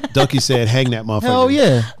 hang that motherfucker. Hell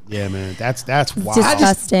yeah. Yeah, man. That's wild.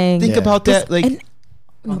 Disgusting. Think Yeah. about that. Like, and-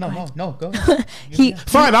 no, go. He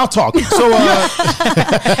Fine, I'll talk. So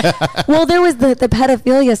well, there was the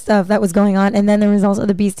pedophilia stuff that was going on, and then there was also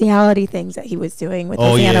the bestiality things that he was doing with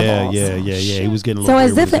his animals. yeah. He was getting a So little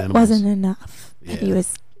as weird if with it his animals. wasn't enough that he Yeah.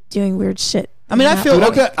 was doing weird shit. I mean, I feel Dude,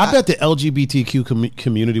 okay. I bet the LGBTQ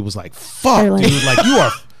community was like, "Fuck, They're like- dude! Like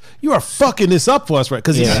you are fucking this up for us, right?"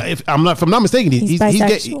 Because Yeah. if I'm not mistaken, He's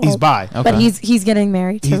bisexual. he's bi. Okay. But he's getting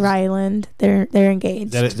married to He's- Ryland. They're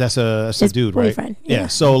engaged. That's a His dude, right? boyfriend, Yeah. yeah.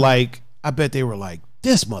 So like, I bet they were like,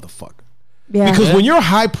 "This motherfucker." yeah. Because when you're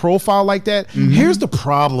high profile like that, here's the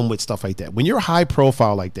problem with stuff like that. When you're high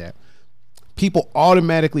profile like that, people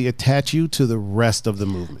automatically attach you to the rest of the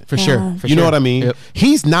movement. For sure. For You know sure. what I mean? Yep.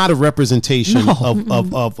 He's not a representation No.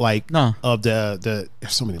 of like No. of the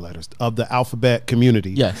there's so many letters of the alphabet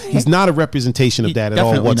community. Yes. He's not a representation of that at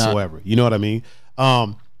all Definitely not. whatsoever. You know what I mean?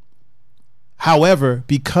 However,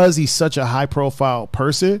 because he's such a high profile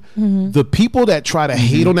person, the people that try to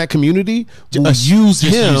hate on that community will Just use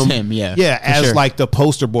use him, him, yeah, for as sure. like the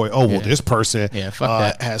poster boy. Oh, well, Yeah. this person Yeah,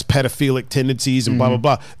 fuck that. has pedophilic tendencies and blah blah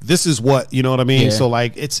blah. This is what you know what I mean. Yeah. So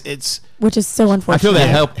like, it's which is so I unfortunate. feel that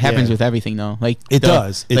Yeah. happens Yeah. with everything though. Like It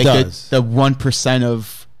does. It does. The 1%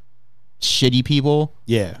 of shitty people.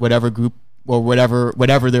 Yeah. Whatever group or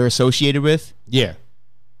whatever they're associated with. yeah.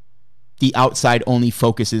 The outside only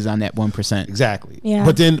focuses on that 1%. Exactly. Yeah.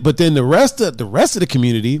 But then the rest of the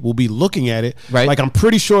community will be looking at it. Right. Like I'm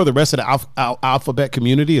pretty sure the rest of the alphabet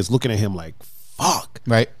community is looking at him like, fuck,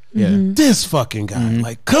 Right. Yeah. Mm-hmm. this fucking guy.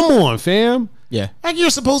 Like, come on, fam. Yeah. Like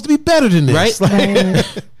you're supposed to be better than this. Right. Like,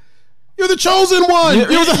 Right. you're the chosen one.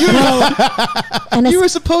 And You were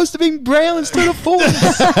supposed to be Braille instead of Ford.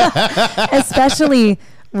 especially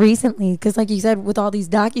recently, because like you said, with all these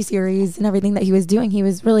docuseries and everything that he was doing, he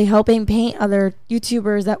was really helping paint other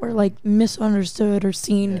YouTubers that were like misunderstood or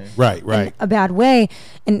seen Right. in a bad way,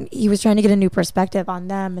 and he was trying to get a new perspective on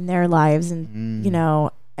them and their lives, and you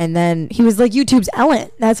know, and then he was like YouTube's Ellen.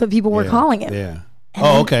 That's what people were calling him. Yeah. And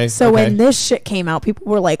Oh, then- okay. So okay. when this shit came out, people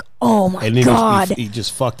were like, "Oh my and then god!" he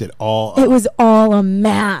just fucked it all It up. was all a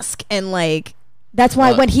mask, and like that's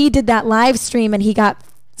why when he did that live stream and he got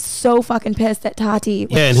so fucking pissed at Tati.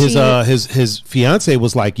 Yeah, and his fiance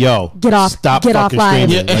was like, "Yo, Get off- stop get off fucking live."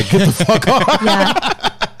 streaming. Like, get the fuck off."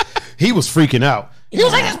 Yeah. He was freaking out. He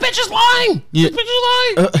was like, "This bitch is lying. Yeah. This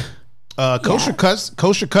bitch is lying."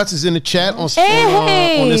 Kosher Cuts is in the chat on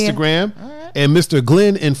Hey. Instagram, and Mr.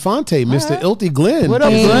 Glenn Infante, Mr. Ilty Glenn, What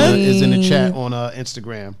up, is, Glenn? is in the chat on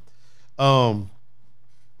Instagram.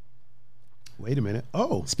 Wait a minute.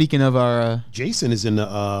 Oh, Speaking of our Jason's in the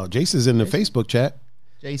Facebook chat.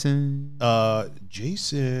 Jason.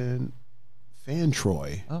 Jason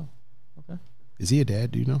Fantroy. Oh, okay. Is he a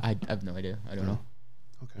dad? Do you know? I have no idea. I don't know.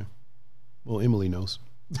 Okay. Well, Emily knows.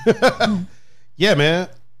 Yeah, man.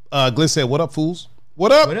 Glenn said, "What up, fools?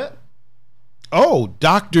 What up? What up? Oh,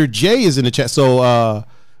 Dr. J is in the chat. So,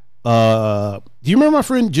 do you remember my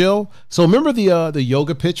friend Jill? So, remember the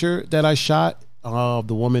yoga picture that I shot of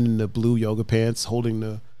the woman in the blue yoga pants holding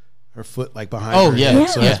her foot like behind Oh, her yeah. head?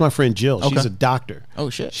 So Yeah. that's my friend Jill. She's Okay. a doctor. Oh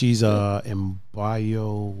shit. She's in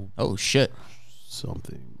bio Oh shit.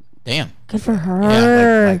 something. Damn. Good for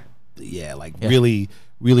her. Like really,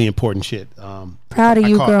 really important shit. Proud of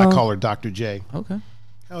you, I girl. call her Dr. J. Okay.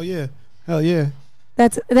 Hell yeah. Hell yeah.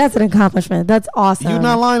 That's an accomplishment. That's awesome. You're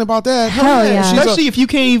not lying about that. Hell yeah. She's Especially if you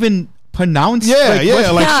can't even pronounce. Yeah.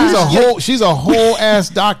 she's a whole ass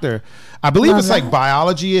doctor. I believe Love it's like that.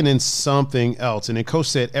 biology and then something else. And then Coach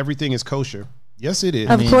said everything is kosher. Yes, it is.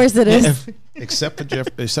 Of course it is. except for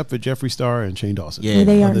Jeffree Star and Shane Dawson. Yeah.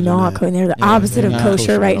 They are Other than not that. kosher. They're the Yeah, opposite of they're not kosher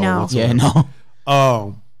kosher right at all now. whatsoever. Yeah.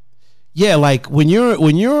 No. Yeah, like when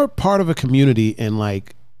you're part of a community and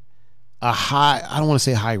like I don't want to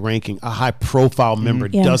say high ranking, a high profile member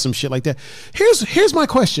Yeah. does some shit like that. Here's my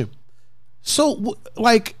question. So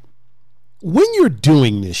like when you're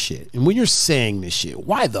doing this shit and when you're saying this shit,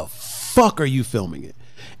 why the fuck are you filming it?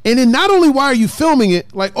 And then not only why are you filming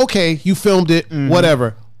it, like, okay, you filmed it,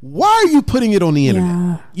 whatever. Why are you putting it on the internet?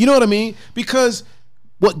 Yeah. You know what I mean? Because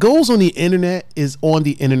what goes on the internet is on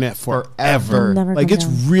the internet forever. Never Like come it's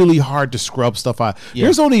down. really hard to scrub stuff out. Yeah.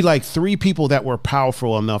 There's only like 3 people that were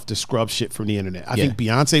powerful enough to scrub shit from the internet. I Yeah. think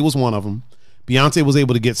Beyonce was one of them. Beyonce was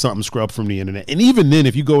able to get something scrubbed from the internet. And even then,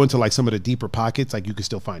 if you go into like some of the deeper pockets, like you can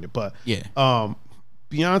still find it. But Yeah.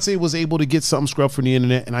 Beyonce was able to get something scrubbed from the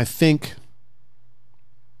internet. And I think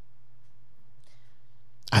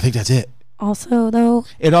that's it. Also, though,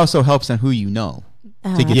 It also helps on who you know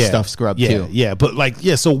to get stuff scrubbed too. Yeah. But like,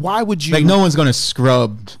 yeah. So why would you Like no one's gonna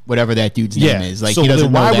scrub whatever that dude's name is. Like so he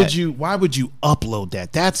doesn't then why know would that. why would you upload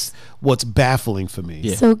that? That's what's baffling for me.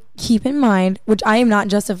 Yeah. so keep in mind, which I am not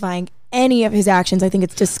justifying any of his actions. I think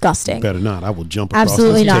it's disgusting. Better not. I will jump across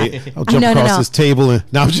Absolutely this not. I'll jump No, no, across no. this table and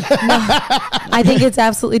no, I'm just, I think it's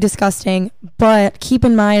absolutely disgusting. But keep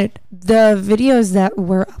in mind, the videos that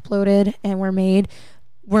were uploaded and were made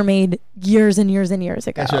years and years and years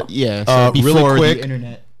ago. Yeah. So really before quick, the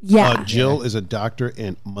internet. Yeah. Jill is a doctor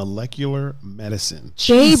in molecular medicine.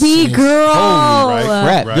 Baby Jesus. girl. Holy, right?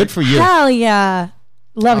 Brett, Right. good for you. Hell yeah.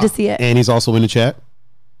 Love to see it. And he's also in the chat.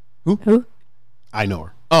 Who? I know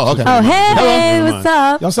her. Oh, okay. Oh, hey, Never what's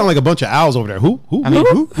mind. up? Y'all sound like a bunch of owls over there. Who? I mean,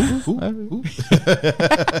 Who?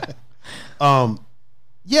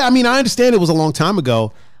 Yeah, I mean, I understand it was a long time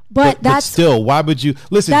ago, But that's still, why would you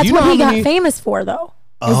listen? that's do you know what he how got many? famous for, though.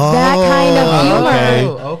 Is that kind of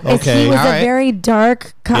humor? okay. okay. Is he was All a right. very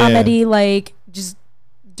dark comedy, like just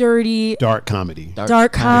dirty, Dark comedy.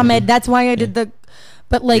 dark comedy. That's why I did the.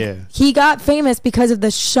 But like Yeah. he got famous because of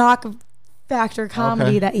the shock factor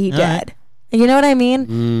comedy Okay. that he All did. right. You know what I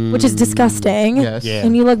mean? Which is disgusting. Yes. Yeah.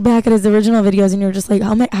 And you look back at his original videos and you're just like,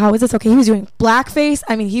 how is this okay? He was doing blackface.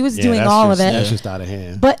 I mean, he was doing that's all just, of it. That's just out of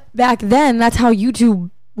hand. But back then, that's how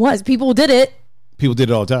YouTube was. People did it People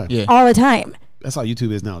did it all the time. Yeah. all the time. That's how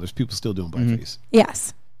YouTube is now. There's people still doing blackface.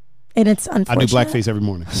 Yes. And it's I do unfortunate. blackface every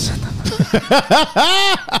morning.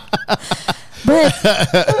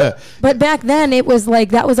 But back then, it was like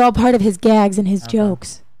that was all part of his gags and his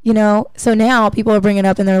jokes. You know, so now people are bringing it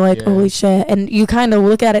up and they're like, Yeah. "Holy shit!" And you kind of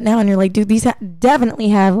look at it now and you're like, "Dude, these definitely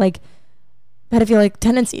have like pedophilic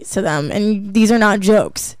tendencies to them, and these are not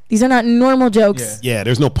jokes. These are not normal jokes. Yeah,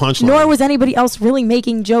 there's no punchline. Nor was anybody else really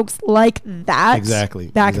making jokes like that Exactly,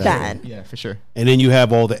 back exactly. then. Yeah, for sure. And then you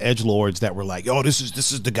have all the edgelords that were like, "Oh, this is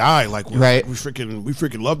the guy. Like, Right. we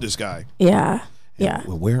freaking love this guy." Yeah, yeah.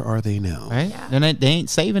 Well, where are they now? Right? Then they ain't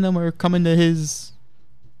saving him or coming to his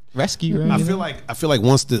rescue. Right? I feel like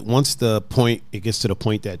once the point it gets to the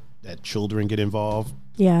point that children get involved,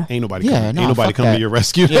 Yeah. ain't nobody Yeah, coming, nah, ain't nobody fuck coming that. to your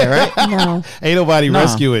rescue. Yeah, right. No. Ain't nobody Nah.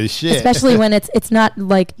 rescuing shit. Especially when it's not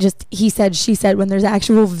like just he said, she said, when there's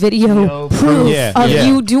actual video proof Yeah, of yeah.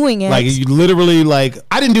 you doing it. like you literally like,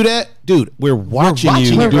 I didn't do that, dude. We're watching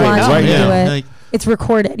you We're do it watching right you now. do it. Like- It's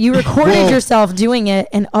recorded. You recorded Well- yourself doing it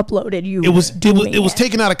and uploaded you. It was doing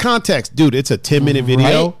taken out of context, dude. It's a 10-minute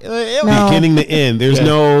video, Right? No. beginning to end. There's Yeah.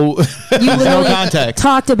 no. You literally context.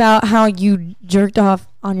 talked about how you jerked off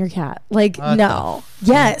on your cat. Like, What no.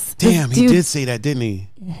 Yes. Damn, This he dude- did say that, didn't he?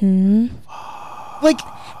 Like,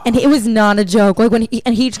 and it was not a joke. Like when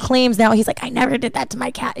he claims now, he's like, I never did that to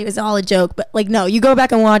my cat. It was all a joke. But like, no, you go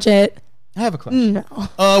back and watch it. I have a question.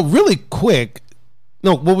 No. Really quick.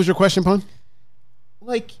 No, what was your question, Pun?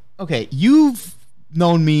 Like, okay, you've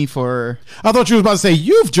known me for I thought you was about to say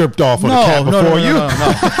you've jerked off on a cat before.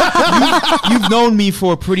 You've known me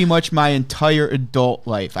for pretty much my entire adult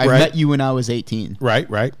life. I met you when I was 18.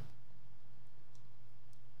 Right.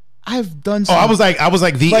 I've done some, I was like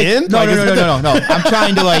the end? No. I'm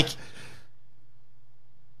trying to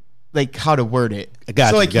like how to word it.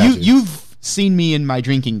 Got so you. You've seen me in my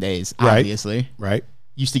drinking days, obviously. Right.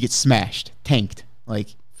 Used to get smashed, tanked,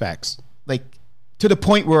 like facts. Like to the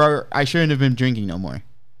point where I shouldn't have been drinking no more.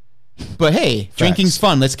 But hey, drinking's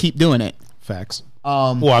fun. Let's keep doing it. Facts.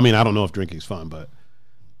 Well, I mean, I don't know if drinking's fun, but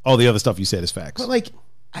all the other stuff you said is facts. But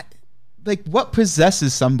what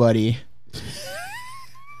possesses somebody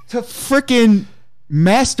to freaking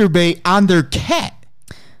masturbate on their cat?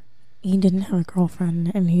 He didn't have a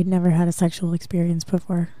girlfriend, and he'd never had a sexual experience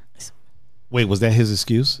before. Wait, was that his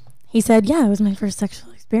excuse? He said, "Yeah, it was my first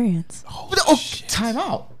sexual experience." Time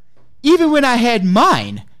out. Even when I had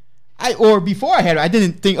mine, before I had it, I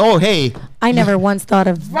didn't think, I never once thought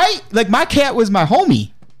of... Right? Like, my cat was my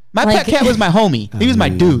homie. My pet cat was my homie. He was my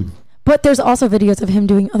dude. But there's also videos of him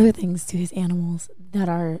doing other things to his animals that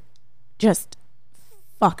are just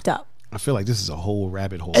fucked up. I feel like this is a whole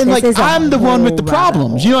rabbit hole. And I'm the one with the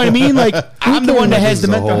problems. You know what I mean? Like, I'm the one that has the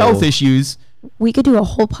mental health issues. We could do a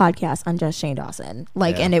whole podcast on just Shane Dawson.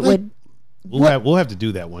 And it would... We'll have to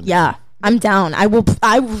do that one. Yeah. I'm down. I will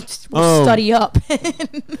study up.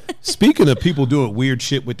 Speaking of people doing weird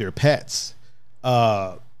shit with their pets,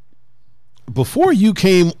 before you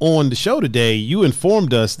came on the show today, you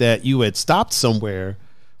informed us that you had stopped somewhere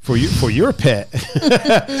for your pet.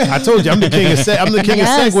 I told you I'm the king of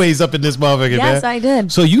segues up in this motherfucker. Yes, man. I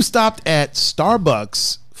did. So you stopped at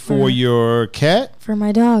Starbucks for your cat? For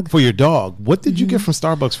my dog. For your dog. What did you get from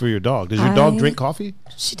Starbucks for your dog? Does your dog drink coffee?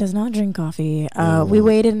 She does not drink coffee. We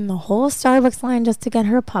waited in the whole Starbucks line just to get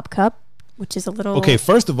her a pup cup, which is a little... Okay,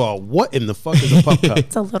 first of all, what in the fuck is a pup cup?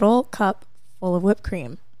 It's a little cup full of whipped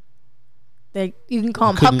cream. You can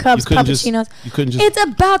call them pup cups, puppuccinos. It's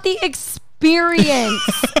about the experience,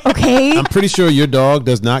 okay? I'm pretty sure your dog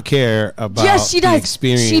does not care about the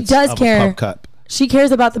experience she does of care. a pup cup. She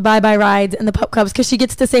cares about the bye-bye rides and the pup cups because she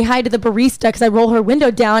gets to say hi to the barista because I roll her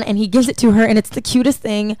window down and he gives it to her and it's the cutest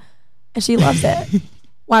thing and she loves it.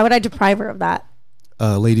 Why would I deprive her of that?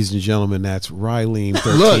 Ladies and gentlemen, that's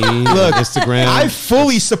Rylene13 look, on Instagram. I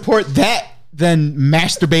fully support that than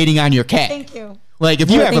masturbating on your cat. Thank you. Like,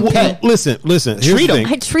 if you have a pet, listen. Treat them.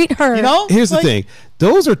 I treat her. You know? Here's the thing.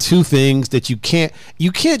 Those are two things that you can't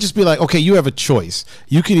just be like, okay, you have a choice.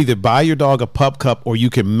 You can either buy your dog a pup cup or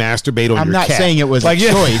you can masturbate on your cat. I'm not saying it was a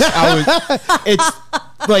choice. It's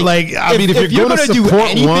like I mean, if you're going to do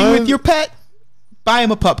anything with your pet, buy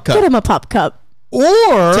him a pup cup. Get him a pup cup.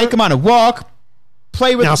 Or take him on a walk.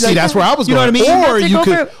 Play with. Now, see, that's where I was going. You know what I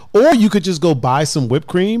mean? Or you could just go buy some whipped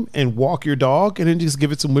cream and walk your dog, and then just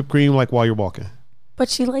give it some whipped cream like while you're walking. But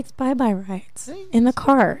she likes bye-bye rides in the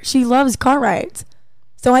car. She loves car rides.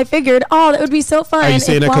 So I figured, that would be so fun. Are you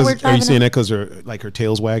saying that because her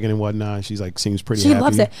tail's wagging and whatnot? And she's like seems pretty happy. She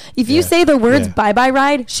loves it. If you say the words bye-bye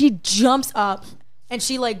ride, she jumps up and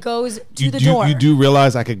she like goes to the door. You do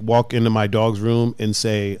realize I could walk into my dog's room and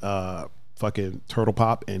say fucking Turtle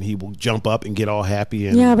Pop and he will jump up and get all happy.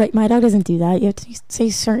 And yeah, but my dog doesn't do that. You have to say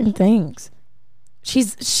certain things. She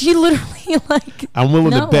literally like. I'm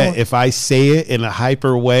willing to bet if I say it in a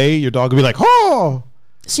hyper way, your dog will be like, oh.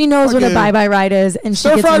 She knows what a bye-bye ride is, and she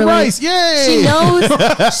gets really, rice, yay! She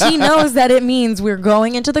knows that it means we're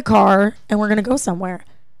going into the car and we're gonna go somewhere.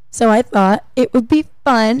 So I thought it would be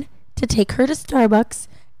fun to take her to Starbucks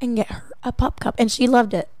and get her a pup cup, and she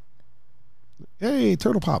loved it. Hey,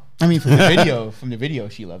 Turtle Pop! I mean, from the video,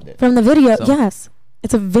 she loved it. From the video, yes,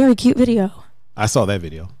 it's a very cute video. I saw that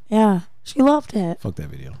video. Yeah, she loved it. Fuck that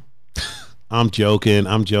video. I'm joking.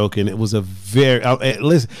 It was a very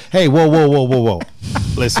listen. Hey, whoa.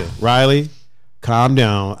 Listen, Riley, calm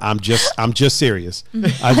down. I'm just serious.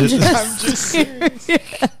 I'm just serious.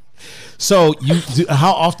 So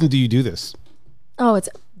how often do you do this? Oh, it's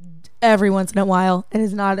every once in a while. It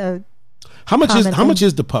is not a. How much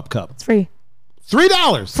is the pup cup? It's free.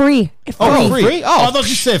 $3. Free. Free. Oh, I thought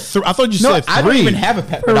you said. I thought you said 3. I don't even have a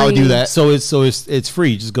pet, but I'll do that. So it's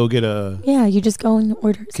free. Just go get a. Yeah, you just go and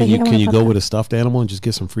order. Can you go with a stuffed animal and just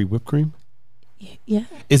get some free whipped cream? Yeah.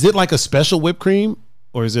 Is it like a special whipped cream,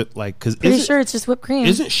 or is it like sure it's just whipped cream?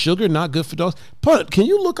 Isn't sugar not good for dogs? But can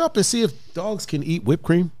you look up and see if dogs can eat whipped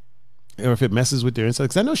cream, or if it messes with their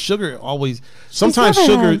insides? Because I know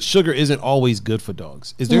sometimes sugar isn't always good for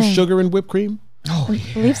dogs. Is there sugar in whipped cream? Oh, I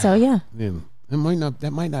believe so. Yeah. That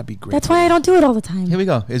might not be great. That's why I don't do it all the time. Here we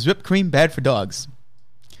go. Is whipped cream bad for dogs?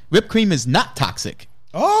 Whipped cream is not toxic.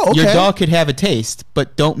 Oh, okay. Your dog could have a taste,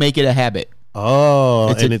 but don't make it a habit. Oh,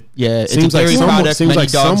 It's and a, it it's seems a like dairy someone, product. seems Many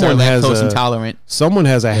like dogs someone are has lactose a intolerant. someone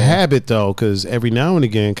has a habit though, because every now and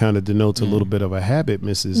again kind of denotes a little bit of a habit,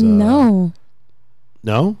 Mrs. No.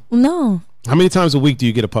 No. No. How many times a week do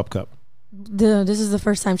you get a pup cup? This is the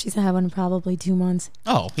first time she's had one in probably 2 months.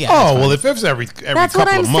 Oh, yeah. Oh well, if it's every That's couple what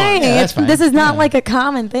I'm of months, saying. Yeah, that's fine. This is not Yeah. like a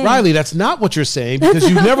common thing. Riley, that's not what you're saying, because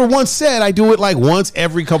you never once said I do it like once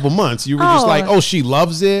every couple months. You were just Oh. like, oh, she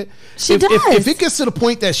loves it. She if, does. If it gets to the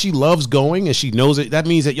point that she loves going and she knows it, that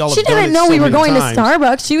means that y'all She have done didn't it know so we were many going times. to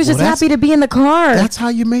Starbucks. She was Well, just that's- happy to be in the car. That's how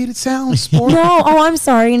you made it sound, sport. No, oh, I'm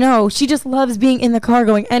sorry. No, she just loves being in the car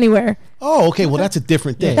going anywhere. Oh, okay. Well, that's a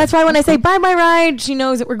different thing. That's why when I say bye bye ride, she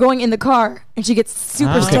knows that we're going in the car, and she gets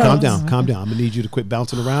super Okay, stoked. calm down. Calm down. I'm gonna need you to quit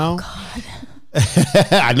bouncing around.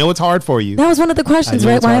 I know it's hard for you. That was one of the questions, I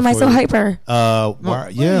know right? it's Why hard am I for so you. hyper? Why are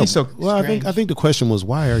you so well, I strange? think the question was,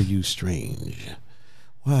 why are you strange?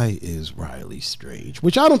 Why is Riley strange?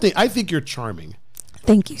 Which I think you're charming.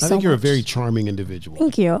 Thank you I so think you're a much. very charming individual.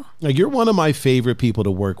 Thank you. Like, you're one of my favorite people to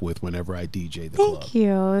work with whenever I DJ the club. Thank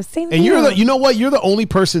you. Same And here. you know what? You're the only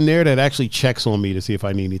person there that actually checks on me to see if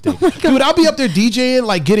I need anything. Oh Dude, I'll be up there DJing,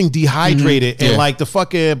 like getting dehydrated, and Yeah. like the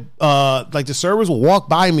fucking like the servers will walk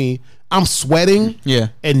by me. I'm sweating, Yeah.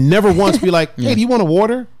 and never once be like, "Hey, do you want a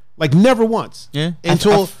water?" Like, never once. Yeah.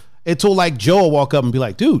 Until like Joe will walk up and be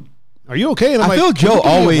like, "Dude, are you okay?" And I'm I like, feel "Can you Joe give me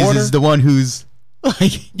a always water?" is the one who's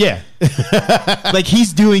like, Yeah, like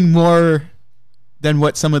he's doing more than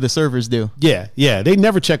what some of the servers do. yeah. They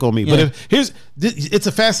never check on me. But Yeah. it's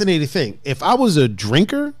a fascinating thing. If I was a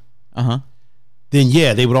drinker, Uh-huh. then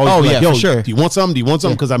yeah, they would always Oh, be like, yeah, "Yo, for sure. do you want something? Do you want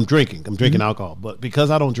something?" Because I'm drinking alcohol. But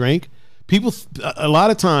because I don't drink, people a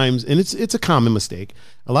lot of times, and it's a common mistake.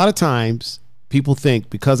 A lot of times, people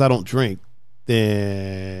think because I don't drink,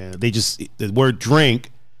 then they just the word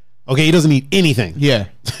drink. Okay, he doesn't eat anything. Yeah.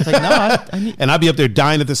 It's like, no, I need. And I'd be up there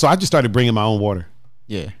dying at this. So I just started bringing my own water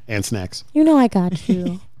Yeah. and snacks. You know I got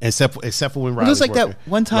you. Except for when Riley's was like that working.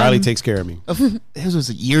 one time- Riley takes care of me. This was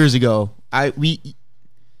years ago.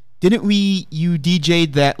 You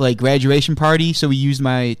DJ'd that like graduation party, so we used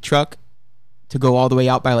my truck to go all the way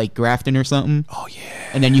out by like Grafton or something. Oh yeah.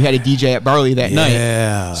 And then you had a DJ at Barley that night.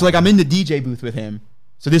 Yeah. So like I'm in the DJ booth with him.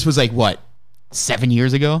 So this was like what, 7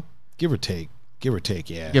 years ago, Give or take.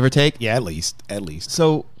 Yeah. give or take. Yeah, at least.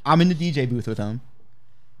 So I'm in the DJ booth with him.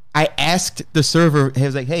 I asked the server, he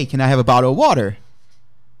was like, "Hey, can I have a bottle of water?"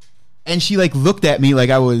 And she like looked at me like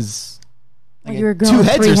I was Like you were two growing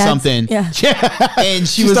heads 3 or heads. something. Yeah. And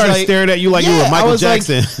she She was started like, staring at you like you were I Michael was like-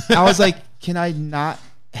 Jackson. I was like, "Can I not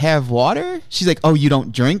have water?" She's like, "Oh, you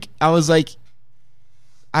don't drink?" I was like,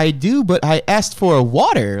 "I do, but I asked for a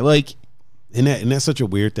water." Like, Isn't that such a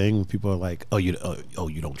weird thing when people are like, "Oh, you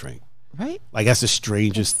don't drink." right? Like, that's the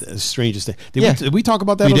strangest thing. Yeah. Did we talk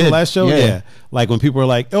about that We on the did. last show? Yeah. Like when people are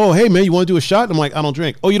like, "Oh, hey man, you want to do a shot?" And I'm like, "I don't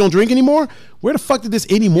drink." "Oh, you don't drink anymore?" Where the fuck did this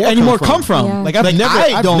anymore come from? Yeah. Like I've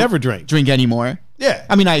never drank. drink anymore. Yeah.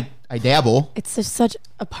 I mean, I dabble. It's just such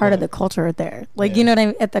a part of the culture there. Like, you know what I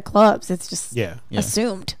mean? At the clubs, it's just Yeah.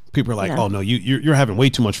 assumed. People are like, Yeah. "Oh no, you're having way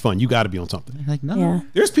too much fun. You got to be on something." Like, no. Yeah.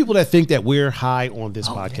 There's people that think that we're high on this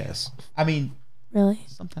podcast. I mean, Really?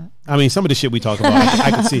 sometimes. I mean, some of the shit we talk about,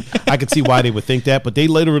 I could see why they would think that, but they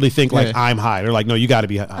literally think like Yeah. I'm high. They're like, "No, you got to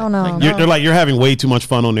be high." Oh, no. Like, They're like, "You're having way too much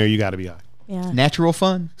fun on there. You got to be high." Yeah. Natural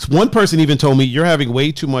fun. One person even told me, "You're having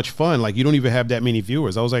way too much fun. Like you don't even have that many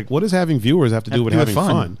viewers." I was like, "What does having viewers have to do with having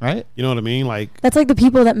fun? right? You know what I mean? Like, That's like the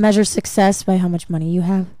people that measure success by how much money you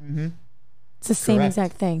have. Mm-hmm. It's the same Correct.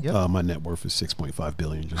 exact thing. Yep. my net worth is 6.5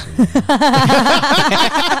 billion. Just so you know.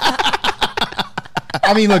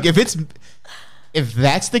 I mean, look, if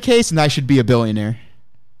that's the case, then I should be a billionaire.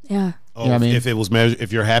 Yeah. Oh, You know what I mean? if it was measured,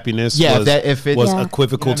 if your happiness Yeah, was, if it Yeah.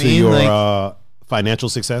 equivocal You know what I to mean? your Like- financial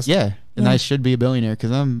success. Yeah, then Yeah. I should be a billionaire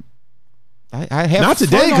because I have Not fun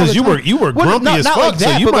today, all because the you time. were Well, grumpy not as like fuck, so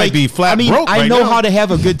that, you but might like, be flat I mean, broke I right know now. how to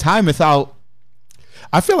have a good time without.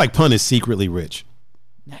 I feel like Pun is secretly rich.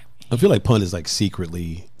 I feel like Pun is like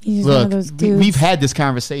secretly. He's one Look, of those dudes. we've had this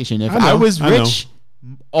conversation. If I know, I was I know. rich,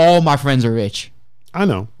 all my friends are rich. I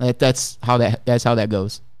know, That's how that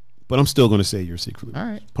goes. but I'm still going to say you're secretly. All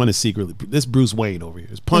right. Pun is secretly. This Bruce Wayne over here.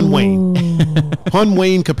 It's Pun Wayne. Pun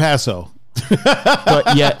Wayne Capasso.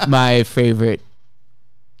 But yet, my favorite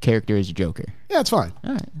character is Joker. Yeah, it's fine.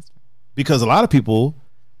 All right. Because a lot of people,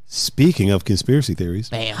 speaking of conspiracy theories,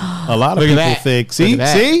 Bam. a lot of Look at people that. think. Look See at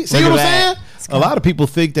that. what Look I'm at saying? that. A lot of people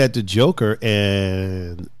think that the Joker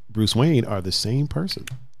and Bruce Wayne are the same person.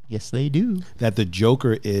 Yes, they do. That the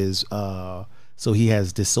Joker is so he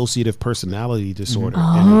has dissociative personality disorder,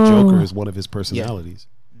 and the Joker is one of his personalities.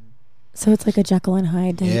 So it's like a Jekyll and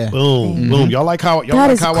Hyde. Yeah. Boom, thing. boom. Y'all like how That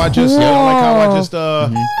is I just y'all like how I cool. just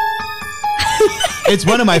It's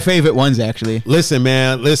one of my favorite ones, actually. Listen,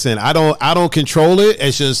 man. Listen, I don't control it.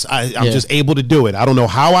 It's just I'm just able to do it. I don't know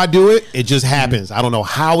how I do it. It just happens. I don't know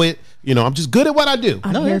how it. I'm just good at what I do.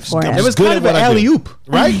 I'm here for it. It was kind of an alley oop,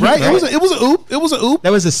 right? It was a oop. It was a oop.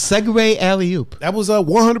 That was a segue alley oop. That was a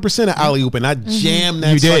 100% an alley oop, and I jammed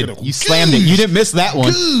that. You did. You slammed it. You didn't miss that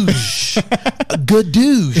one. Douche. A good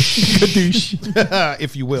douche. Good douche.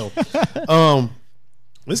 If you will.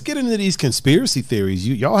 Let's get into these conspiracy theories.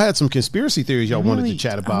 Y'all had some conspiracy theories y'all wanted to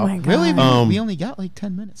chat about. Oh my God. Really? We only got like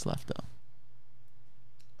 10 minutes left, though.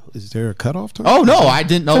 Is there a cutoff time? Oh no, I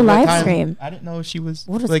didn't know It's a what live time. stream. I didn't know she was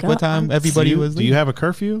We'll just like go. what time everybody was. Do you have a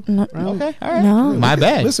curfew? No. Okay, all right. No. My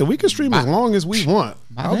bad. Listen, we can stream as long as we want.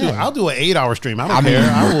 bad. I'll do an 8-hour stream. I don't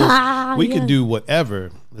care. We can do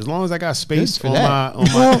whatever as long as I got space Good for on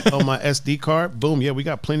that. on my SD card. Boom, yeah, we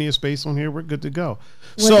got plenty of space on here. We're good to go.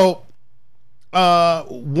 So,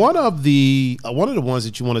 one of the ones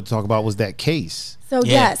that you wanted to talk about was that case. So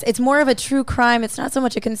Yeah. yes, it's more of a true crime. It's not so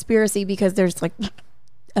much a conspiracy because there's like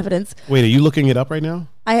evidence. Wait, are you looking it up right now?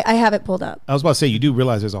 I have it pulled up. I was about to say, you do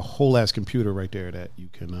realize there's a whole ass computer right there that you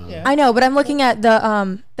can. I know, but I'm looking at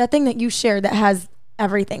the that thing that you shared that has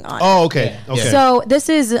everything on it. Oh, okay, okay. So this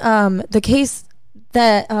is the case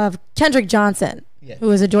that of Kendrick Johnson, who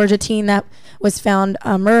was a Georgia teen that was found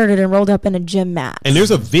murdered and rolled up in a gym mat. And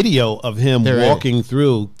there's a video of him There is. walking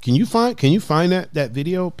through. Can you find that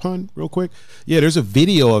video, Pun, real quick? Yeah, there's a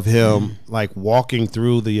video of him like walking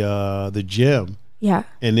through the gym. Yeah.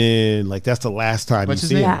 And then like that's the last time What's you his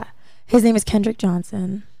see name? him. Yeah. His name is Kendrick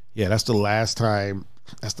Johnson. Yeah, that's the last time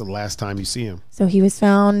you see him. So he was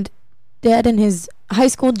found dead in his high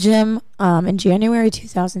school gym in January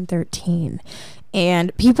 2013.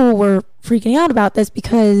 And people were freaking out about this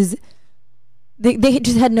because they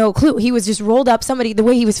just had no clue. He was just rolled up. The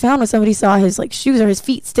way he was found was somebody saw his like shoes or his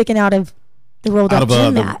feet sticking out of the rolled up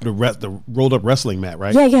gym mat. the rolled up wrestling mat,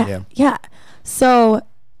 right? Yeah. So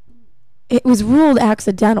it was ruled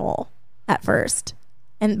accidental at first.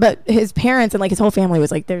 But his parents and like his whole family was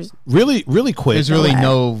like, "There's Really quick. There's really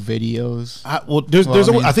no videos.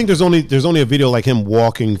 I think there's only a video like him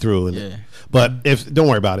walking through, but don't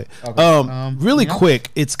worry about it. Really quick,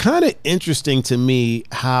 it's kind of interesting to me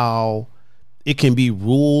how it can be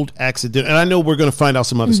ruled accidental. And I know we're going to find out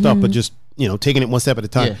some other stuff, but just taking it one step at a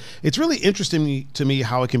time. Yeah. It's really interesting to me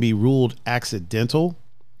how it can be ruled accidental.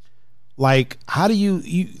 Like, how do you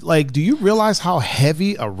do you realize how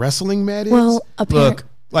heavy a wrestling mat is? well, Look,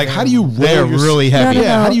 like, how do you roll? they're really heavy. No, no,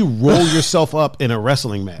 Yeah, no. how do you roll yourself up in a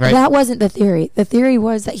wrestling mat? Right. That wasn't the theory. The theory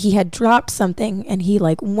was that he had dropped something and he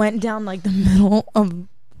like went down like the middle of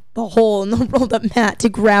the hole in the rolled up mat to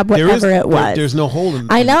grab whatever it was. There's no hole in.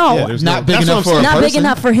 I know. Yeah, there's Not big that's enough what I'm for a saying. Not big person?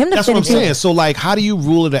 enough for him to That's fit what I'm into saying. it. So, like, how do you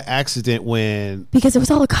rule it an accident when Because it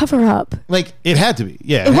was all a cover up. Like it had to be?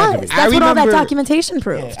 Yeah, It had to was. be. That's what all that remember- documentation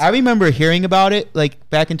proved. I remember hearing about it like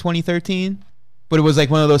back in 2013, but it was like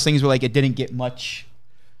one of those things where like it didn't get much.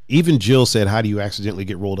 Even Jill said, "How do you accidentally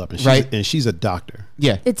get rolled up?" And she's a doctor.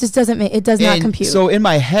 Yeah. It just doesn't make. It does not And compute. So in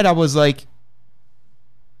my head, I was like,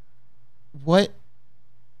 "What?"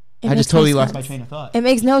 It I makes just totally no lost my sense. train of thought. It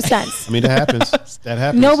makes no sense. I mean, that happens. That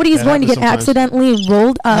happens. Nobody is That going to happens get sometimes. accidentally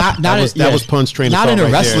rolled up. That was Pun's train of Not thought in a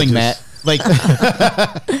right there. wrestling Just- mat. Like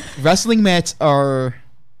wrestling mats are.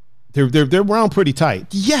 They're wound pretty tight.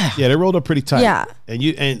 Yeah. Yeah, they're rolled up pretty tight. Yeah.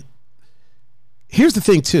 And here's the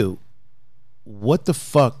thing too. What the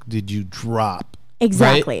fuck did you drop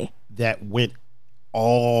Exactly. that went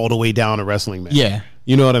all the way down a wrestling mat? Yeah.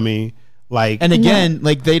 You know what I mean? Like, And again,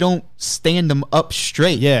 like they don't stand them up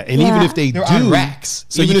straight. yeah, and Yeah. even if they They're do on racks,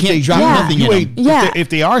 so even you if can't they drop do, nothing you in ain't- them. Yeah. If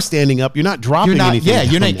they are standing up, you're not dropping You're not. anything. Yeah,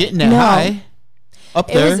 you're from not that. getting that No. high up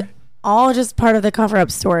It there. was all just part of the cover up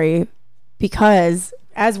story because,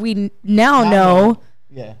 as we now know,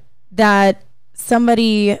 Yeah. that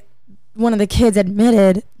one of the kids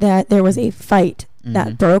admitted that there was a fight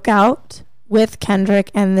that broke out with Kendrick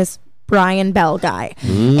and this Brian Bell guy.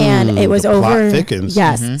 And it was the plot over. thickens.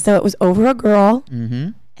 Yes. So it was over a girl. Mm-hmm.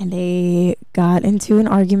 And they got into an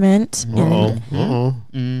argument. And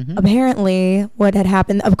Mm-hmm. apparently, what had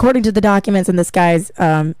happened, according to the documents in this guy's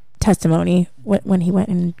testimony, when he went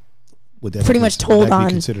and Would that pretty be, much would told that be on-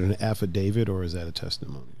 considered an affidavit or is that a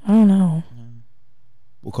testimony? I don't know.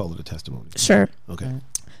 We'll call it a testimony. Sure. Okay.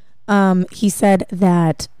 He said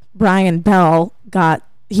that Brian Bell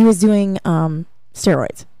he was doing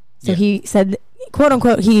steroids. So Yeah. he said, quote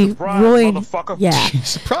unquote, he roid. Yeah.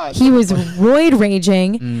 Surprise. He was roid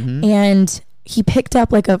raging Mm-hmm. and he picked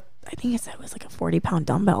up I think it was like a 40-pound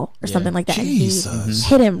dumbbell or something like that. Jesus. And he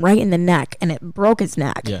hit him right in the neck and it broke his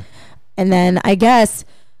neck. Yeah. And then I guess,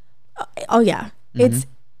 it's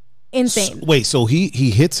insane. Wait, so he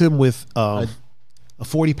hits him with a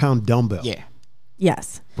 40-pound dumbbell. Yeah.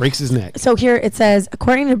 Yes. Breaks his neck. So here it says,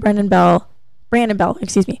 according to Brandon Bell, Brian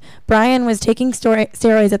was taking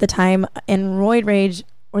steroids at the time in roid rage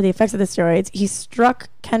or the effects of the steroids. He struck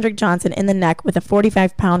Kendrick Johnson in the neck with a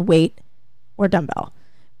 45-pound weight or dumbbell.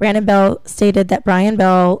 Brandon Bell stated that Brian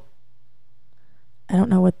Bell, I don't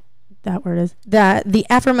know what that word is, that the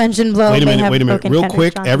aforementioned blow Wait a minute. broken Real Kendrick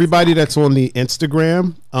quick, Johnson's everybody neck. that's on the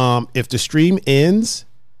Instagram, if the stream ends,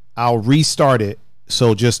 I'll restart it.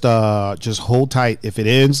 So just hold tight. If it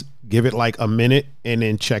ends, give it like a minute and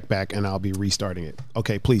then check back and I'll be restarting it.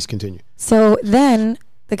 Okay, please continue. So then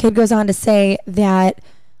the kid goes on to say that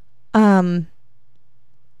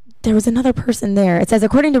there was another person there. It says,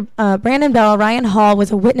 according to Brandon Bell, Ryan Hall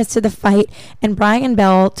was a witness to the fight, and Brian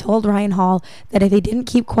Bell told Ryan Hall that if they didn't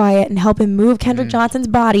keep quiet and help him move Kendrick Johnson's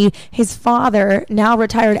body, his father, now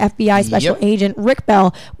retired FBI special agent Rick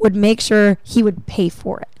Bell, would make sure he would pay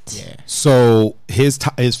for it. Yeah. So his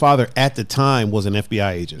father at the time was an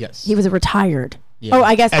FBI agent. Yes. He was a retired. Yeah. Oh,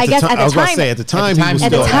 I guess at the I was about to time. say at the time time he was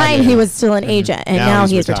At the still time, active. he was still an agent, and now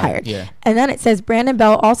he is retired. Yeah. And then it says, Brandon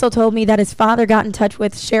Bell also told me that his father got in touch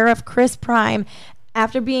with Sheriff Chris Prime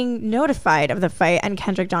after being notified of the fight and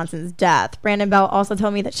Kendrick Johnson's death. Brandon Bell also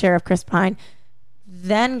told me that Sheriff Chris Pine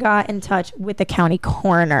then got in touch with the county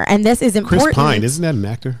coroner. And this is important. Chris Pine, isn't that an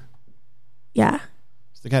actor? Yeah.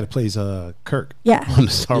 It's the guy that plays Kirk. Yeah. On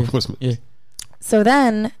the Star Wars movie. Yeah. So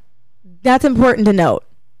then that's important to note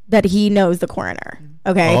that he knows the coroner.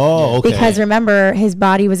 Okay. Oh, okay. Because remember, his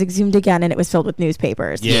body was exhumed again and it was filled with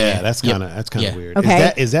newspapers. Yeah, that's kind of Yeah. weird.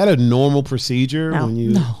 Okay. Is that a normal procedure No. when you?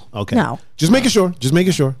 No. Okay. No. Just making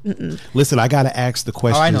sure. Listen, I got to ask the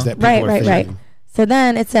questions that people are Right. thinking. So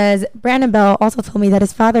then it says, Brandon Bell also told me that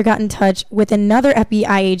his father got in touch with another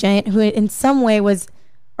FBI agent who in some way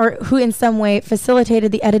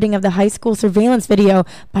facilitated the editing of the high school surveillance video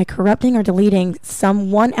by corrupting or deleting some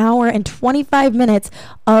 1 hour and 25 minutes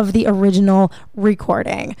of the original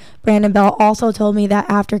recording. Brandon Bell also told me that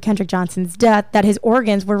after Kendrick Johnson's death, that his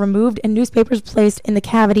organs were removed and newspapers placed in the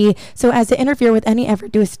cavity so as to interfere with any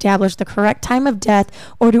effort to establish the correct time of death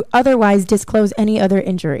or to otherwise disclose any other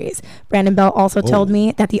injuries. Brandon Bell also told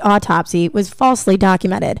me that the autopsy was falsely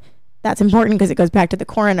documented. That's important because it goes back to the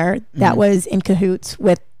coroner that was in cahoots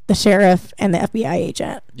with the sheriff and the FBI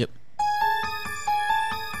agent. Yep.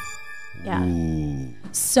 Yeah.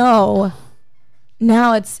 So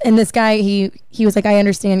now and this guy, he was like, I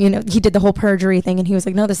understand, he did the whole perjury thing, and he was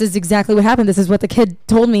like, no, this is exactly what happened. This is what the kid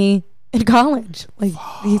told me in college. Like,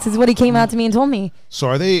 this is what he came out to me and told me. So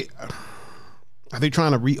are they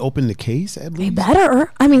trying to reopen the case at They least?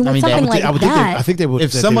 better. I mean, with something like that. I think they would.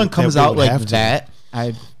 If that someone they comes would out like have to. that,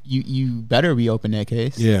 you better reopen that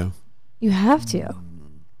case. Yeah. You have to.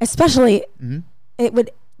 Especially, it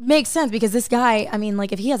would make sense because this guy, I mean,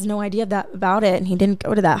 like, if he has no idea about it and he didn't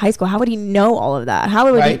go to that high school, how would he know all of that? How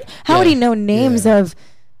would Right. how would Yeah. he know names of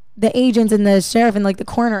the agents and the sheriff and like the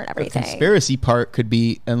coroner and The everything? conspiracy part could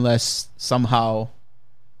be unless somehow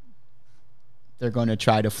they're going to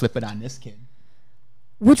try to flip it on this kid.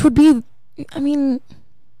 Which would be, I mean,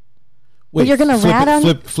 Wait, you're gonna flip rat it,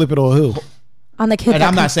 on flip it on who? on the kid. And that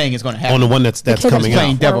I'm not saying it's going to happen. On the one that's kid that's coming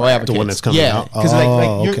playing out. devil advocate. The one that's coming yeah, out. because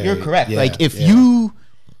Oh, you're okay. correct. Yeah, like if yeah.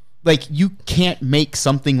 you can't make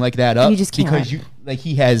something like that up You just can't. because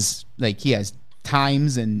he has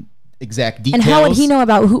times and exact details. And how would he know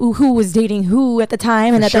about who was dating who at the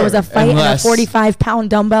time, and For that there was a sure. fight Unless- and a 45-pound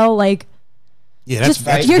dumbbell? Like, Yeah, that's just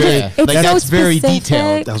right. you're Yeah. just, it's Like, so that's very specific.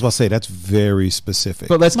 detailed. I was about to say that's very specific.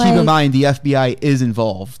 But let's keep in Like- mind the FBI is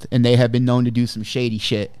involved and they have been known to do some shady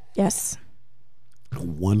shit. Yes.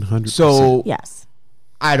 100%. So Yes.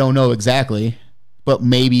 I don't know exactly, but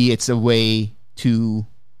maybe it's a way to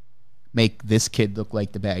make this kid look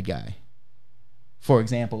like the bad guy. For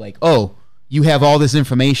example, like, oh, you have all this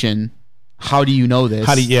information. How do you know this?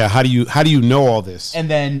 how do you know all this? And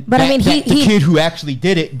then, But I mean, the he- kid who actually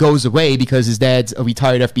did it goes away because his dad's a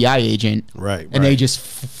retired FBI agent, Right, And they right. just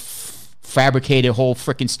fabricate a whole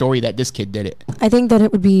freaking story that this kid did it. I think that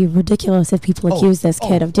it would be ridiculous if people accuse this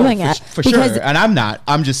kid of doing it. for sure. And I'm not.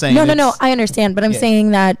 I'm just saying. No, it's- I understand, but I'm Yeah.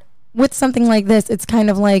 saying that with something like this, it's kind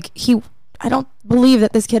of like I don't believe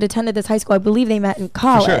that this kid attended this high school. I believe they met in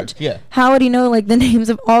college. yeah. How would he know like the names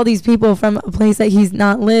of all these people from a place that he's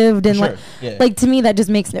not lived? And sure, yeah. like to me, that just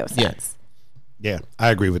makes no sense. Yeah, I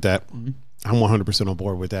agree with that. I'm 100% on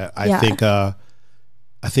board with that. Yeah.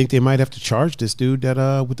 I think they might have to charge this dude that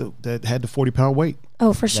that had the 40-pound weight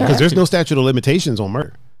Oh, for sure. because there's no statute of limitations on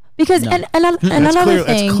murder. Because and another thing,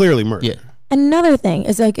 That's clearly murder. Yeah. another thing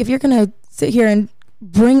is like if you're gonna sit here and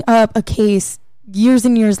bring up a case years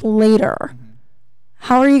and years later,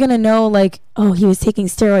 how are you gonna know like, oh, he was taking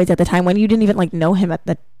steroids at the time when you didn't even like know him at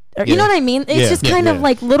the, or, you know what I mean? It's just kind of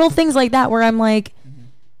like little things like that where I'm like,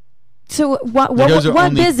 so what those are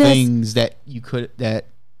only business things that you could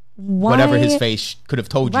whatever his face could have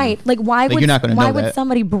told you. Right. Like why would you're not gonna why know would that.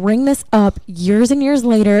 somebody bring this up years and years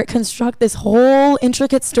later, construct this whole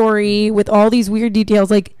intricate story with all these weird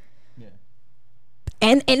details, like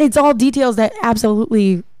and it's all details that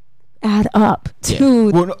absolutely add up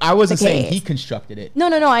to Well, no, I wasn't the saying case. he constructed it. No,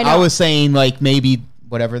 I know. I was saying like maybe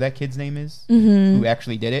whatever that kid's name is who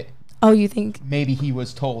actually did it. Oh, you think? Maybe he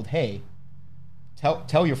was told, "Hey,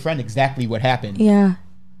 tell your friend exactly what happened." Yeah.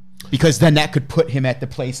 Because then that could put him at the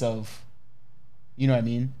place of, you know what I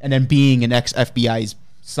mean? And then being an ex-FBI's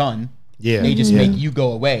son, they just make you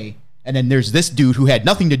go away. And then there's this dude who had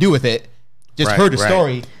nothing to do with it, just heard a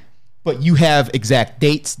story, but you have exact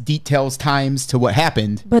dates, details, times to what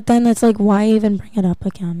happened. But then it's like, why even bring it up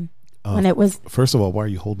again? When it was... First of all, why are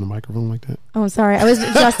you holding the microphone like that? Oh, sorry. I was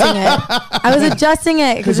adjusting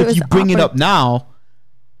it. Because if you bring it up now,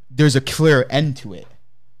 there's a clear end to it.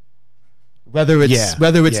 Whether it's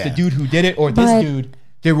the dude who did it or this dude,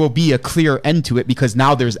 there will be a clear end to it because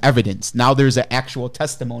now there's evidence. Now there's an actual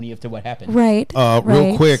testimony of to what happened. Right.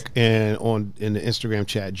 Real quick, and in the Instagram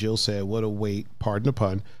chat, Jill said, "What a weight, pardon the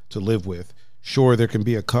pun, to live with. Sure, there can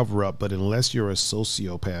be a cover up, but unless you're a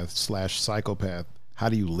sociopath/psychopath, how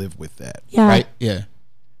do you live with that?" Yeah. Right? Yeah.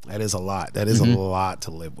 That is a lot. That is a lot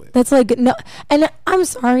to live with. That's like, no, and I'm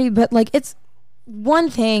sorry, but like, it's one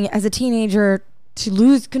thing as a teenager to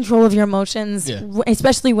lose control of your emotions,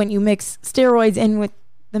 especially when you mix steroids in with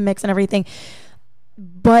the mix and everything.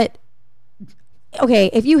 But okay,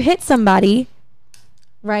 if you hit somebody,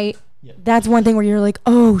 right? Yeah. That's one thing where you're like,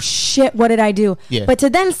 oh shit, what did I do? Yeah. But to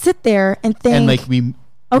then sit there and think, And like we're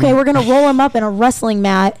gonna roll him up in a wrestling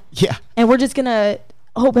mat, and we're just gonna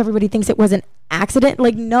hope everybody thinks it was an accident.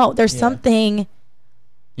 Like, no, there's something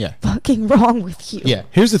fucking wrong with you. Yeah.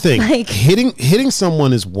 Here's the thing: Like, hitting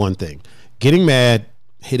someone is one thing. Getting mad,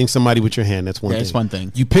 hitting somebody with your hand, that's one thing. That's one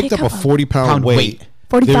thing. You picked up a 40-pound weight.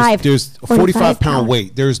 45. There's a 45-pound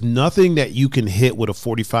weight. There's nothing that you can hit with a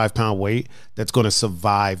 45-pound weight that's going to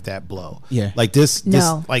survive that blow. Yeah. Like this,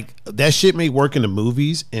 No. like that shit may work in the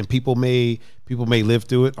movies, and people may live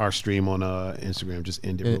through it. Our stream on Instagram just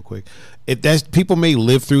ended real quick. People may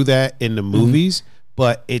live through that in the movies,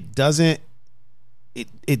 but it doesn't.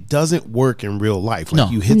 It doesn't work in real life.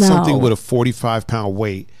 Like you hit something with a 45-pound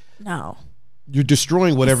weight. No. You're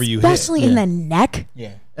destroying whatever you hit. Especially in the neck.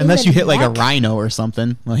 Yeah. Unless you hit like a rhino or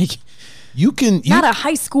something. Like not a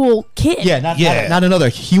high school kid. Not another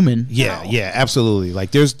human. Yeah, absolutely.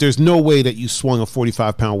 Like there's no way that you swung a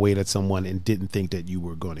 45-pound weight at someone and didn't think that you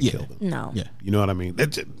were going to kill them. No. Yeah. You know what I mean?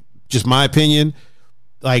 That's just my opinion.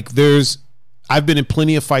 Like I've been in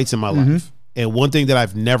plenty of fights in my life, and one thing that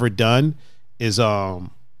I've never done is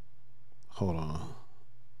hold on.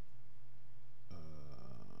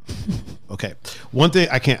 Okay. One thing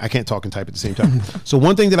I can't talk and type at the same time. So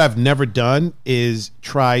one thing that I've never done is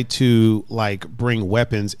try to like bring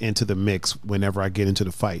weapons into the mix whenever I get into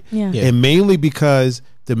the fight. Yeah. And mainly because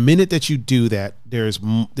the minute that you do that, there's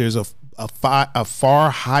a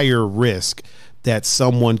far higher risk that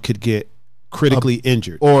someone could get critically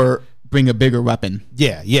injured or bring a bigger weapon.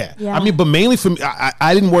 Yeah. I mean, but mainly for me,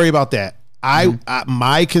 I didn't worry about that.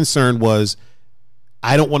 My concern was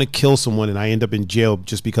I don't want to kill someone and I end up in jail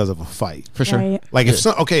just because of a fight. For sure. Right. Like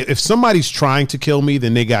if somebody's trying to kill me,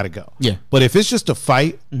 then they got to go. Yeah. But if it's just a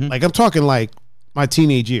fight, like I'm talking like my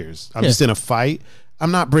teenage years, I'm just in a fight.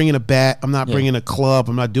 I'm not bringing a bat. I'm not bringing a club.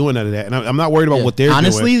 I'm not doing none of that. And I'm not worried about what they're doing.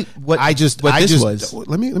 Honestly, let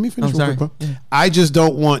me finish real quick, bro. Yeah. I just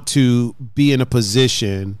don't want to be in a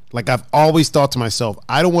position, like I've always thought to myself,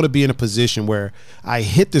 I don't want to be in a position where I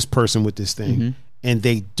hit this person with this thing and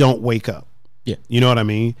they don't wake up. Yeah. You know what I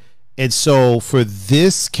mean? And so for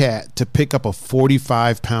this cat to pick up a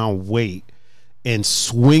 45-pound weight and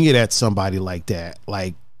swing it at somebody like that,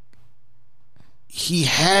 like he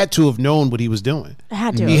had to have known what he was doing. He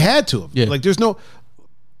had to have. Yeah. Like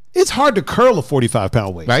it's hard to curl a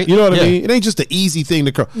 45-pound weight. Right? You know what I mean? It ain't just an easy thing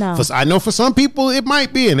to curl. No. I know for some people it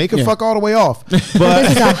might be, and they can fuck all the way off. But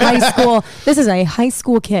this is a high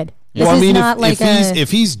school kid. This well, I mean, is not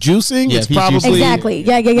if he's juicing, it's he's probably juicing. exactly.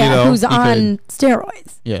 Yeah. You know, who's on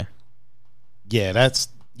steroids? Yeah. Yeah, that's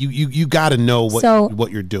you got to know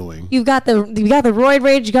what you're doing. You've got the roid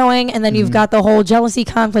rage going, and then you've got the whole jealousy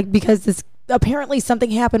conflict because this apparently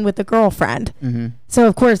something happened with the girlfriend. So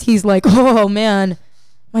of course he's like, oh man,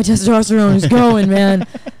 my testosterone is going, man.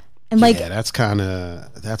 And like, yeah, that's a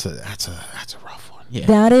rough one. Yeah.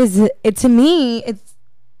 That is it. To me, it's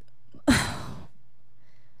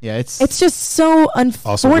Yeah, it's It's just so unfortunate.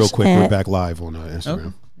 Also, real quick, we're back live on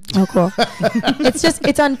Instagram. Oh, cool.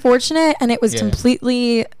 It's unfortunate, and it was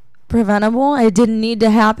completely preventable. It didn't need to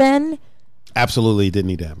happen. Absolutely didn't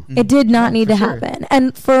need to happen. It did not need to sure. happen.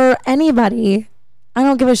 And for anybody, I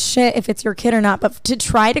don't give a shit if it's your kid or not, but to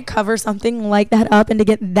try to cover something like that up and to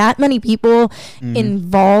get that many people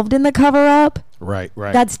involved in the cover up, Right.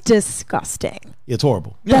 that's disgusting. It's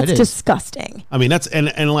horrible. Yeah, That's it is. disgusting. I mean, that's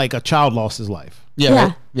and like a child lost his life. Yeah, Yeah.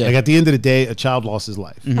 right? Yeah. Like at the end of the day, a child lost his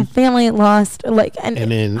life, A family lost, like, and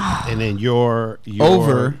then your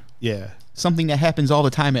Over. Yeah. Something that happens all the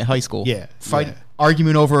time at high school. Yeah, Fight, yeah.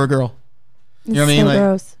 argument over a girl. You know what I it's mean? so Like,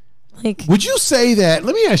 gross. Like, Would you say that?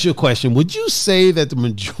 Let me ask you a question. Would you say that the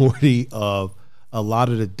majority of a lot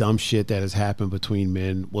of the dumb shit that has happened between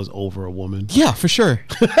men was over a woman? yeah, for sure.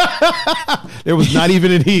 There was not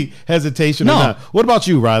even any hesitation. No. Or not. What about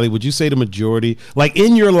you, Riley? Would you say the majority, like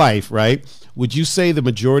in your life, right? Would you say the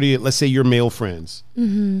majority? Let's say your male friends.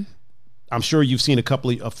 Mm-hmm. I'm sure you've seen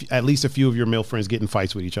at least a few of your male friends get in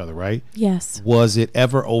fights with each other, right? yes. Was it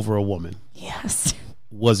ever over a woman? Yes.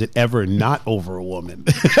 Was it ever not over a woman?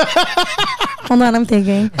 Hold on, I'm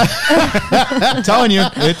thinking. I'm telling you,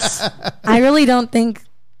 it's I really don't think.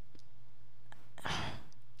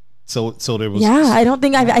 So there was. Yeah, I don't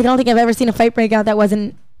think I've ever seen a fight break out that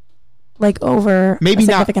wasn't like over maybe a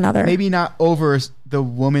not significant other. maybe not over the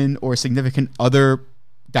woman or significant other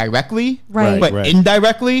directly, Right. but Right.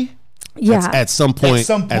 indirectly, Yeah. At some point,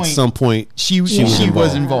 she was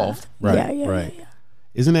involved. involved. Right, Yeah, right. yeah.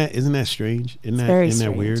 Isn't that strange? Isn't very that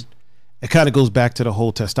strange. weird? It kind of goes back to the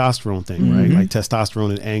whole testosterone thing, right? Like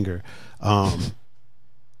testosterone and anger.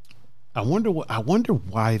 I wonder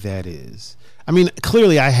why that is. I mean,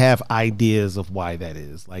 clearly I have ideas of why that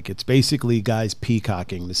is. Like it's basically guys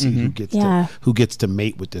peacocking to see who gets to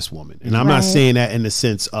mate with this woman. And I'm not Right. saying that in the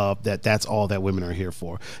sense of that's all that women are here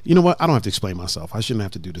for. You know what? I don't have to explain myself. I shouldn't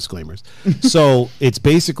have to do disclaimers. So it's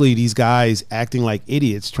basically these guys acting like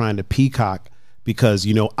idiots trying to peacock because,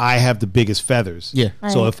 I have the biggest feathers. Yeah.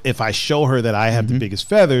 So Right. if I show her that I have the biggest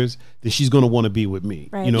feathers, then she's going to want to be with me.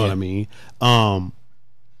 Right. You know Yeah. what I mean?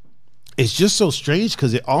 It's just so strange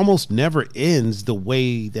because it almost never ends the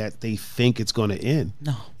way that they think it's going to end.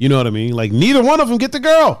 No. You know what I mean? Like neither one of them get the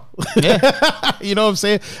girl. You know what I'm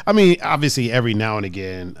saying? I mean, obviously every now and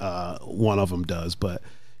again, one of them does, but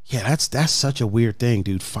yeah, that's such a weird thing,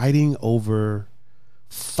 dude. Fighting over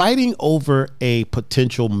a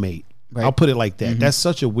potential mate. Right. I'll put it like that. That's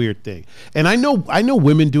such a weird thing. And I know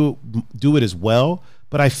women do it as well,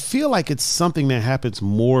 but I feel like it's something that happens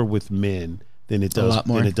more with men than it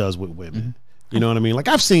does with women. You know what I mean? Like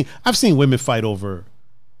I've seen women fight over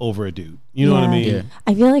a dude. You know what I Yeah. mean? Yeah.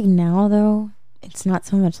 I feel like now though, it's not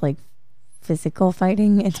so much like physical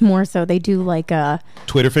fighting. It's more so they do like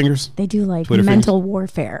Twitter fingers, Twitter mental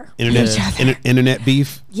warfare. internet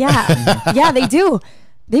beef. Yeah. Yeah, they do.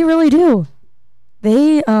 They really do.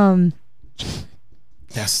 They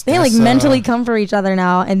That's like mentally come for each other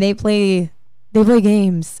now, and they play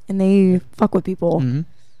games and they fuck with people.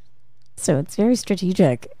 So it's very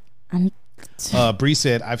strategic. And Bree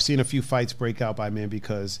said, "I've seen a few fights break out by men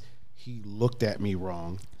because he looked at me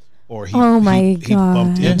wrong, or he he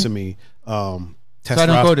bumped into me." I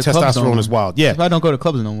don't go to clubs no Testosterone more. is wild. Yeah, I don't go to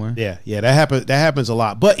clubs no more. yeah, that happens a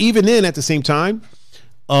lot. But even then, at the same time,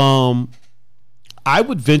 I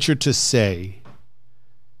would venture to say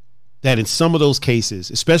that in some of those cases,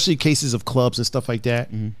 especially cases of clubs and stuff like that,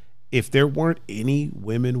 if there weren't any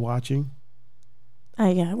women watching,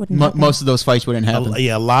 it wouldn't happen. Most of those fights wouldn't happen.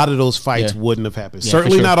 a lot of those fights Yeah. wouldn't have happened. Yeah,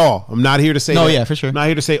 Certainly for sure. not all. I'm not here to say No, that. yeah, for sure. I'm not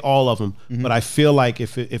here to say all of them, but I feel like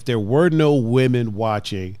if there were no women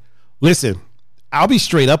watching, listen, I'll be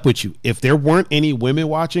straight up with you. If there weren't any women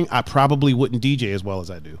watching, I probably wouldn't DJ as well as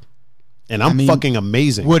I do. And I'm fucking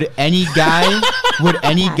amazing. Would any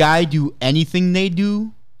guy do anything they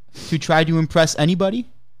do to try to impress anybody?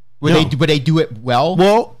 Would they do it well?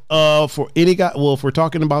 Well, for any guy, if we're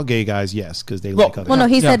talking about gay guys, yes, because they like other Well, no,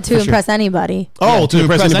 guys. he said to for sure. impress anybody. Oh, to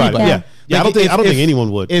impress anybody. Yeah. Yeah. I don't think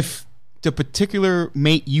anyone would. If the particular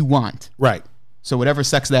mate you want, Right. so whatever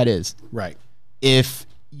sex that is, Right. if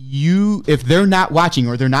they're not watching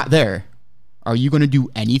or they're not there, are you going to do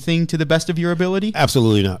anything to the best of your ability?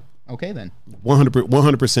 Absolutely not. Okay, then.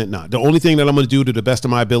 100% not. The only thing that I'm going to do to the best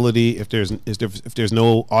of my ability, if there's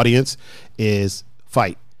no audience, is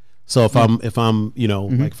fight. So if I'm like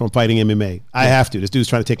if I'm fighting MMA, I have to. This dude's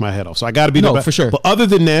trying to take my head off, so I got to be the best. for sure. But other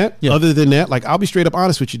than that, like I'll be straight up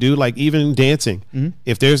honest with you, dude. Like even dancing,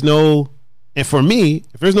 if there's no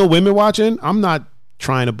women watching, I'm not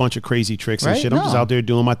trying a bunch of crazy tricks and Right? shit. I'm just No. out there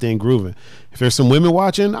doing my thing, grooving. If there's some women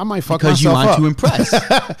watching, I might fuck Because you myself want up. to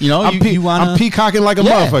impress. You know, you want I'm peacocking like a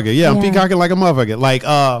Yeah. motherfucker. Yeah, I'm Yeah. peacocking like a motherfucker. Like,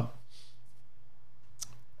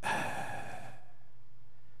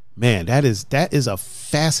 man, that is a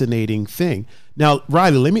fascinating thing. Now,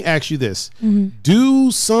 Riley, let me ask you this: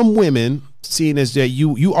 do some women, seeing as that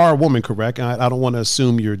you are a woman, correct? I don't want to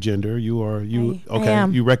assume your gender. I okay?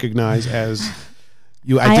 am. You recognize as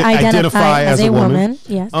you I identify as a woman.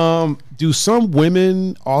 Yes. Do some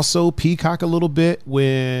women also peacock a little bit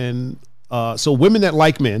when? So women that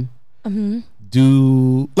like men.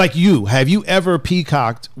 Do like you? Have you ever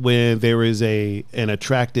peacocked when there is an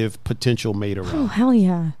attractive potential mate around? Oh hell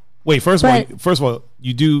yeah. Wait, first But- of all,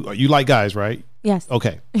 you like guys, right? Yes.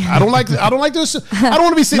 Okay. I don't like this. I don't want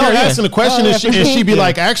to be sitting there yeah. asking a question Oh, and, yeah, she be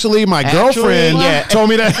like, actually, my girlfriend yeah. told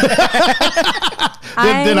me that.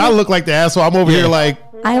 then I look like the asshole. I'm over here like.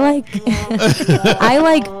 I like I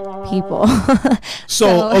like people.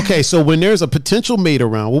 So when there's a potential mate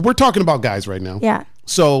around, well, we're talking about guys right now. Yeah.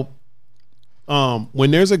 So when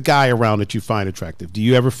there's a guy around that you find attractive, do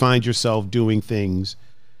you ever find yourself doing things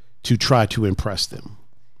to try to impress them?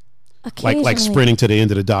 Like Occasionally. sprinting to the end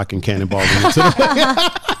of the dock and cannonballing into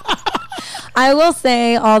the I will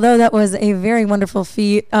say, although that was a very wonderful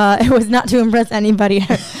feat, it was not to impress anybody.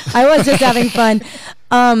 I was just having fun.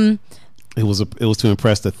 It was to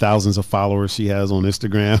impress the thousands of followers she has on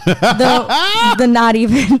Instagram. The not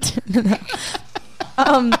even.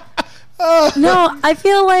 No, I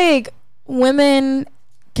feel like women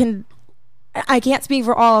can. I can't speak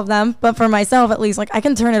for all of them, but for myself at least, like I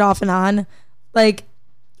can turn it off and on. Like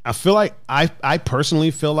I feel like I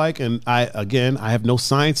personally feel like, and I have no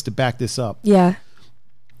science to back this up. yeah,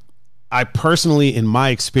 I personally, in my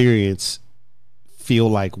experience, feel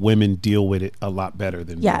like women deal with it a lot better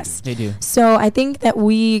than yes, They do. So I think that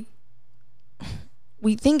we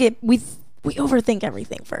overthink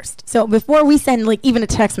everything first. So before we send like even a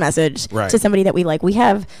text message Right. to somebody that we like, we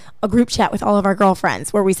have a group chat with all of our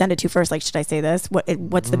girlfriends where we send it to first. Like, should I say this?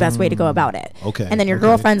 What's the best way to go about it? Okay, And then your okay.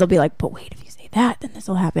 girlfriends will be like, but wait, if you say that, then this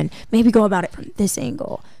will happen. Maybe go about it from this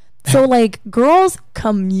angle. So like girls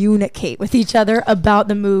communicate with each other about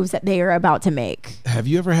the moves that they are about to make. Have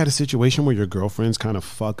you ever had a situation where your girlfriends kind of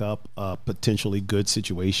fuck up a potentially good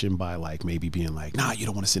situation by like maybe being like, nah, you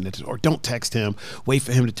don't want to send it to, or don't text him, wait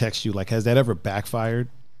for him to text you? Like, has that ever backfired?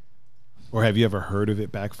 Or have you ever heard of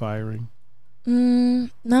it backfiring?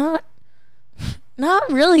 Not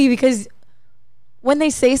really, because when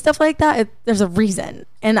they say stuff like that, there's a reason.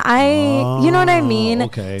 And you know what I mean?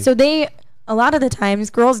 okay. So a lot of the times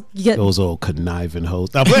girls get Those old conniving hoes.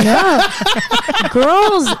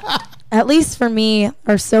 girls, at least for me,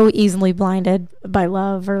 are so easily blinded by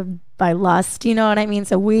love or by lust. You know what I mean?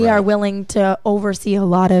 So we Right. are willing to oversee a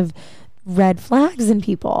lot of red flags in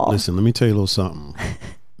people. Listen, let me tell you a little something.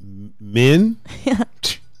 Men,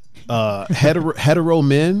 hetero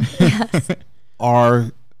men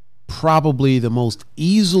are probably the most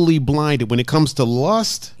easily blinded when it comes to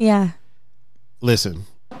lust. Yeah. Listen,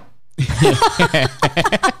 I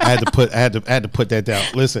had to put that down.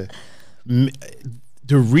 Listen,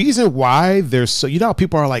 the reason why there's so, you know how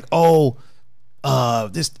people are like, oh,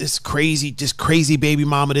 this crazy baby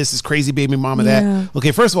mama, this is crazy baby mama Yeah. that.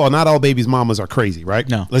 Okay, first of all, not all babies mamas are crazy, right?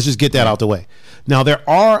 No. Let's just get that out the way. Now there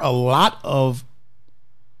are a lot of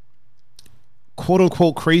quote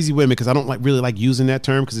unquote crazy women, because I don't really like using that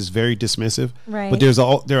term because it's very dismissive. Right. But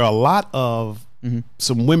there are a lot of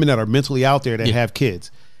some women that are mentally out there that have kids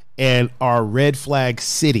and are red flag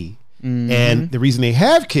city. And the reason they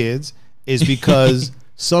have kids is because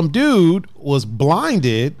some dude was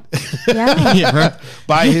blinded Yeah.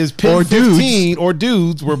 by his pin Or dudes. 15 or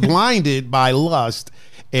dudes were blinded by lust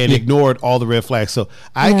and ignored all the red flags. So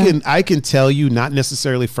I can tell you, not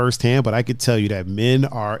necessarily firsthand, but I could tell you that men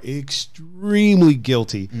are extremely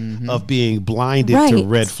guilty of being blinded to Right.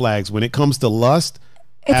 red flags when it comes to lust.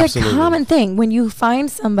 It's Absolutely. a common thing when you find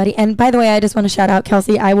somebody. And by the way, I just want to shout out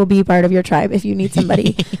Kelsey. I will be part of your tribe if you need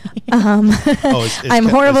somebody. I'm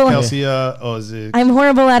horrible. Is Kelsey, is it? I'm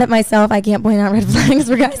horrible at it myself. I can't point out red flags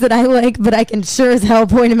for guys that I like, but I can sure as hell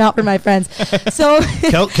point them out for my friends. So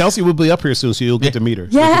Kelsey will be up here soon, so you'll get to meet her.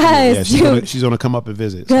 Yes, dude. she's gonna come up and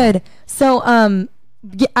visit. good. So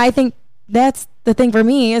I think that's the thing for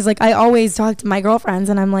me is like I always talk to my girlfriends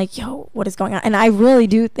and I'm like, yo, what is going on? And I really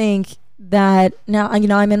do think that now, you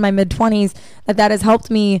know, I'm in my mid-20s, that has helped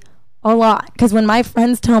me a lot. Because when my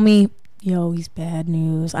friends tell me, yo, he's bad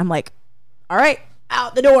news, I'm like, all right,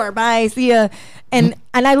 out the door, bye, see ya. And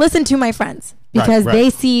I listen to my friends because Right. they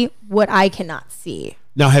see what I cannot see.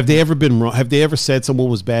 Now, have they ever been wrong? Have they ever said someone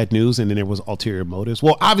was bad news and then there was ulterior motives?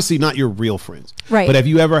 Well, obviously not your real friends. Right. But have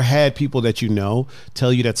you ever had people that you know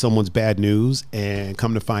tell you that someone's bad news and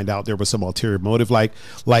come to find out there was some ulterior motive? Like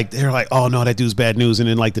they're like, oh no, that dude's bad news. And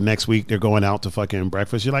then like the next week they're going out to fucking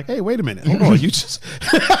breakfast. You're like, hey, wait a minute. Hold on. You just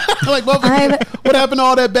like, what happened to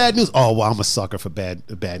all that bad news? Oh, well, I'm a sucker for bad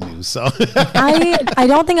news. So I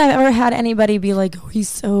don't think I've ever had anybody be like, oh,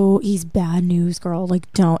 he's bad news, girl.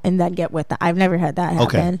 Like, don't, and then get with that. I've never had that happen.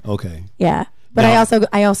 Okay. Yeah. But Now-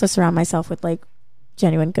 I also surround myself with like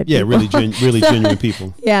genuine good people. really genuine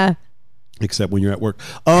people. Yeah. Except when you're at work.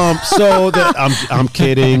 So that I'm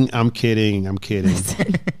kidding.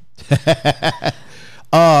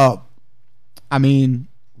 I mean,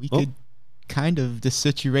 we could kind of the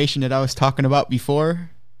situation that I was talking about before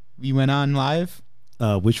we went on live.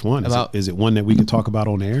 Which one? About- Is it one that we can talk about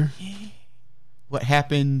on air? What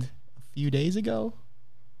happened a few days ago?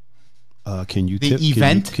 Can you The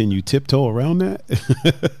event? Can you tiptoe around that?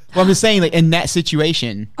 Well, I'm just saying, like in that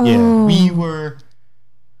situation, Yeah. we were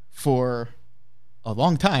for a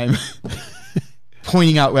long time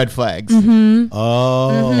pointing out red flags.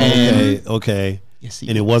 Oh, okay. Yes,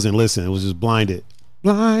 And it wasn't listen. It was just blinded.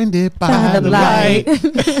 Blinded by By the the light.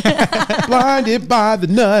 Blinded by the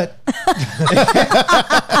nut.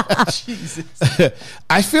 Jesus.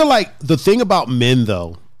 I feel like the thing about men,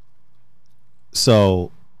 though,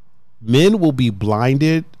 so men will be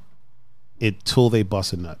blinded until they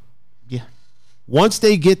bust a nut. Yeah. Once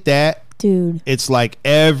they get that, Dude. it's like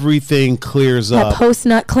everything clears That up. post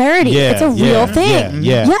nut clarity. It's a real thing.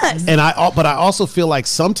 Yeah. Yes. And but I also feel like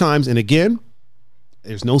sometimes, and again,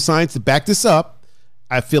 there's no science to back this up.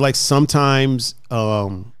 I feel like sometimes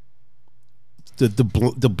the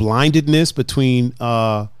blindedness between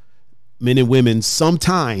men and women,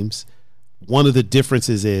 sometimes one of the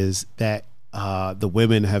differences is that the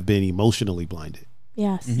women have been emotionally blinded.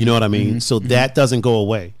 Yes. You know what I mean? So that doesn't go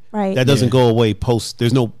away. Right. That doesn't go away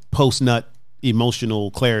there's no post nut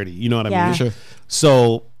emotional clarity. You know what I Yeah. mean? Sure.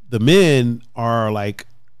 So the men are like,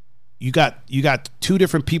 you got two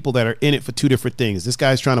different people that are in it for two different things. This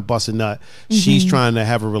guy's trying to bust a nut. She's trying to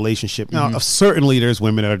have a relationship. Now, certainly there's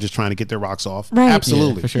women that are just trying to get their rocks off. Right.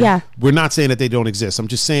 Absolutely. Yeah, for sure. Yeah. We're not saying that they don't exist. I'm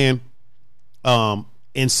just saying,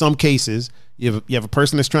 in some cases, you have a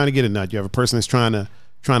person that's trying to get a nut. You have a person that's trying to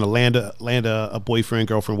land a boyfriend,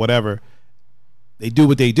 girlfriend, whatever. They do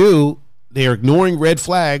what they do. They're ignoring red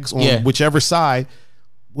flags on whichever side.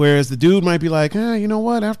 Whereas the dude might be like, you know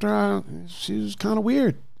what? She was kind of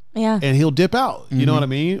weird. Yeah. And he'll dip out. You know what I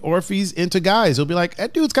mean? Or if he's into guys, he'll be like,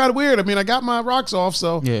 that dude's kind of weird. I mean, I got my rocks off,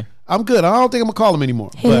 so I'm good. I don't think I'm going to call him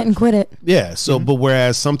anymore. Hit it and quit it. Yeah. So, but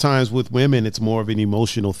whereas sometimes with women, it's more of an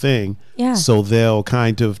emotional thing. Yeah. So they'll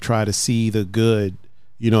kind of try to see the good.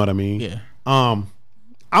 You know what I mean? Yeah. I'm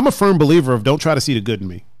a firm believer of don't try to see the good in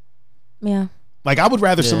me. Yeah. Like I would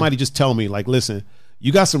rather somebody just tell me, like, listen,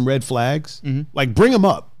 you got some red flags. Like bring them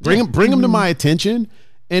up, bring them to my attention.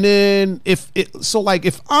 And then if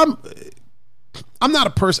I'm not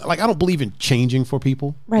a person, like I don't believe in changing for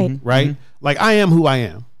people. Right. Right. Like I am who I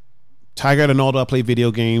am. Tiger Ronaldo, I play video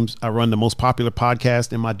games. I run the most popular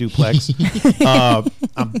podcast in my duplex.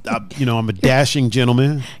 I'm a dashing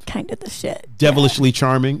gentleman, Kind of the shit. devilishly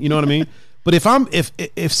charming. You know what I mean? But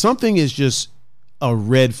if something is just a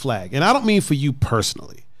red flag, and I don't mean for you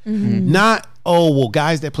personally, not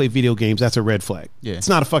guys that play video games, that's a red flag. Yeah. It's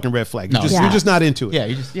not a fucking red flag. No. You're just not into it. Yeah.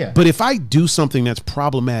 You just But if I do something that's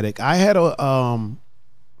problematic, I had a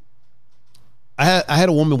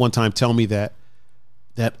woman one time tell me that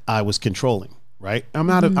I was controlling. Right? I'm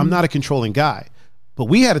not a controlling guy. But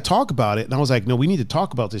we had to talk about it, and I was like, no, we need to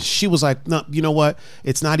talk about this. She was like, no, you know what?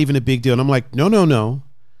 It's not even a big deal. And I'm like, no.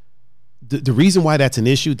 The reason why that's an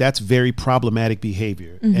issue, that's very problematic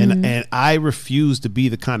behavior. And I refuse to be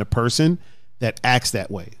the kind of person that acts that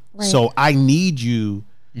way. Right. So I need you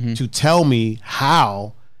to tell me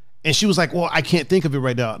how. And she was like, well, I can't think of it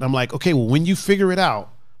right now. And I'm like, okay, well, when you figure it out,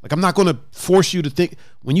 like, I'm not going to force you to think.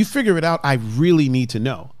 When you figure it out, I really need to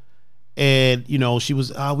know. And, she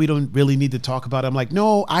was, we don't really need to talk about it. I'm like,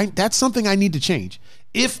 no, that's something I need to change.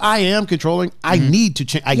 If I am controlling, I need to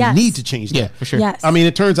change. I need to change that. Yeah, for sure. Yes. I mean,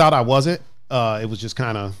 it turns out I wasn't. It was just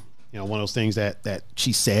kind of, one of those things that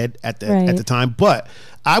she said at the time. But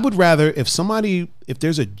I would rather if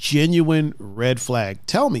there's a genuine red flag,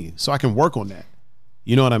 tell me so I can work on that.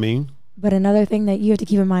 You know what I mean? But another thing that you have to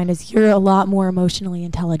keep in mind is you're a lot more emotionally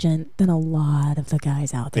intelligent than a lot of the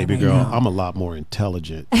guys out there. Baby right girl, now. I'm a lot more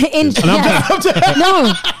intelligent. No,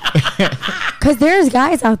 because there's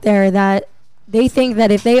guys out there that they think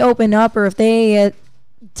that if they open up or if they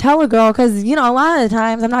tell a girl, because a lot of the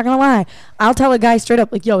times, I'm not gonna lie, I'll tell a guy straight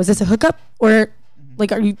up, like, yo, is this a hookup or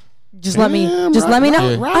Like, are you just let me Damn, let me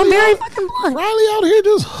know? Riley, I'm very fucking blunt. Riley out here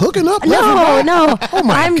just hooking up. left and No, right. no. Oh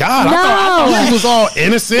my God! I thought she was all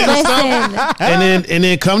innocent and stuff. Listen, And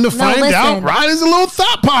then come to find out, listen. Riley's a little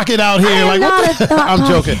thought pocket out here. am Like not what a the? thought I'm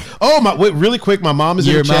pocket. joking. Oh my! Wait, really quick, my mom is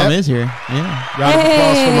in Your the chat. mom is here. Yeah. Round of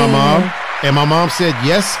applause for my Hey. mom. And my mom said,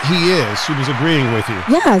 "Yes, he is." She was agreeing with you.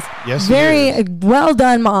 yes. Yes, he Very is. well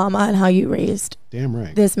done, Mom, on how you raised Damn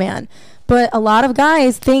right. this man. But a lot of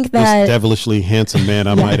guys think This that devilishly handsome man,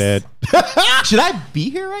 I might add. Should I be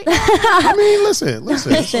here right now? I mean, listen. It's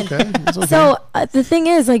okay. It's okay. So the thing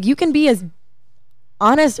is, like, you can be as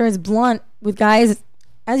honest or as blunt with guys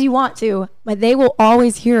as you want to, but they will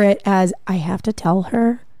always hear it as, I have to tell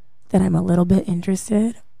her that I'm a little bit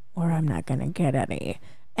interested or I'm not going to get any.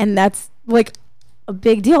 And that's like a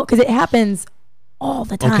big deal because it happens all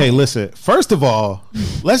the time. Okay, listen. First of all,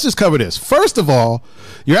 let's just cover this. First of all,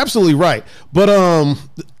 you're absolutely right. But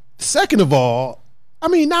second of all, I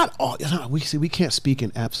mean, not all. We can't speak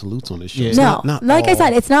in absolutes on this show. Yeah. It's No, not like I all.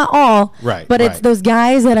 said, it's not all. Right, But it's right. those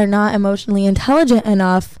guys that are not emotionally intelligent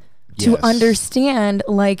enough to Yes. understand,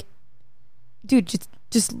 like, dude,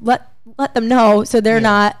 just let them know so they're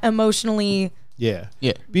not emotionally Yeah.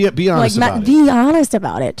 Yeah. Be honest like about it. be honest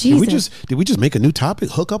about it. Jesus. Did we just make a new topic?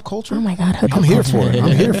 Hookup culture? Oh my God, hookup I'm here culture. for it.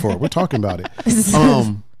 I'm here for it. We're talking about it.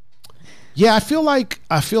 Yeah, I feel like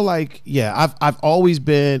I've always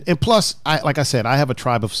been, and plus like I said, I have a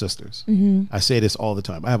tribe of sisters. Mm-hmm. I say this all the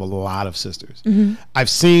time. I have a lot of sisters. I've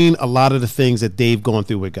seen a lot of the things that they've gone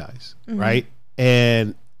through with guys, Mm-hmm. right?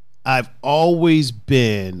 And I've always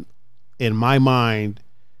been, in my mind,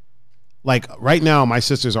 like right now, my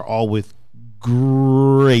sisters are all with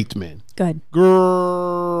great men. Good.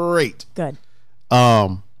 Great. Good.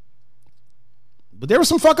 But there were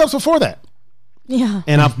some fuck ups before that. Yeah.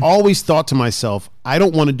 And I've always thought to myself, I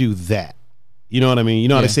don't want to do that. You know what I mean? You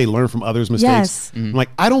know how they say learn from others' mistakes? Yes. I'm like,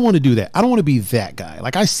 I don't want to do that. I don't want to be that guy.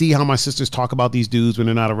 Like, I see how my sisters talk about these dudes when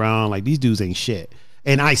they're not around. Like, these dudes ain't shit.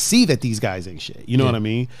 And I see that these guys ain't shit. You know what I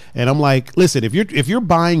mean? And I'm like, listen, if you're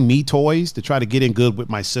buying me toys to try to get in good with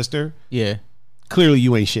my sister, Yeah. clearly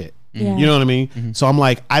you ain't shit. Yeah. You know what I mean? So I'm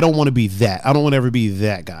like, I don't want to be that. I don't want to ever be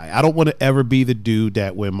that guy. I don't want to ever be the dude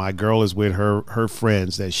that when my girl is with her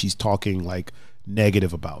friends that she's talking like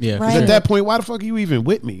negative about. Yeah, Because Right. at that point, why the fuck are you even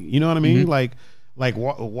with me? You know what I mean? Like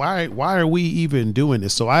why are we even doing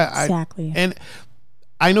this? So I Exactly. and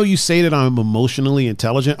I know you say that I'm emotionally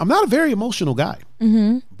intelligent. I'm not a very emotional guy.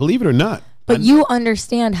 Believe it or not. But you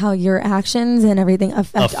understand how your actions and everything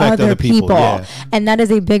affect other people. yeah. And that is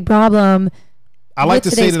a big problem. I like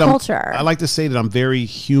with to say today's that culture. I like to say that I'm very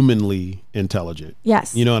humanly intelligent.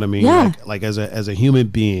 Yes. You know what I mean? Yeah. Like as a human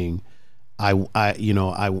being, I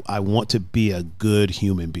want to be a good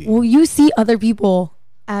human being. Well, you see other people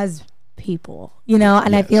as people, you know,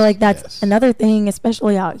 and I Yes, feel like that's yes. another thing,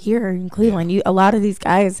 especially out here in Cleveland. A lot of these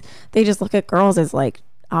guys, they just look at girls as like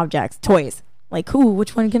objects, toys. Like,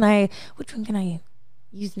 which one can I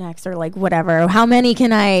use next, or like whatever? How many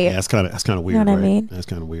can I? Yeah, that's kind of weird. know what I right? mean? That's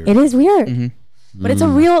kind of weird. It is weird, but it's a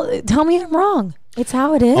real. Tell me I'm wrong. It's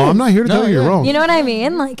how it is. Oh, I'm not here to tell you you're wrong. You know what I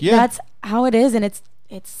mean? Like Yeah. that's how it is, and it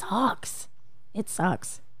sucks. It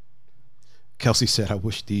sucks. Kelsey said, "I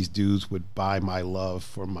wish these dudes would buy my love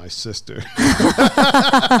for my sister."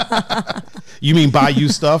 You mean buy you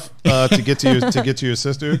stuff to get to your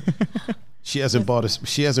sister? She hasn't brought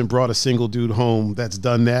a single dude home that's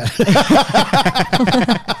done that.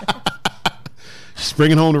 She's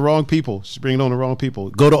bringing home the wrong people.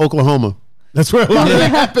 Go to Oklahoma. That's where a lot of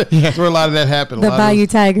that happened. That's where a lot of that happened. The A lot of Bayou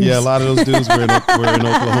those- Tigers. Yeah, a lot of those dudes were in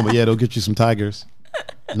Oklahoma. Yeah, they'll get you some tigers.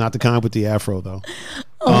 Not the kind with the afro though.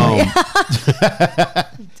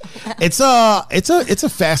 It's a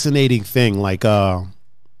fascinating thing. Like, let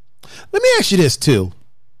me ask you this too.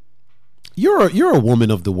 You're a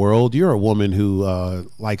woman of the world. You're a woman who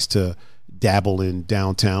likes to dabble in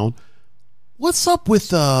downtown. What's up with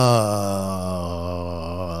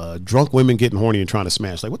drunk women getting horny and trying to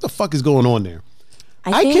smash? Like, what the fuck is going on there?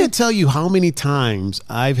 I think- can't tell you how many times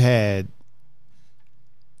I've had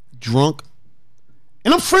drunk,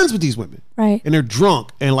 and I'm friends with these women, Right. and they're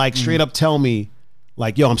drunk and like straight up tell me,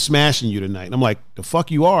 like, yo, I'm smashing you tonight. And I'm like, the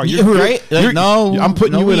fuck you are. Yeah, right? Like, no, I'm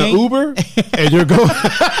putting you we in an ain't. Uber and you're going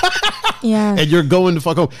Yeah. and you're going to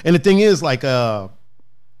fuck home. And the thing is, like, that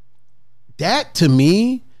to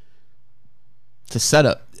me, It's a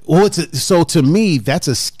setup. well, so to me, that's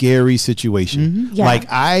a scary situation. Yeah. Like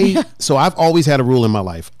so I've always had a rule in my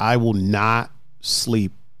life. I will not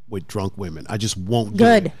sleep with drunk women. I just won't do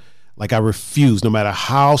Good. it. Like, I refuse, no matter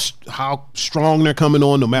how strong they're coming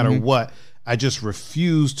on, no matter what. I just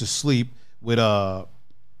refuse to sleep with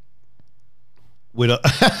with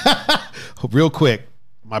a real quick.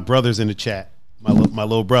 My brother's in the chat. My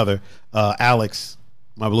little brother, Alex,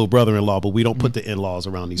 my little brother-in-law, but we don't put the in-laws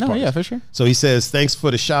around these parts. Yeah, for sure. So he says, "Thanks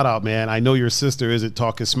for the shout out, man. I know your sister isn't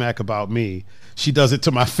talking smack about me. She does it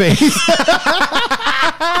to my face."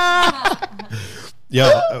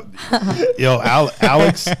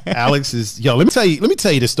 Alex is Let me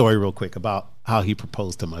tell you the story real quick about how he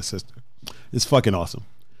proposed to my sister. It's fucking awesome.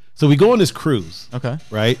 So we go on this cruise. Okay.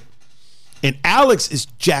 Right? And Alex is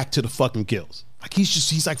jacked to the fucking gills. Like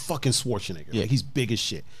he's like fucking Schwarzenegger. Yeah. Like he's big as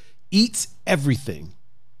shit. Eats everything.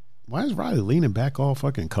 Why is Riley leaning back all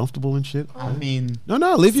fucking comfortable and shit? I mean, No,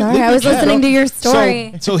 leave your. Sorry, leave I your was chat. listening to your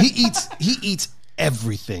story. So he eats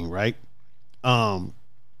everything, right? And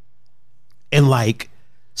like,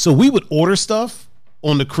 so we would order stuff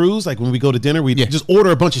on the cruise. Like when we go to dinner, we just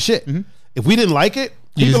order a bunch of shit. If we didn't like it,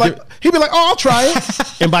 he'd be like, "Oh, I'll try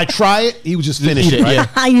it." And by try it, he would just finish it. Right? Yeah.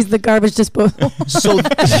 I use the garbage disposal. So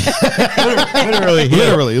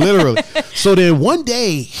literally. So then one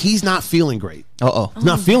day he's not feeling great. He's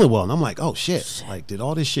not feeling well, and I'm like, "Oh shit!" Like, did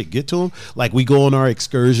all this shit get to him? Like, we go on our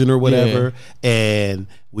excursion or whatever, and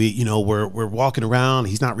we, we're walking around.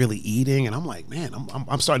 He's not really eating, and I'm like, "Man,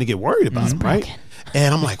 I'm starting to get worried about him, right?"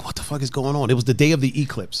 And I'm like, "What the fuck is going on?" It was the day of the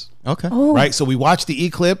eclipse. Okay. Right. So we watched the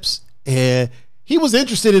eclipse, and he was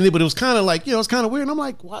interested in it, but it was kind of like, it's kind of weird. And I'm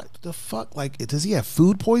like, what the fuck? Like, does he have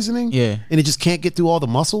food poisoning? Yeah. And it just can't get through all the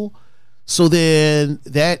muscle. So then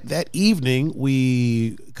that evening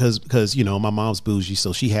because my mom's bougie,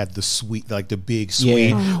 so she had the suite, like the big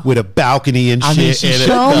suite with a balcony and shit. mean, she should.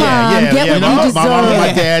 Mom, get what you My mom and my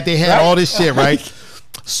deserve. dad, they had all this shit, right?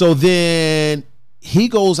 So then he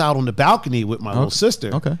goes out on the balcony with my little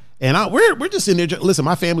sister. Okay. And we're just in there. Listen,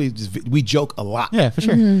 my family, we joke a lot. Yeah, for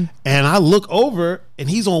sure. And I look over, and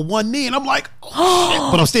he's on one knee, and I'm like, oh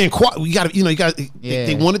shit. But I'm staying quiet. We got to,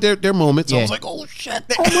 they wanted their moment. So I was like, oh shit.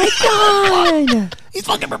 Oh my God. He's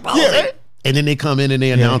fucking proposing. Yeah. And then they come in and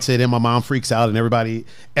they announce it, and my mom freaks out, and everybody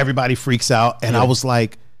freaks out. And I was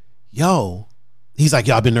like, yo. He's like,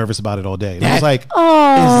 I've been nervous about it all day. And I was like, is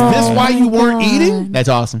this why you weren't eating? That's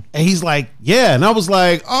awesome. And he's like, yeah. And I was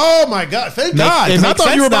like, oh my God, thank God. Because I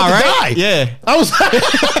thought you were about to die. Yeah. I was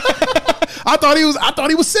I thought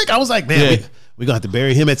he was sick. I was like, man, we gonna have to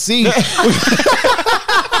bury him at sea.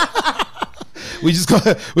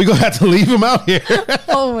 we're gonna have to leave him out here.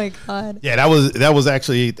 Oh my God. Yeah, that was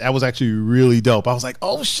actually really dope. I was like,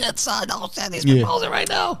 oh shit, son, he's proposing right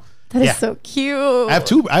now. That is so cute. I have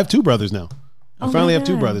two brothers now. I finally have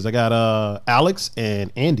two brothers. I got Alex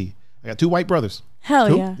and Andy. I got two white brothers. Hell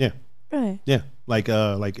Two? yeah. Yeah. Really? Yeah. Like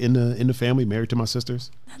in the family, married to my sisters.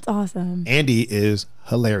 That's awesome. Andy is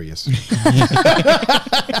hilarious.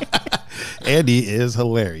 Andy is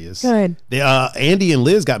hilarious. Good. Andy and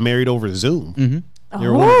Liz got married over Zoom. Mm-hmm. They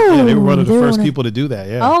were one of the first people to do that.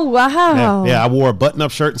 Yeah. Oh, wow. Yeah, I wore a button-up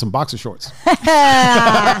shirt and some boxer shorts.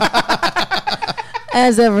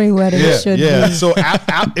 As every wedding should be. So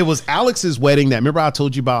it was Alex's wedding. Remember I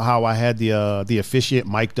told you about how I had the officiant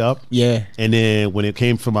mic'd up. Yeah. And then when it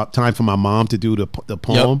came time for my mom to do the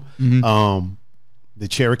poem, the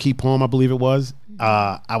Cherokee poem, I believe it was.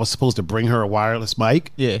 I was supposed to bring her a wireless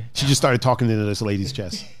mic. Yeah. She just started talking into this lady's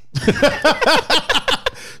chest.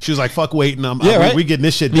 She was like, "Fuck waiting. Right? We getting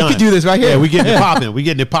this shit done. We can do this right here. Yeah, we getting it popping. We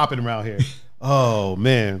getting it popping around here." Oh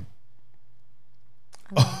man.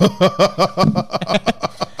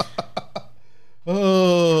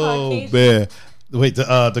 Oh man! Wait,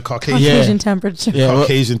 the Caucasian temperature. Yeah,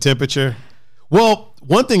 Caucasian temperature. Well,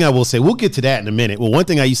 one thing I will say, we'll get to that in a minute. Well, one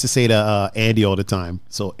thing I used to say to Andy all the time.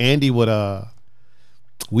 So Andy would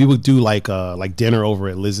we would do like dinner over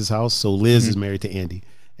at Liz's house. So Liz is married to Andy,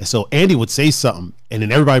 and so Andy would say something, and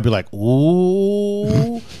then everybody would be like,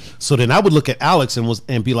 "Ooh." So then I would look at Alex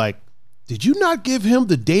and be like, "Did you not give him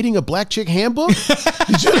the dating a black chick handbook?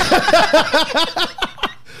 Did you?"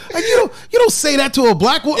 Like, you don't say that to a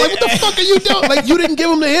black woman. Like, what the fuck are you doing? Like, you didn't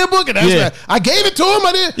give him the handbook, and that's right. I gave it to him.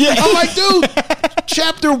 I did. Yeah. I'm like, dude,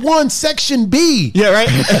 chapter 1, section B. Yeah, right.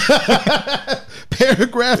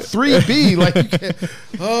 Paragraph 3B. Like, you can't.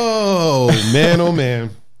 Oh man.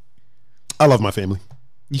 I love my family.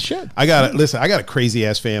 You should. I got a crazy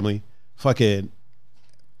ass family. I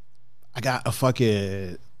got a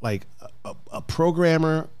fucking like a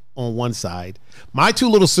programmer on one side. My two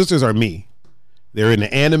little sisters are me. They're in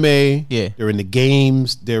the anime. Yeah. They're in the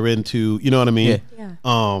games. They're into, you know what I mean?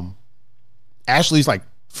 Yeah. Ashley's like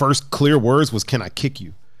first clear words was, "Can I kick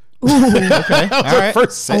you?" Okay. All right.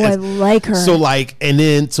 First Oh, I sentence. like her. So like, and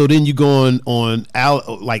then you go on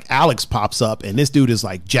like Alex pops up, and this dude is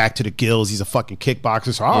like jacked to the gills. He's a fucking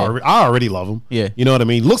kickboxer. So I already love him. Yeah. You know what I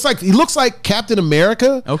mean? He looks like Captain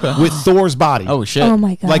America. Okay. With Thor's body. Oh shit. Oh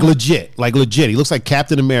my god. Like legit. He looks like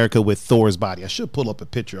Captain America with Thor's body. I should pull up a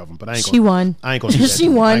picture of him, but I ain't gonna. She won. I ain't gonna do that. She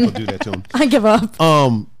to him. I won. ain't gonna do that to him. I give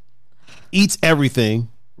up. Eats everything,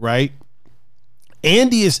 right?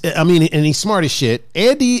 Andy is, I mean, and he's smart as shit.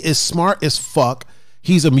 Andy is smart as fuck.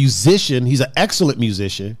 He's a musician. He's an excellent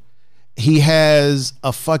musician. He has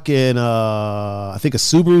a fucking, I think a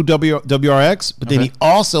Subaru WRX, but then he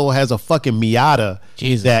also has a fucking Miata.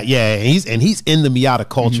 Jesus. That, yeah, and he's in the Miata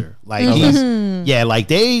culture. Like, yeah, like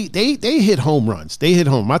they hit home runs. They hit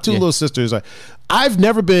home. My two little sisters are, I've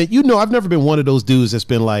never been one of those dudes that's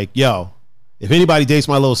been like, yo, if anybody dates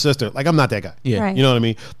my little sister, like I'm not that guy. Yeah. Right. You know what I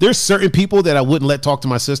mean? There's certain people that I wouldn't let talk to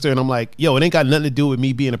my sister, and I'm like, yo, it ain't got nothing to do with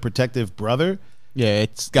me being a protective brother. Yeah,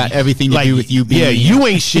 it's got everything to Like, do with you being. yeah, you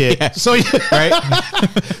ain't shit. Yeah. So Right.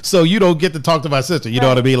 so you don't get to talk to my sister. You know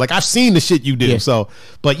what I mean? Like I've seen the shit you do. Yeah. So,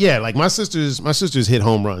 but yeah, like my sisters hit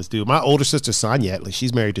home runs, dude. My older sister Sonia, like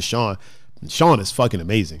she's married to Sean. Sean is fucking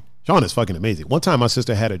amazing. One time my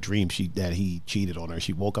sister had a dream that he cheated on her.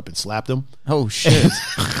 She woke up and slapped him. Oh shit.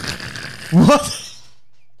 What?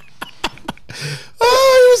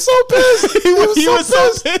 Oh, he was so pissed. He was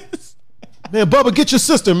so pissed. Man, Bubba, get your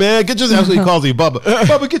sister, man. That's what he calls me, Bubba.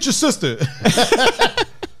 Bubba, get your sister.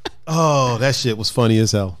 Oh, that shit was funny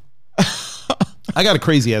as hell. I got a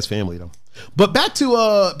crazy ass family though. But back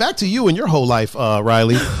to you and your whole life,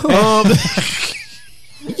 Riley.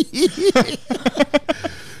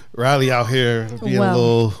 Riley out here being a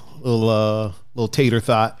little tater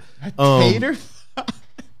thought. Tater.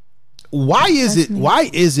 Why is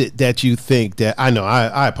it that you think that I know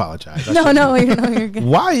I apologize. No, you're good.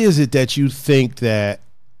 Why is it that you think that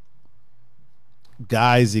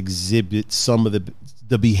guys exhibit some of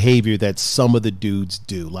the behavior that some of the dudes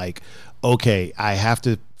do? Like, okay, I have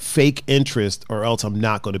to fake interest or else I'm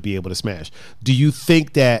not going to be able to smash. Do you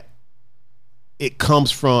think that it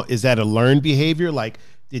comes from, is that a learned behavior? Like,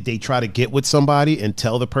 did they try to get with somebody and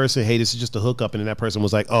tell the person, hey, this is just a hookup, and then that person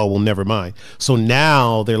was like, oh, well, never mind. So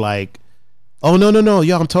now they're like, oh no,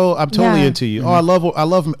 yeah, I'm totally into you. Mm-hmm. Oh, I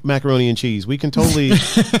love macaroni and cheese. We can totally.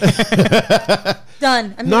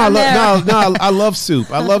 Done. No, I love soup.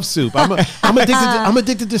 I'm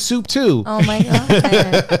addicted to soup too. Oh my god.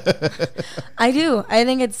 I do. I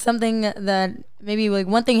think it's something that maybe like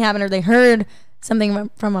one thing happened or they heard something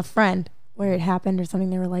from a friend where it happened or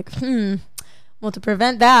something. They were like, well, to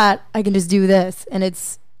prevent that, I can just do this. And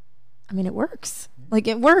it works. Like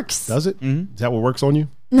it works. Does it? Mm-hmm. Is that what works on you?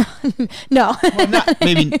 No. Well,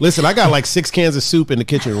 maybe. Listen, I got like 6 cans of soup in the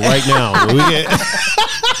kitchen right now.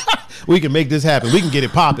 We can make this happen. We can get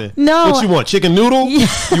it popping. No. What you want? Chicken noodle? You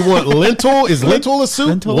want lentil? Is lentil a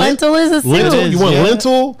soup? Lentil is a soup. Lentil? You want Yeah.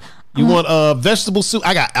 lentil? You want vegetable soup?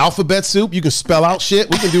 I got alphabet soup. You can spell out shit.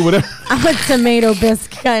 We can do whatever. I'm a tomato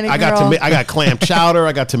bisque kind of girl. I got clam chowder.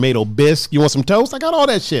 I got tomato bisque. You want some toast? I got all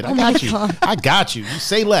that shit. I got you. God. I got you. You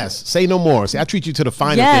say less. Say no more. See, I treat you to the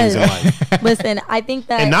finer Yes. things in life. Listen, I think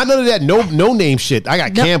that. And not none of that no name shit. I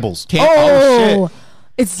got Campbell's. Oh,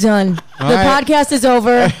 it's done. The right. podcast is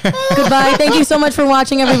over. Goodbye. Thank you so much for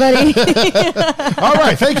watching, everybody. All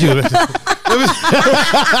right, thank you.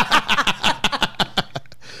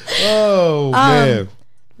 Oh man.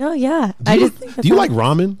 No, yeah. I just think Do you like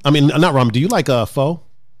ramen? I mean, not ramen. Do you like pho?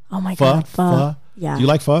 Oh my Pho? god, pho. Yeah. Do you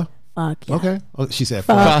like pho? Fuck yeah. Okay. Oh, she said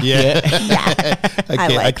pho. Pho. Yeah. I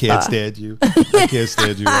like can't pho. stand you. I can't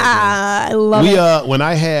stand you. Right I love now. it. When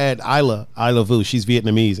I had Isla Vu, she's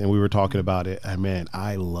Vietnamese, and we were talking about it. And man,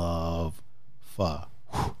 I love pho.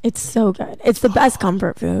 It's so good. It's the best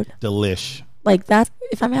comfort food. Delish. Like that's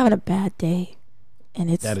if I'm having a bad day, and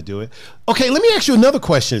it's That'll do it. Okay, let me ask you another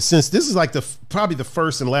question. Since this is like probably the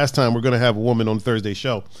first and last time we're gonna have a woman on Thursday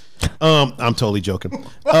show. I'm totally joking.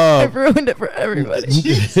 I've ruined it for everybody.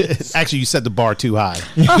 Actually, you set the bar too high.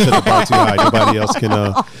 You set the bar too high. Nobody else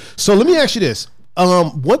can. So let me ask you this.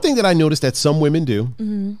 One thing that I noticed that some women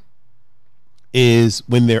do is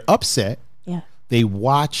when they're upset, Yeah. they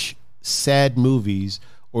watch sad movies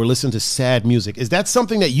or listen to sad music. Is that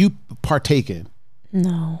something that you partake in?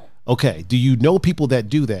 No. Okay. Do you know people that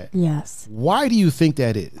do that? Yes. Why do you think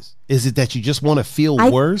that is? Is it that you just want to feel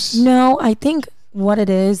worse? No, I think what it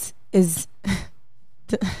is it's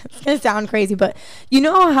gonna sound crazy, but you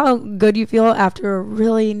know how good you feel after a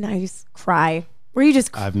really nice cry where you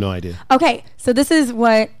just I have no idea. okay, so this is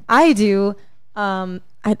what I do. I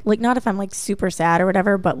like not if I'm like super sad or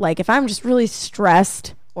whatever, but like if I'm just really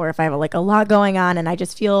stressed or if I have like a lot going on and I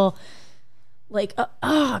just feel like,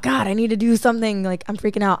 oh God, I need to do something. Like I'm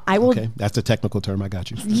freaking out. I will. Okay, that's the technical term. I got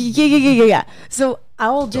you. Yeah. So I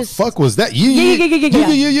will just. Fuck was that?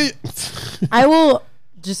 Yeah.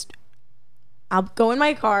 I'll go in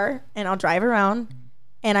my car and I'll drive around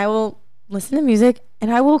and I will listen to music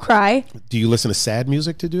and I will cry. Do you listen to sad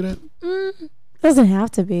music to do that? Doesn't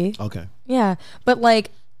have to be. Okay. Yeah, but like,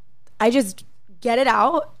 I just get it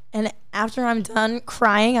out, and after I'm done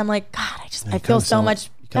crying, I'm like, God, I feel so much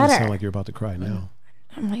You kind of better. sound like you're about to cry now.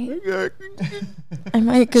 I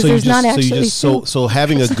might, because there's not actually soup. So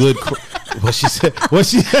having a good what she said. I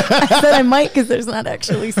said I might because there's not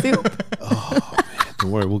actually soup. Oh man,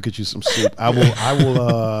 don't worry, we'll get you some soup. I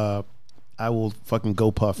will fucking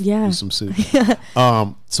go puff you some soup.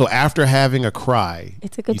 So after having a cry,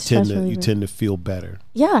 It's a good you stress reliever. tend to feel better.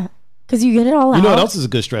 Yeah, because you get it all out. You know what else is a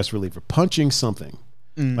good stress reliever? Punching something.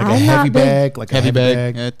 Like a I'm heavy not big- bag, like a Heavy heavy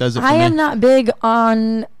bag. bag. It does it for I me. am not big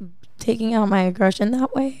on taking out my aggression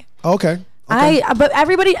that way. Okay. But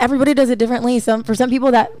everybody does it differently. For some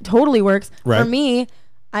people that totally works. Right. For me,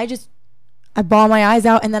 I bawl my eyes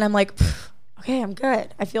out and then I'm like, okay, I'm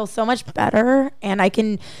good. I feel so much better and I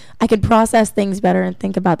can process things better and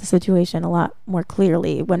think about the situation a lot more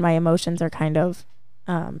clearly when my emotions are kind of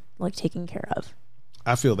like taken care of.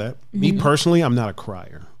 I feel that. Me personally, I'm not a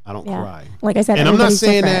crier. I don't Yeah. cry. Like I said, And I'm not everybody's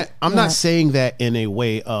saying different. that. I'm not saying that in a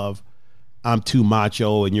way of I'm too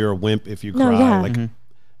macho and you're a wimp if you cry. No, yeah. Like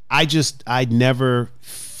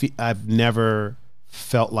I've never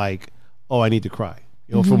felt like, oh, I need to cry.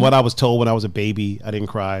 You know, from what I was told when I was a baby, I didn't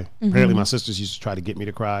cry. Apparently, my sisters used to try to get me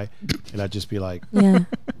to cry, and I'd just be like, Yeah.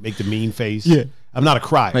 make the mean face. Yeah. I'm not a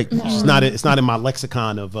crier. Like- It's not in my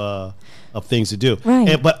lexicon of things to do.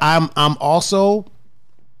 Right. But I'm also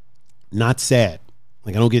not sad.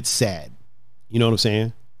 Like I don't get sad. You know what I'm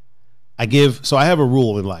saying? I have a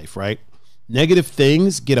rule in life, right? Negative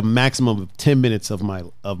things get a maximum of 10 minutes of my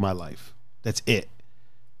life. That's it.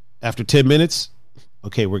 After 10 minutes,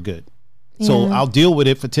 okay, we're good. So Yeah. I'll deal with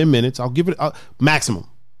it for 10 minutes. I'll give it maximum.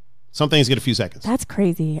 Some things get a few seconds. That's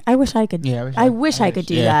crazy. I wish I could. Yeah, I wish I could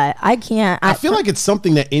do that. I can't. I feel like it's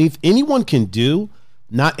something that anyone can do.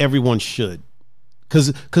 Not everyone should.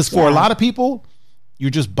 Because for a lot of people, you're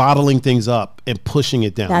just bottling things up and pushing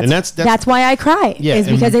it down. And that's why I cry. Yeah, is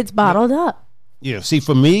and- because it's bottled up. see,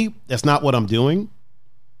 for me, that's not what I'm doing.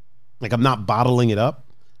 Like I'm not bottling it up.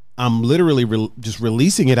 I'm literally just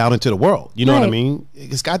releasing it out into the world. You know what I Right. mean?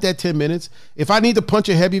 It's got that 10 minutes. If I need to punch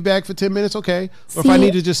a heavy bag for 10 minutes, okay. Or if I See-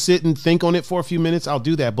 need to just sit and think on it for a few minutes, I'll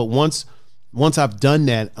do that. But once I've done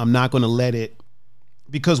that, I'm not going to let it,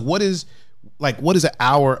 because what is an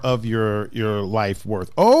hour of your life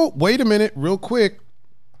worth? Oh, wait a minute, real quick.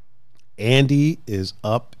 Andy is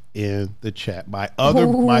up in the chat. My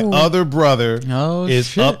other brother Oh, is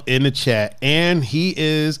shit. up in the chat, and he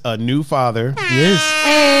is a new father. He is.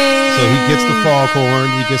 So he gets the foghorn.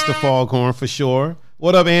 He gets the foghorn for sure.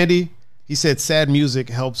 What up, Andy? He said sad music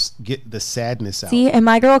helps get the sadness out. See, and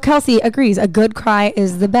my girl Kelsey agrees. A good cry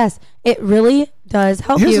is the best. It really does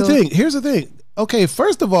help Here's you. the thing. Okay,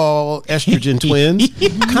 first of all, estrogen twins,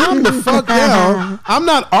 calm the fuck down. I'm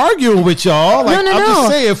not arguing with y'all. Like, No. I'm just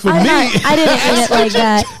saying for me. I didn't mean it like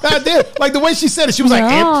that. I did. Like the way she said it, she was like,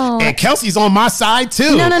 No. and Kelsey's on my side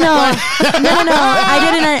too. No. Like,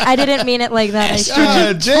 I didn't mean it like that.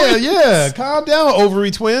 God damn, yeah. Calm down, ovary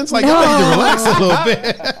twins. Like, y'all need to relax a little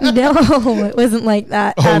bit. No, it wasn't like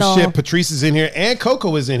that at Oh all. shit, Patrice is in here and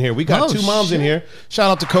Coco is in here. We got Oh, two moms in shit. here. Shout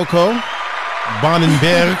out to Coco,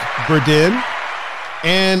 Bonenberg, Berdin,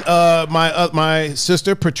 and my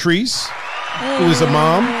sister Patrice, who is a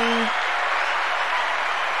mom.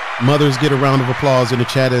 Mothers get a round of applause in the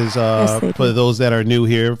chat as they for do. those that are new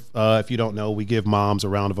here. If you don't know, we give moms a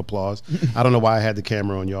round of applause. I don't know why I had the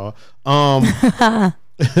camera on y'all.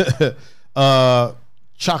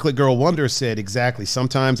 Chocolate Girl Wonder said exactly.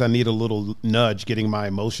 Sometimes I need a little nudge getting my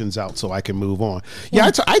emotions out so I can move on.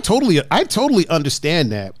 Yeah, I totally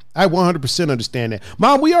understand that. I 100% understand that.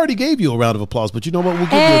 Mom, we already gave you a round of applause, but you know what? We'll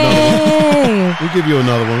give you another one. Hey, We'll give you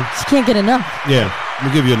another one. she can't get enough. Yeah,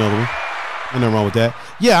 we'll give you another one. Ain't nothing wrong with that.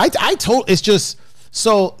 Yeah, it's just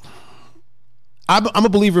so. I'm a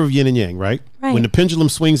believer of yin and yang, right? Right. When the pendulum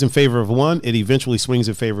swings in favor of one, it eventually swings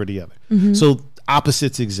in favor of the other. Mm-hmm. So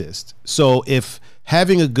opposites exist. So if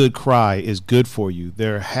having a good cry is good for you,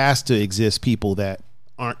 there has to exist people that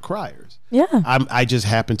aren't criers. Yeah. I just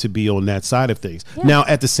happen to be on that side of things. Now,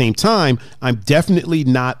 at the same time, I'm definitely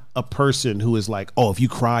not a person who is like, oh, if you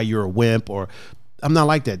cry, you're a wimp, or I'm not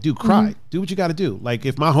like that. Dude, cry. Do what you got to do. Like,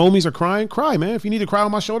 if my homies are crying, cry, man. If you need to cry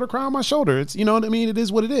on my shoulder, cry on my shoulder. It's, you know what I mean? It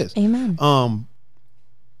is what it is. Amen.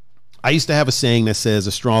 I used to have a saying that says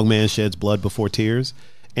a strong man sheds blood before tears.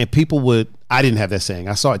 and people would. I didn't have that saying.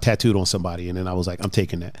 I saw it tattooed on somebody, and then I was like, I'm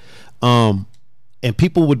taking that. And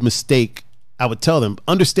people would mistake. I would tell them,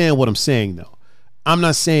 understand what I'm saying, though. I'm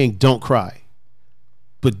not saying don't cry,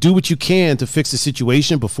 but do what you can to fix the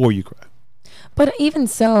situation before you cry. But even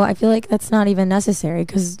so, I feel like that's not even necessary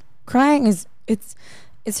because crying is it's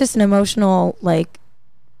just an emotional like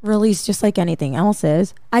release, just like anything else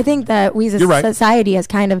is. I think that we as a right. society has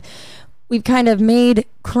we've kind of made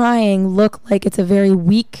crying look like it's a very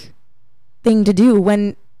weak thing to do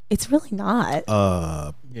when it's really not.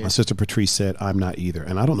 My sister Patrice said, I'm not either.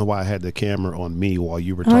 And I don't know why I had the camera on me while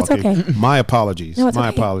you were Oh, it's talking. okay. My apologies. No, it's My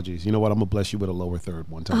okay. apologies. You know what? I'm going to bless you with a lower third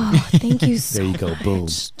one time. Oh, thank you so There you go. much. Boom.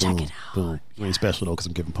 Check boom, it out. boom. You ain't special, though, because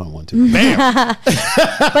I'm giving pun one, too. Bam!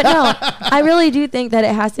 But no, I really do think that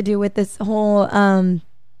it has to do with this whole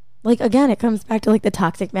like again, it comes back to like the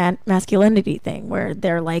toxic masculinity thing where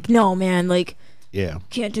they're like, no man, like Yeah.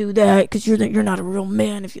 can't do that because you're not a real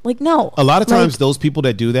man if you like no. A lot of times, like, those people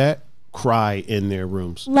that do that cry in their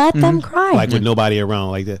rooms. let them cry. Like with nobody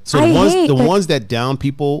around like that. So I hate the that- ones that down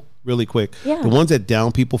people really quick, Yeah. the ones that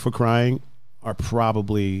down people for crying are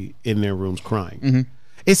probably in their rooms crying.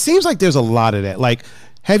 It seems like there's a lot of that. Like,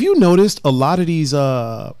 have you noticed a lot of these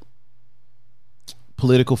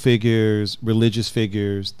political figures, religious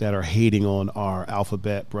figures that are hating on our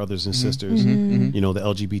alphabet brothers and sisters? You know, the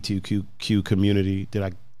LGBTQ community. Did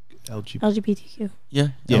I LGBTQ. Yeah,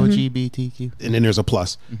 Yeah. LGBTQ. and then there's a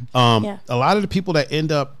plus. Yeah. A lot of the people that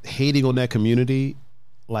end up hating on that community,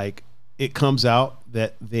 like it comes out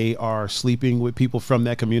that they are sleeping with people from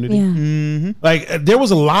that community. Yeah. Like there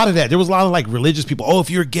was a lot of that. There was a lot of like religious people. Oh,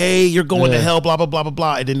 if you're gay, you're going to Yeah. hell. Blah blah blah blah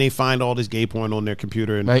blah. And then they find all this gay porn on their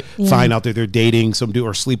computer and Right. find out that they're dating some dude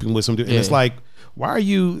or sleeping with some dude. And it's Yeah. like, why are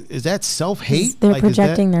you? Is that self hate? They're like, is that-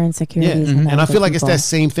 projecting their yeah, insecurities. and onto I feel other like it's people. that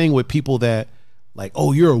same thing with people that like,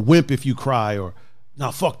 oh, you're a wimp if you cry, or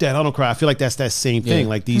no, fuck that, I don't cry. I feel like that's that same thing. Yeah.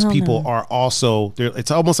 Like these Hell people no. are also,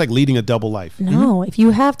 it's almost like leading a double life. No, if you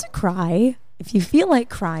have to cry, if you feel like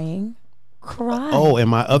crying, cry. Oh, and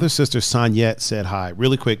my other sister Sanyette said hi.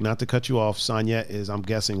 Really quick, not to cut you off. Sanyette is, I'm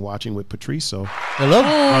guessing, watching with Patrice. So Hello.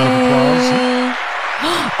 round of applause.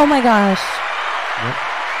 Oh my gosh.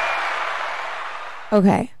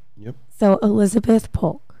 Okay. Yep, So Elizabeth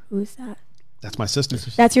Polk, who's that? that's my sister.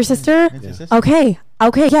 That's your sister? Okay.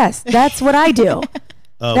 Okay, yes. That's what I do.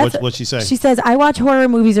 That's- What'd she say? She says, I watch horror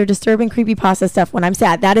movies or disturbing creepypasta stuff when I'm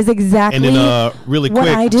sad. That is exactly And then, really what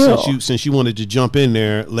quick, I do. since you wanted to jump in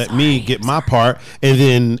there, let me get my part. And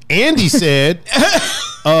then Andy said,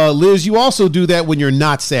 "Liz, you also do that when you're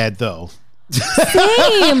not sad, though."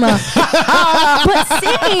 Same. But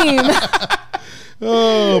same.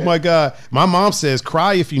 Oh my God! My mom says,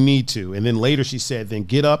 "Cry if you need to," and then later she said, "Then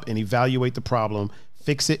get up and evaluate the problem,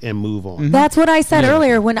 fix it, and move on." That's what I said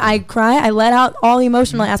earlier. When I cry, I let out all the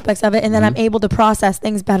emotional aspects of it, and then I'm able to process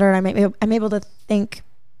things better. And I'm able to think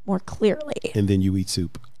more clearly. And then you eat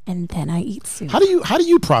soup. And then I eat soup. How do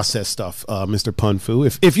you process stuff, Mr. Pun Fu?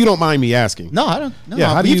 If you don't mind me asking. No, I don't. No,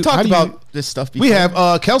 Yeah, how do we've you- talked how do you- about this stuff before. We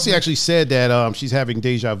have. Kelsey actually said that she's having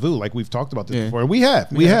deja vu. Like we've talked about this Yeah. before, and we have.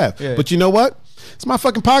 Yeah. But you know what? It's my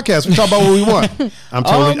fucking podcast. We talk about what we want.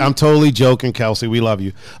 I'm totally joking, Kelsey. We love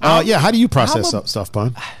you. Yeah. How do you process stuff,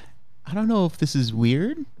 Pun? I don't know if this is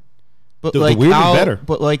weird, but The like weird is I'll, better.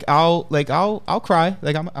 But like I'll cry.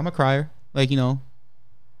 Like I'm a crier. Like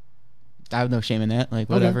I have no shame in that. Like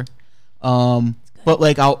whatever. But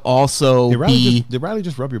like I'll also Did Riley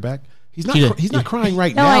just rub your back? He's not. He did. He's not crying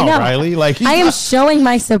right No, now, I know. Riley. Like he's I am not- showing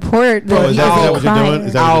my support. Oh, is that he's what you're crying. doing?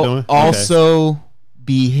 Is that what you're doing? I'll Okay. also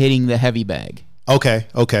be hitting the heavy bag. Okay.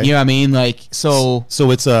 You know what I mean? Like so.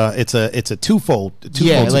 So it's a twofold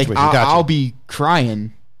Yeah, like situation. I'll, Gotcha. I'll be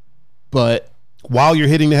crying, but While you're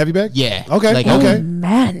hitting the heavy bag. yeah. Okay. Like, Okay. Oh,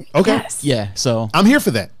 man. Okay. Yes. Yeah. So I'm here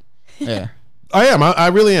for that. yeah. I am. I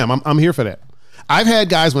really am. I'm here for that. I've had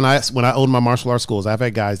guys when I owned my martial arts schools. I've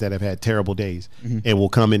had guys that have had terrible days and will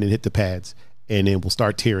come in and hit the pads and then will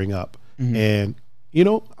start tearing up. And I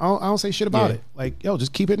don't say shit about Yeah. it. Like, yo,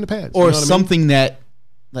 just keep hitting the pads. Or You know what I mean? something that,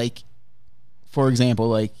 like, for example,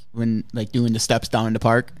 like when like doing the steps down in the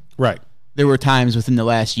park. Right. There were times within the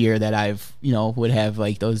last year that I've would have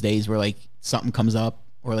like those days where like something comes up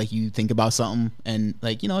or like you think about something and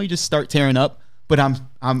like you just start tearing up. But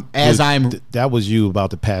that was you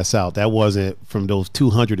about to pass out. That wasn't from those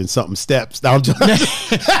 200 and something steps. I'm just-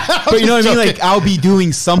 but you know what I mean? Like I'll be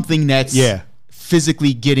doing something that's Yeah.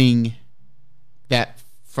 physically getting that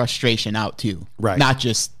frustration out too. Right. Not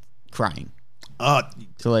just crying.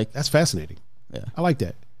 So like That's fascinating. Yeah. I like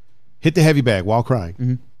that. Hit the heavy bag while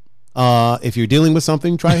crying. Mm-hmm. If you're dealing with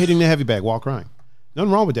something, try hitting the heavy bag while crying.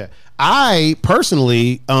 Nothing wrong with that. I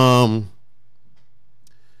personally,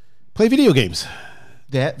 Play video games.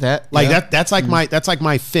 That's like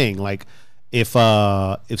my thing. Like if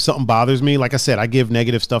something bothers me, like I said, I give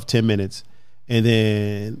negative stuff 10 minutes, and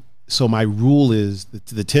then so my rule is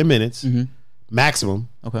the 10 minutes maximum.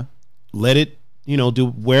 Okay. Let it, do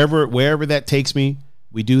wherever that takes me.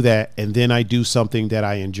 We do that, and then I do something that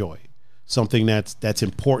I enjoy, something that's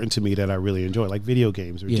important to me that I really enjoy, like video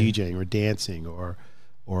games or DJing or dancing or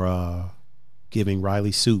giving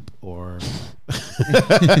Riley soup or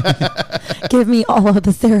give me all of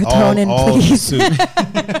the serotonin, all please. The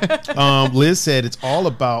soup. Liz said it's all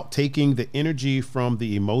about taking the energy from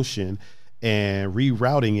the emotion and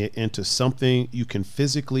rerouting it into something you can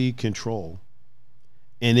physically control.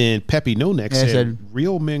 And then Peppy No Neck said,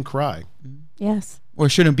 real men cry. Yes. Or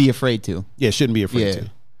shouldn't be afraid to. Yeah, shouldn't be afraid to.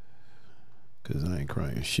 Because I ain't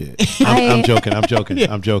crying shit. I'm joking.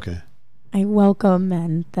 I'm joking. I welcome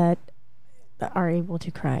men that are able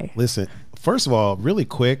to cry. Listen, first of all, really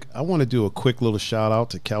quick, I want to do a quick little shout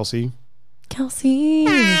out to Kelsey. Kelsey.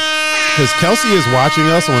 Because Kelsey is watching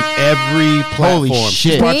us on every platform. Holy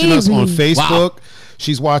shit. She's watching us on Baby. Facebook. Wow.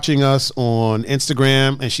 She's watching us on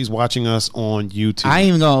Instagram, and she's watching us on YouTube. I ain't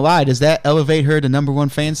even gonna lie. Does that elevate her to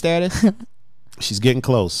 #1 fan status? She's getting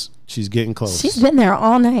close. She's been there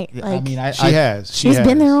all night. Like, she has. She's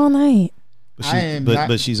been there all night.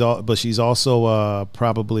 But she's also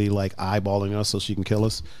probably like eyeballing us so she can kill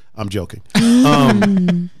us. I'm joking.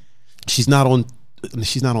 She's not on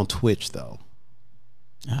Twitch though.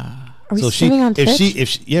 Are we streaming on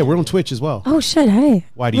Twitch? Yeah, we're on Twitch as well. Oh shit! Hey.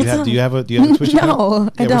 Why do you have a Twitch account? No,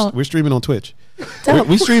 I don't. We're streaming on Twitch.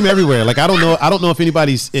 We stream everywhere. Like I don't know if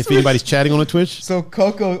anybody's chatting on a Twitch. So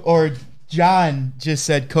Coco or John just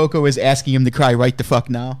said Coco is asking him to cry right the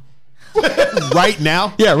fuck now. Right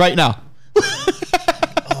now? Yeah, right now.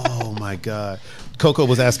 Oh my God. Coco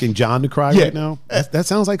was asking John to cry right now? That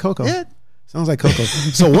sounds like Coco. Yeah. Sounds like Coco.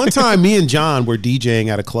 So one time me and John were DJing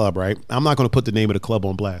at a club, right? I'm not going to put the name of the club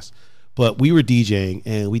on blast, but we were DJing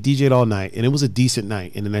and we DJed all night and it was a decent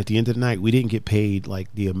night. And then at the end of the night, we didn't get paid like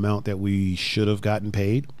the amount that we should have gotten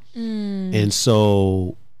paid. And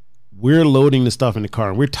so we're loading the stuff in the car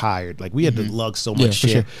and we're tired. Like we had to lug so much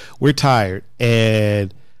shit. Sure. We're tired.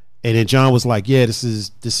 And then John was like, yeah, this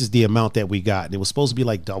is the amount that we got. And it was supposed to be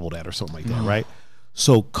like double that or something like that, right?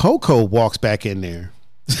 So Coco walks back in there.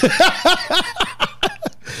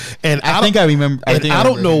 And I think I remember. I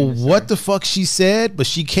don't know what the fuck she said, but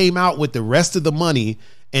she came out with the rest of the money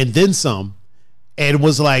and then some. And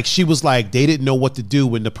she was like, they didn't know what to do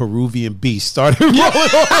when the Peruvian beast started rolling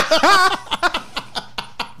on.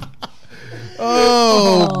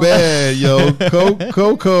 Oh man, yo,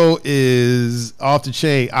 Coco is off the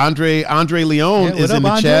chain. Andre Leon is in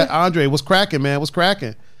the chat. Andre, what's cracking, man? What's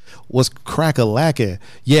cracking? What's crack-a-lacking?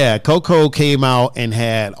 Yeah, Coco came out and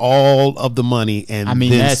had all of the money and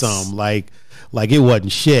then some. Like it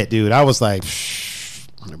wasn't shit, dude. I was like,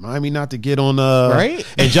 remind me not to get on right.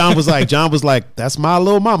 And John was like, that's my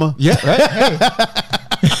little mama. Yeah, right.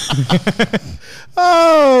 Hey.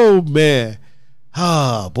 Oh man,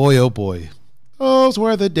 oh boy. Those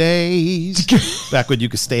were the days back when you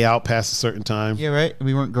could stay out past a certain time. Yeah, right.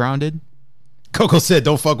 We weren't grounded. Coco said,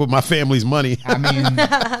 "Don't fuck with my family's money." I mean,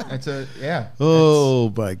 that's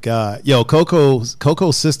Oh my God, yo, Coco's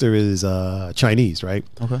sister is Chinese, right?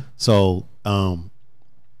 Okay. So,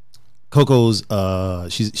 Coco's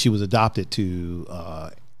she was adopted to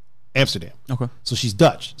Amsterdam. Okay. So she's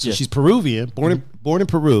Dutch. So she's Peruvian, born in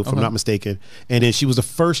Peru, if I'm not mistaken. And then she was the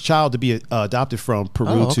first child to be adopted from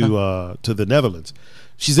Peru to the Netherlands.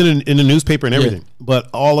 She's in the newspaper and everything. But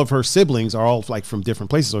all of her siblings are all like from different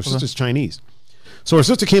places. Her sister's Chinese. So her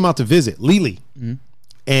sister came out to visit, Lily.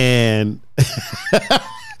 And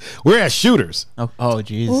we're at Shooters. Oh,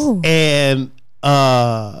 jeez. And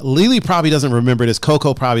Lily probably doesn't remember this.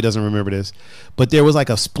 Coco probably doesn't remember this. But there was like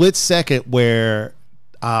a split second where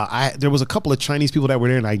there was a couple of Chinese people that were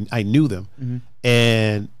there and I knew them.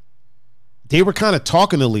 And they were kind of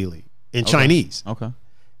talking to Lily in Chinese. Okay.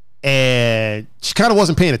 And she kind of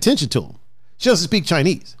wasn't paying attention to them. She doesn't speak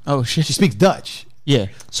Chinese. Oh shit. She speaks Dutch. Yeah.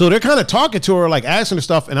 So they're kind of talking to her, like asking her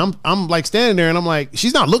stuff, and I'm like standing there and I'm like,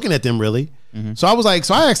 she's not looking at them really. So I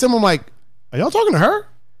asked them, I'm like, are y'all talking to her? And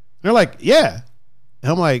they're like, yeah.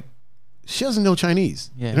 And I'm like, she doesn't know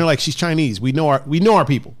Chinese. Yeah. And they're like, she's Chinese. We know our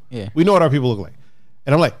people. Yeah. We know what our people look like.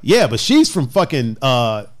 And I'm like, yeah, but she's from fucking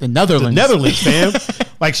the Netherlands, fam.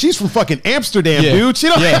 Like she's from fucking Amsterdam, dude. She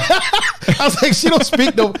don't. I was like, she don't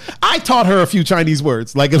speak no. I taught her a few Chinese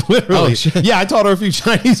words, like literally. Yeah, I taught her a few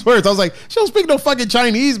Chinese words. I was like, she don't speak no fucking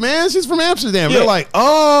Chinese, man. She's from Amsterdam. They're like,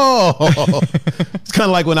 oh. It's kind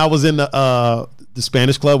of like when I was in the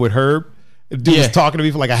Spanish club with Herb. Dude was talking to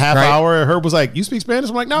me for like a half hour. And Herb was like, "You speak Spanish?"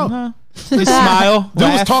 I'm like, "No." Just smile. Dude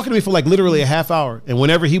was talking to me for like literally a half hour, and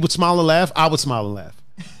whenever he would smile and laugh, I would smile and laugh.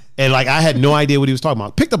 And like I had no idea what he was talking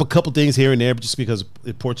about. Picked up a couple things here and there, just because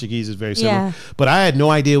Portuguese is very similar. Yeah. But I had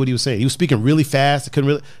no idea what he was saying. He was speaking really fast. I couldn't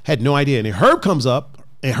really had no idea. And then Herb comes up,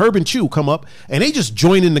 and Herb and Chew come up, and they just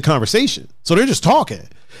join in the conversation. So they're just talking.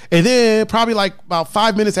 And then probably like about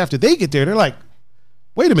 5 minutes after they get there, they're like,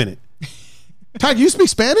 "Wait a minute, Tiger, you speak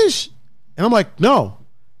Spanish?" And I'm like, "No."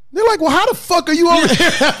 They're like, "Well, how the fuck are you over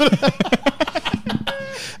here?"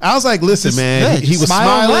 I was like, "Listen, man, he was smile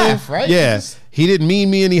and smiling, laugh, right? Yeah, he didn't mean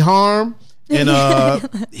me any harm, and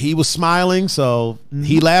he was smiling, so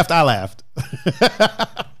he laughed, I laughed."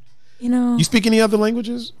 You know, You speak any other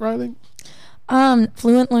languages, Riley?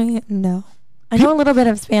 fluently, no. I know a little bit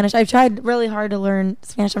of Spanish. I've tried really hard to learn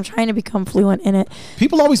Spanish. I'm trying to become fluent in it.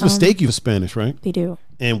 People always mistake you for Spanish, right? They do.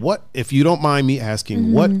 And what, if you don't mind me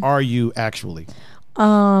asking, what are you actually?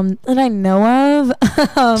 That I know of,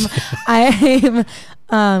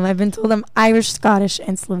 I've been told I'm Irish, Scottish,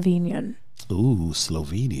 and Slovenian. Ooh,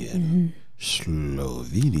 Slovenian.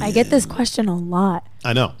 Slovenian. I get this question a lot.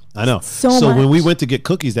 I know. So when we much. went to get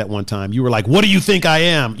cookies that one time, you were like, "What do you think I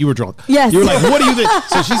am?" You were drunk. Yes. You were like, "What do you think?"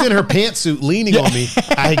 So she's in her pantsuit leaning on me.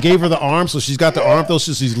 I gave her the arm, so she's got the arm though,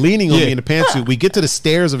 so she's leaning on me in the pantsuit. We get to the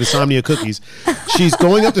stairs of Insomnia Cookies. She's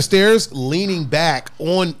going up the stairs, leaning back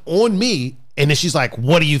on me, and then she's like,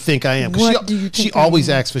 "What do you think I am?" 'Cause What do you think she I always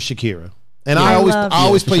am? asks for Shakira. And I I love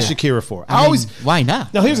always you. play Shakira for her. I mean, why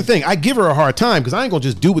not? Now here's the thing: I give her a hard time because I ain't gonna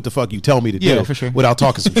just do what the fuck you tell me to do, Yeah, for sure. without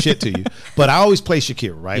talking some shit to you. But I always play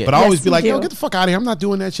Shakira, right? Yeah. But I always Yes, be like, you "Yo, do. get the fuck out of here! I'm not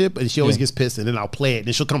doing that shit." And she always Yeah. gets pissed, and then I'll play it, and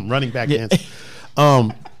then she'll come running back dancing.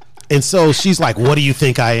 And so she's like, "What do you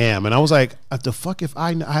think I am?" And I was like, "The fuck if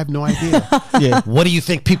I have no idea." Yeah. What do you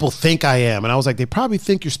think people think I am? And I was like, "They probably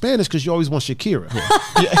think you're Spanish because you always want Shakira."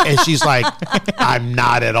 And she's like, "I'm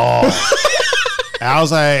not at all." And I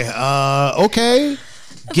was like, "Okay."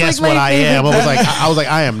 Guess like what my I am. favorite I was like,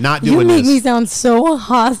 I am not You doing make me this. sound so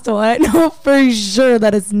hostile. I know for sure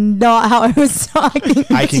that is not how I was talking.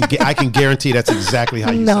 I can guarantee that's exactly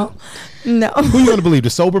how you No, sound. no. Who you gonna believe,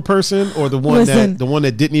 the sober person or the one Listen.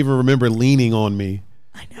 that didn't even remember leaning on me?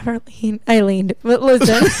 I never leaned. I leaned, but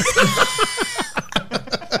listen,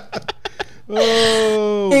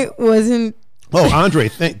 Oh, it wasn't. Andre,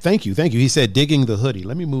 thank you. He said digging the hoodie.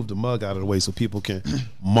 Let me move the mug out of the way so people can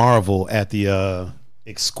marvel at the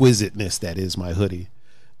exquisiteness that is my hoodie.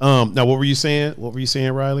 Now what were you saying?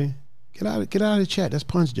 Riley? Get out of the chat. That's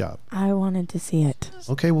Pun's job. I wanted to see it.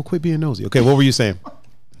 Okay, well, quit being nosy. Okay, what were you saying?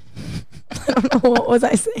 I don't know what was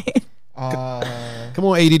I saying. Come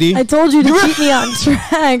on, ADD. I told you to keep me on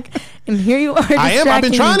track, and here you are. I am. I've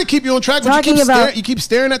been distracting trying me. to keep you on track, but you keep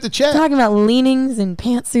staring at the chat. Talking about leanings and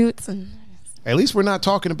pantsuits and At least we're not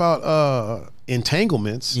talking about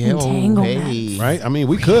entanglements. Yeah, Entanglements. hey. Right? I mean,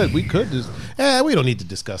 we could just. We don't need to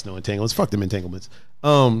discuss no entanglements. Fuck them entanglements.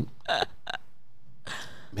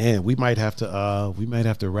 Man, we might have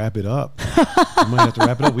to wrap it up.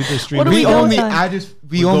 We've been streaming. What do we do?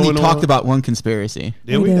 We We're only going talked on- about one conspiracy.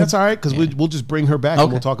 Did we? We did. That's all right because we'll just bring her back and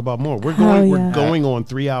Okay. we'll talk about more. We're Hell going yeah. on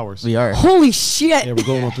 3 hours. We are. holy shit. Yeah, we're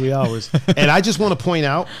going on 3 hours. And I just want to point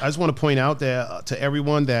out that to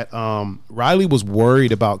everyone that Riley was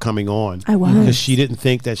worried about coming on. I was. Because she didn't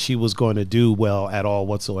think that she was going to do well at all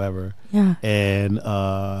whatsoever. Yeah. And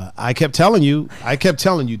I kept telling you,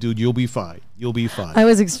 dude, you'll be fine. You'll be fine. I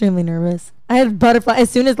was extremely nervous. I had butterflies. As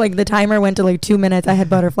soon as like the timer went to like 2 minutes, I had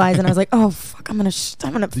butterflies, and I was like, "Oh fuck, I'm gonna."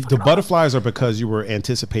 The butterflies are because you were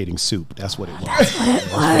anticipating soup. That's what it was.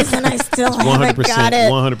 It was, and I still haven't got 100%,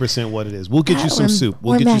 it. 100% what it is. We'll get you some Or- soup.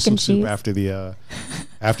 We'll or get you mac some and soup cheese.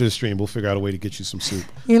 after the stream. We'll figure out a way to get you some soup.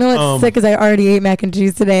 You know what's sick is I already ate mac and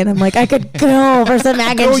cheese today, and I'm like, I could go for some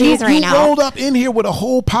mac and Girl, cheese right you now. rolled up in here with a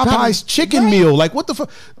whole Popeyes chicken meal. Like, what the fuck?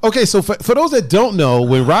 Okay, so for those that don't know,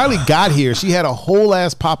 when Riley got here, she had a whole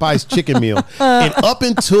ass Popeyes chicken meal. And up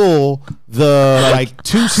until the like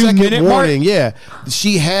 2 second 2-minute mark? warning, yeah,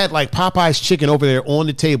 she had like Popeyes chicken over there on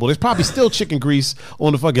the table. There's probably still chicken grease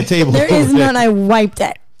on the fucking table. There is over there. none. I wiped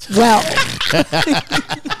it. Well,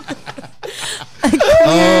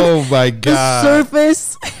 Oh my the God.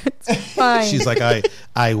 surface, it's fine. She's like,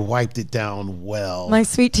 I wiped it down well. My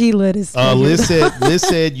sweet tea lid is. Liz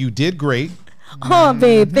said you did great. Oh,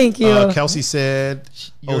 babe, thank you. Kelsey said,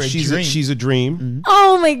 You're a dream. she's a dream.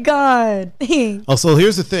 Oh my God. Thanks. Oh, so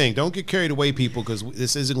here's the thing. Don't get carried away, people, because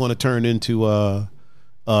this isn't going to turn into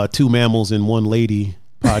Two Mammals and One Lady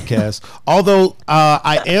podcast. Although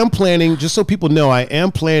I am planning, just so people know, I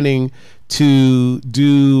am planning to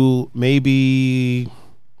do maybe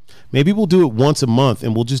maybe we'll do it once a month,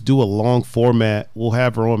 and we'll just do a long format. We'll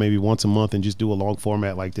have her on maybe once a month and just do a long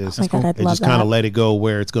format like this, Oh my God, I'd and love just kind of that. let it go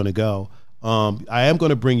where it's going to go. I am going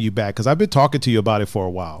to bring you back because I've been talking to you about it for a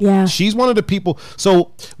while. Yeah. She's one of the people.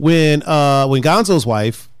 So when Gonzo's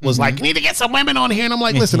wife was like, "You need to get some women on here," and I'm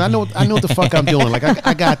like, "Listen, I know what the fuck I'm doing. Like,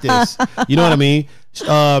 I got this. You know what I mean?"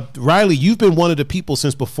 Riley, you've been one of the people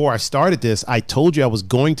since before I started this. I told you I was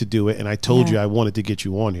going to do it, and I told you I wanted to get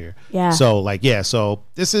you on here. Yeah. So like, yeah. So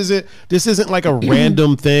this isn't like a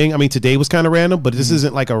random thing. I mean, today was kind of random, but this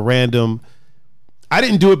isn't like a random. I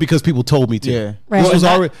didn't do it because people told me to. Yeah. Right.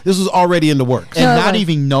 This was already in the works. And No, not like-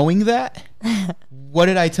 even knowing that, what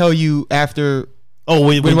did I tell you after? Oh,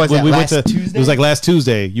 when was that, we went last to Tuesday? it was like last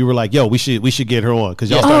Tuesday. You were like, "Yo, we should get her on," because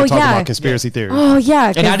y'all Yeah. started Oh, talking yeah. about conspiracy theories. Oh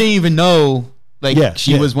yeah. And I 'cause- didn't even know, like, Yeah,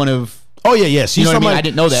 she yeah. was one of. Oh yeah. She's You know what I mean? somebody- I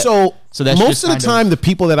didn't know that. So So that's most just of the kind of- time, the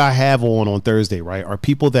people that I have on Thursday, right, are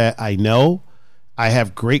people that I know. I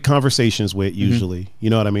have great conversations with usually. You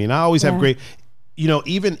know what I mean? I always have Yeah. great.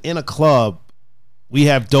 Even in a club, we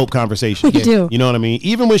have dope conversations. We do. You know what I mean?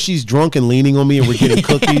 Even when she's drunk and leaning on me and we're getting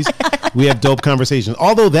cookies, we have dope conversations.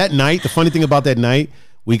 Although that night, the funny thing about that night,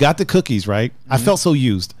 we got the cookies, right? I felt so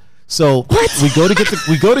used. So we go to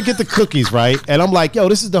get the cookies, right? And I'm like, "Yo,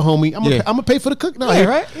 this is the homie. I'm Yeah. gonna pay for the cookie. No, Yeah, here,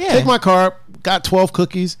 right? Yeah. Take my card. Got 12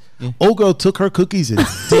 cookies. Old girl took her cookies and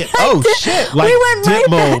dipped. Oh shit! Like We went dip right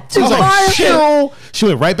mode. back to She was like, Marshall. "Shit." She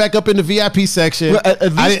went right back up in the VIP section. Well, at I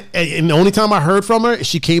least- didn't- and the only time I heard from her,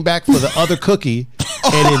 she came back for the other cookie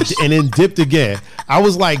and then dipped again. I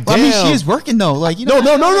was like, Well, "Damn." I mean, she is working though. Like, you know.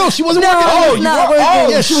 No. She wasn't No, working. I was you not were- working.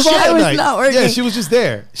 yeah, she was Shit, on that I was night. not working. Yeah, she was just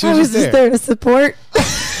there. She I was just there to support.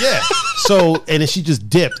 Yeah. So and then she just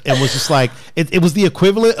dipped and was just like it was the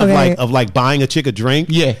equivalent of Okay. like buying a chick a drink.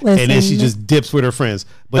 Yeah. And then she Listen. just dips with her friends.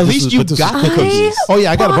 But At this least was- you but this got was- the cookies. Oh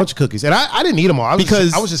yeah, I got a bunch of cookies. And I didn't eat them all. I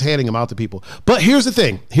Because- was just handing them out to people. But here's the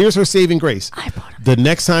thing. Here's her saving grace. I bought 'em. The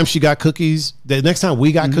next time she got cookies, the next time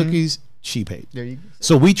we got cookies, she paid. There you go.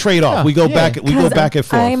 So we trade off. We go yeah. back and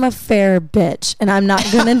forth. I'm a fair bitch, and I'm not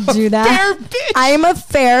gonna do that. Fair bitch. I am a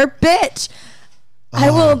fair bitch. I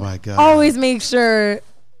Oh, will my God. always make sure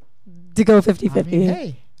to go 50-50.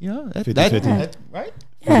 Hey, you know that, 50-50. that's right.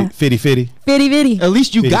 Yeah, Fitty fitty. fitty. At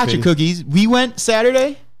least you Fitty, got fitty. your cookies. We went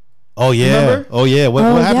Saturday. Oh yeah. Remember? Oh yeah. What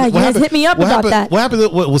Oh, happened? yeah, What you guys happened? hit me up What about happened? that. What happened?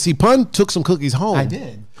 Well, see, Pun took some cookies home. I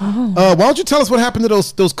did. Why don't you tell us what happened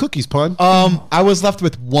to those cookies, Pun? I was left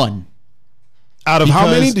with one. Out of how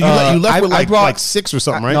because, many? You left I- with I like brought- like 6 or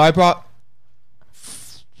something, right? No, I brought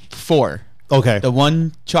 4. Okay. The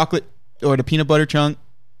one chocolate or the peanut butter chunk.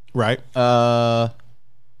 Right.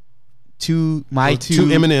 Two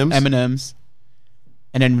two M&Ms. M&Ms,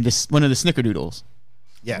 and then one of the Snickerdoodles.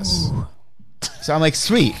 Yes. So I'm like,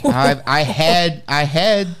 sweet. I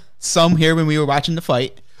had some here when we were watching the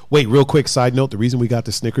fight. Wait, real quick side note. The reason we got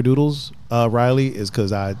the Snickerdoodles, Riley, is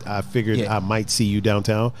because I figured Yeah. I might see you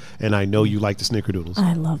downtown, and I know you like the Snickerdoodles.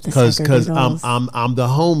 I love the Because Snickerdoodles. I'm the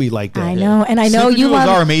homie like that. I know, and I know you Snickerdoodles are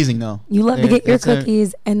love amazing though. you love to Yeah, get your that's a-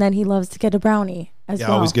 cookies, and then he loves to get a brownie as Yeah, I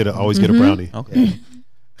well. always get a brownie. Okay.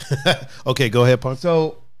 Okay, go ahead, Pun.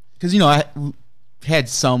 So, because I had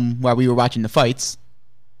some while we were watching the fights,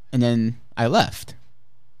 and then I left.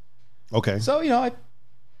 Okay. So I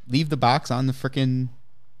leave the box on the freaking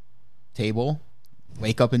table.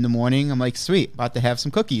 Wake up in the morning. I'm like, sweet, about to have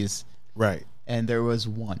some cookies, Right. and there was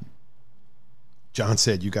one. John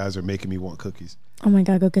said you guys are making me want cookies. Oh my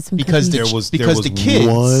god, go get some Because cookies. the- There was the kids-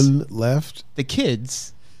 one left, The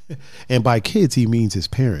kids and by kids he means his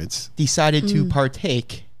parents. decided to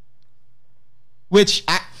partake, which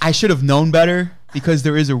I should have known better, because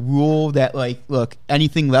there is a rule that, like, look,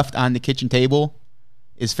 anything left on the kitchen table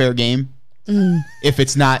is fair game. If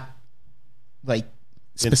it's not like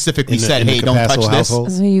specifically In the- said, in the hey, don't touch Capasso this.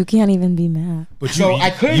 household? So you can't even be mad. But So I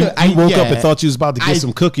could've- you I- woke up yeah. and thought you was about to get I-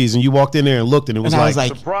 some cookies, and you walked in there and looked, and it was And I like, was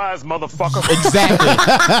like, Surprise, motherfucker.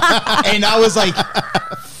 exactly. And I was like,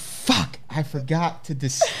 fuck, I forgot to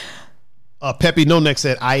Peppy No Neck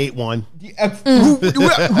said, I ate one.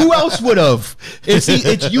 who else would have?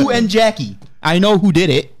 It's you and Jackie. I know who did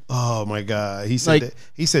it. Oh my god, he said Like- that,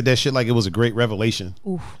 he said that shit like it was a great revelation.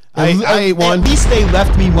 I ate one. At least they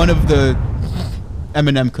left me one of the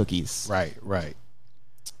M&M cookies. Right, right.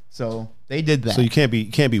 So they did that. So you can't be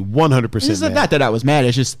 100% It's mad. not that I was mad.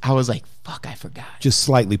 It's just I was like, fuck, I forgot. Just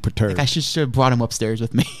slightly perturbed. I should have brought him upstairs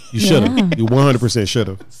with me. You should have. Yeah. You 100% should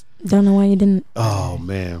have. Don't know why you didn't. Oh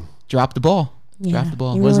man, Drop the ball. Yeah, Drop the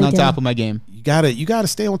ball. you Wasn't really on top did. of my game. you gotta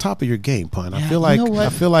stay on top of your game, Pun. I Yeah, feel you like know what? I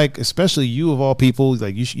feel like especially you of all people,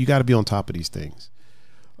 like you got to be on top of these things.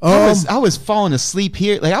 I was falling asleep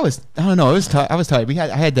here. Like I don't know. I was tired.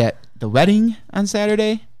 I had the wedding on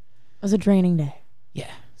Saturday. It was a draining day. Yeah.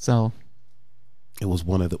 So It was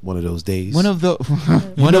one of those days.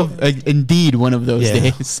 Indeed one of those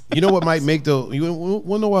days. You know what might make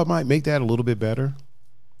that a little bit better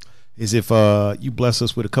is if you bless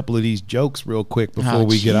us with a couple of these jokes real quick before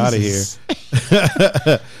we get out of here.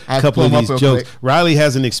 A couple of these jokes. Quick. Riley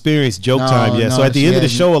hasn't experienced joke time yet, so at the end of the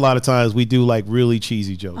show, a lot of times we do like really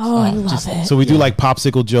cheesy jokes. Oh, I love it. So we do like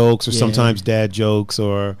popsicle jokes, or sometimes dad jokes,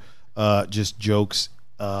 or just jokes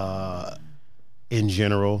in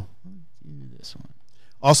general. This one.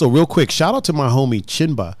 Also, real quick, shout out to my homie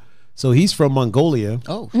Chinba. So he's from Mongolia.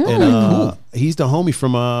 Oh, and cool. He's the homie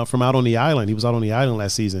from out on the island. He was out on the island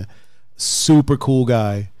last season. Super cool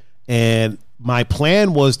guy. And my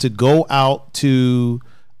plan was to go out to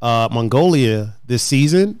Mongolia this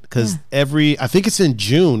season because I think it's in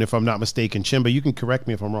June, if I'm not mistaken. Chinba, you can correct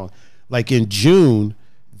me if I'm wrong. Like in June,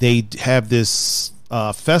 they have this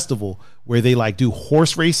festival where they like do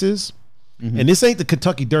horse races. Mm-hmm. And this ain't the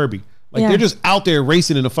Kentucky Derby. Like they're just out there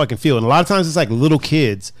racing in the fucking field. And a lot of times it's like little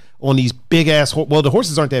kids on these big ass, well, the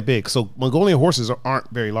horses aren't that big. So Mongolian horses aren't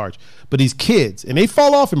very large, but these kids, and they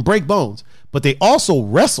fall off and break bones, but they also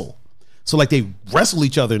wrestle. So like they wrestle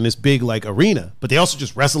each other in this big like arena, but they also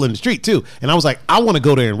just wrestle in the street too. And I was like, I want to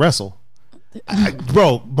go there and wrestle.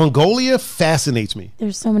 Bro, Mongolia fascinates me.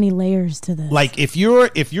 There's so many layers to this. Like if you're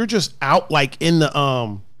just out like in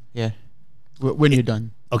the when you're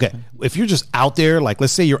done. Okay, if you're just out there, like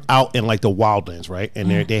let's say you're out in like the wildlands, right? And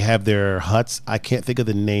they have their huts. I can't think of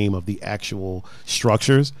the name of the actual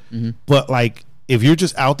structures, but like if you're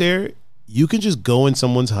just out there, you can just go in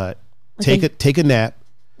someone's hut, like take a nap.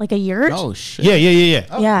 Like a yurt? Oh shit! Yeah.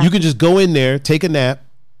 Oh. Yeah. You can just go in there, take a nap,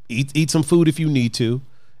 eat some food if you need to,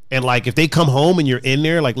 and like if they come home and you're in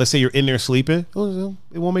there, like let's say you're in there sleeping,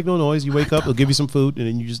 it won't make no noise. You wake up, they'll give you some food, and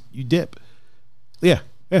then you dip. Yeah.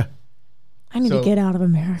 I need to get out of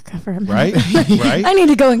America for a minute. Right. I need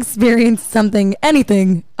to go experience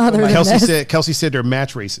anything other than this. Kelsey said they're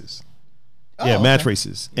match races. Match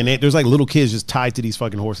races. And there's like little kids just tied to these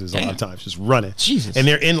fucking horses a lot of times, just running. Jesus. And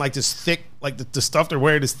they're in like this thick, like the stuff they're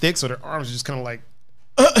wearing is thick, so their arms are just kind of like,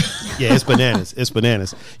 yeah, it's bananas. It's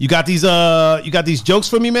bananas. You got these jokes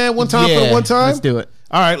for me, man? One time. Let's do it.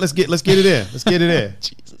 All right, let's get it in. Let's get it in.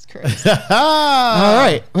 Jesus Christ. All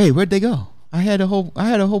right. Wait, where'd they go? I had a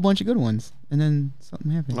whole bunch of good ones, and then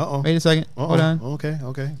something happened. Wait a second. Hold on.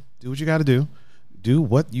 Okay. Do what you got to do. Do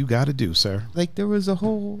what you got to do, sir. Like there was a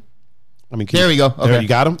whole. I mean, there we go. Okay. There, you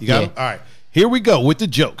got them. You got them. All right. Here we go with the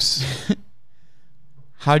jokes.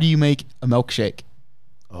 How do you make a milkshake?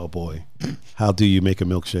 Oh boy. How do you make a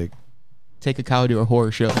milkshake? Take a cow to a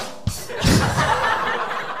horror show.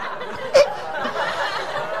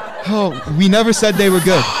 Oh, we never said they were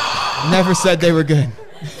good. Never said they were good.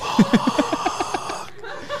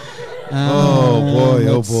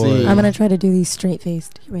 Oh boy. See. I'm gonna try to do these straight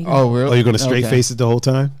faced. Oh really? Oh, you're gonna straight face it the whole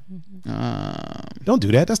time? Don't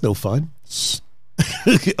do that. That's no fun.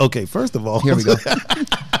 Okay, first of all, here we go.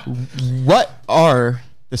 What are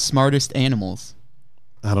the smartest animals?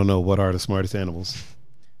 I don't know. What are the smartest animals?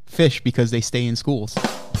 Fish, because they stay in schools. So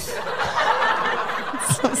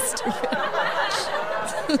stupid.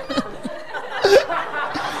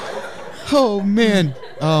 Oh man.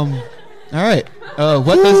 All right.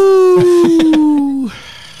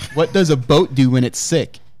 What does a boat do when it's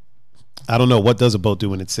sick? I don't know. What does a boat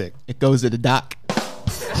do when it's sick? It goes to the dock.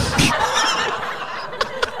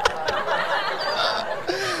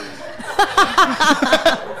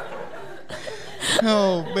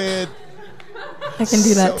 Oh man. I can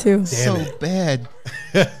do that too. So bad.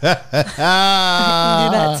 I can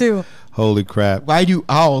do that too. Holy crap. Why do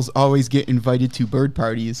owls always get invited to bird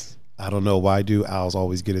parties? I don't know. Why do owls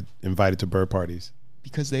always get invited to bird parties?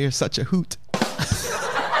 Because they are such a hoot.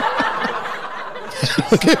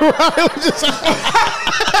 Okay, Riley just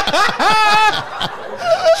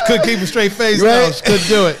she couldn't keep a straight face. Right? No, she couldn't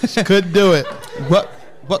do it. She couldn't do it.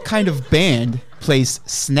 What kind of band plays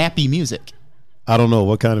snappy music? I don't know.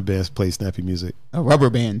 What kind of band plays snappy music? A rubber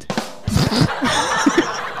band.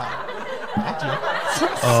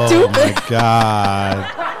 Oh my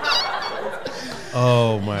god.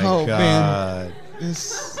 Oh my god. Man.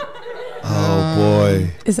 Oh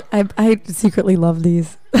boy. I secretly love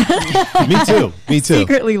these. Me too.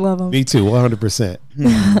 Secretly love them. Me too. 100%.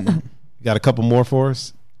 You got a couple more for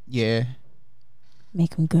us? Yeah.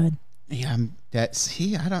 Make them good. Yeah. That's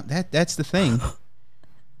the thing.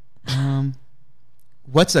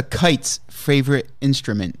 What's a kite's favorite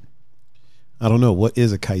instrument? I don't know. What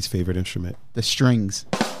is a kite's favorite instrument? The strings.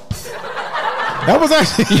 That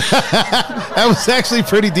was actually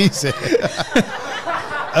pretty decent.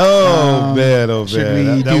 Oh man! Should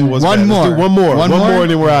we do one more? Let's do one more, and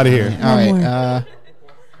then we're out of here. All right.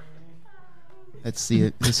 Let's see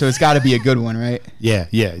it. So it's got to be a good one, right? Yeah.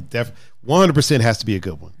 100% has to be a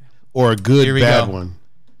good one. Or a good Here we bad go. one.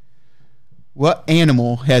 What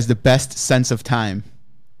animal has the best sense of time?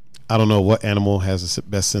 I don't know what animal has the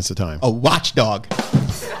best sense of time. A watchdog.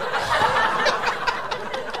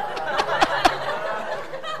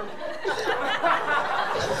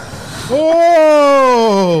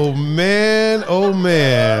 Oh man.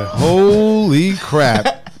 Holy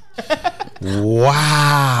crap.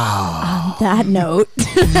 Wow. That note.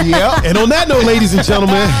 Yeah. And on that note, ladies and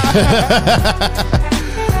gentlemen,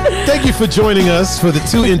 thank you for joining us for the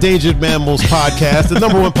Two Endangered Mammals podcast, the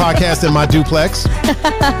 #1 podcast in my duplex.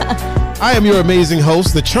 I am your amazing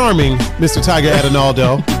host, the charming Mr. Tiger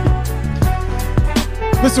Adinaldo.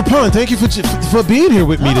 Mr. Pun, thank you for being here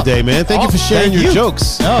with me today, man. Thank you for sharing your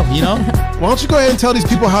jokes. Oh, you know, Why don't you go ahead and tell these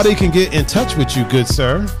people how they can get in touch with you, good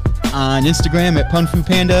sir? on Instagram at Punfu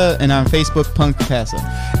Panda and on Facebook Punfu Pasa.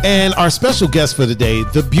 And our special guest for today,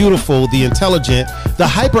 the beautiful, the intelligent, the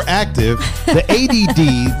hyperactive, the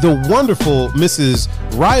ADD, the wonderful Mrs.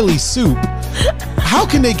 Riley Soup. How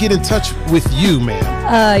can they get in touch with you,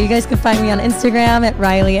 ma'am? You guys can find me on Instagram at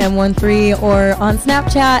RileyM13 or on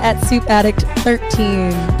Snapchat at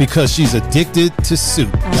SoupAddict13. Because she's addicted to soup.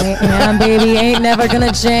 I am, baby. Ain't never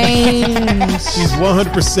gonna change. She's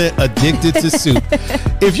 100% addicted to soup.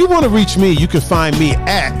 If you want to reach me, you can find me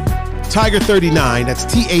at Tiger39. That's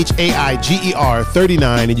THAIGER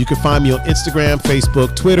 39. And you can find me on Instagram,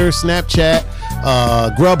 Facebook, Twitter, Snapchat,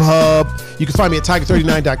 Grubhub. You can find me at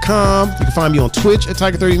Tiger39.com. You can find me on Twitch at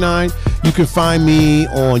Tiger39. You can find me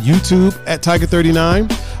on YouTube at Tiger39.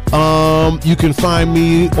 You can find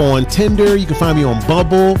me on Tinder. You can find me on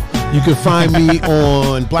Bumble. You can find me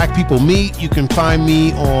on Black People Meet. You can find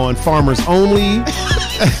me on Farmers Only.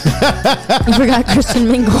 You forgot Christian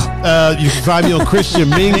Mingle. You can find me on Christian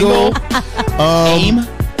Mingle. AIM.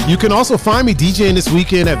 You can also find me DJing this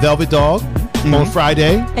weekend at Velvet Dog on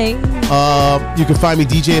Friday. Hey. You can find me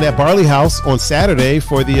DJing at Barley House on Saturday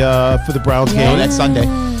for the Browns Oh, game. that's Sunday.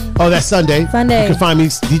 Oh, that's Sunday. Sunday. You can find me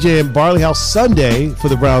DJing Barley House Sunday for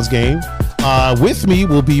the Browns game. With me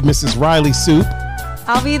will be Mrs. Riley Soup.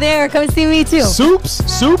 I'll be there. Come see me too.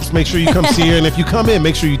 Soups. Make sure you come see her, and if you come in,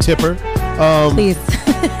 make sure you tip her. Please.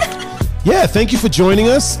 Yeah, thank you for joining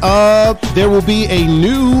us. There will be a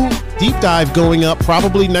new deep dive going up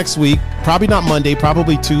probably next week. Probably not Monday,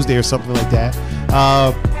 probably Tuesday or something like that.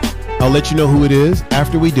 I'll let you know who it is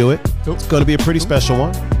after we do it. It's going to be a pretty special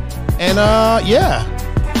one. And yeah,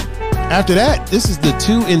 after that, this is the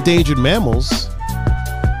Two Endangered Mammals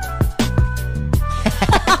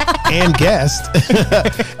and guest.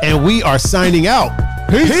 And we are signing out.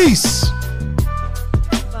 Peace.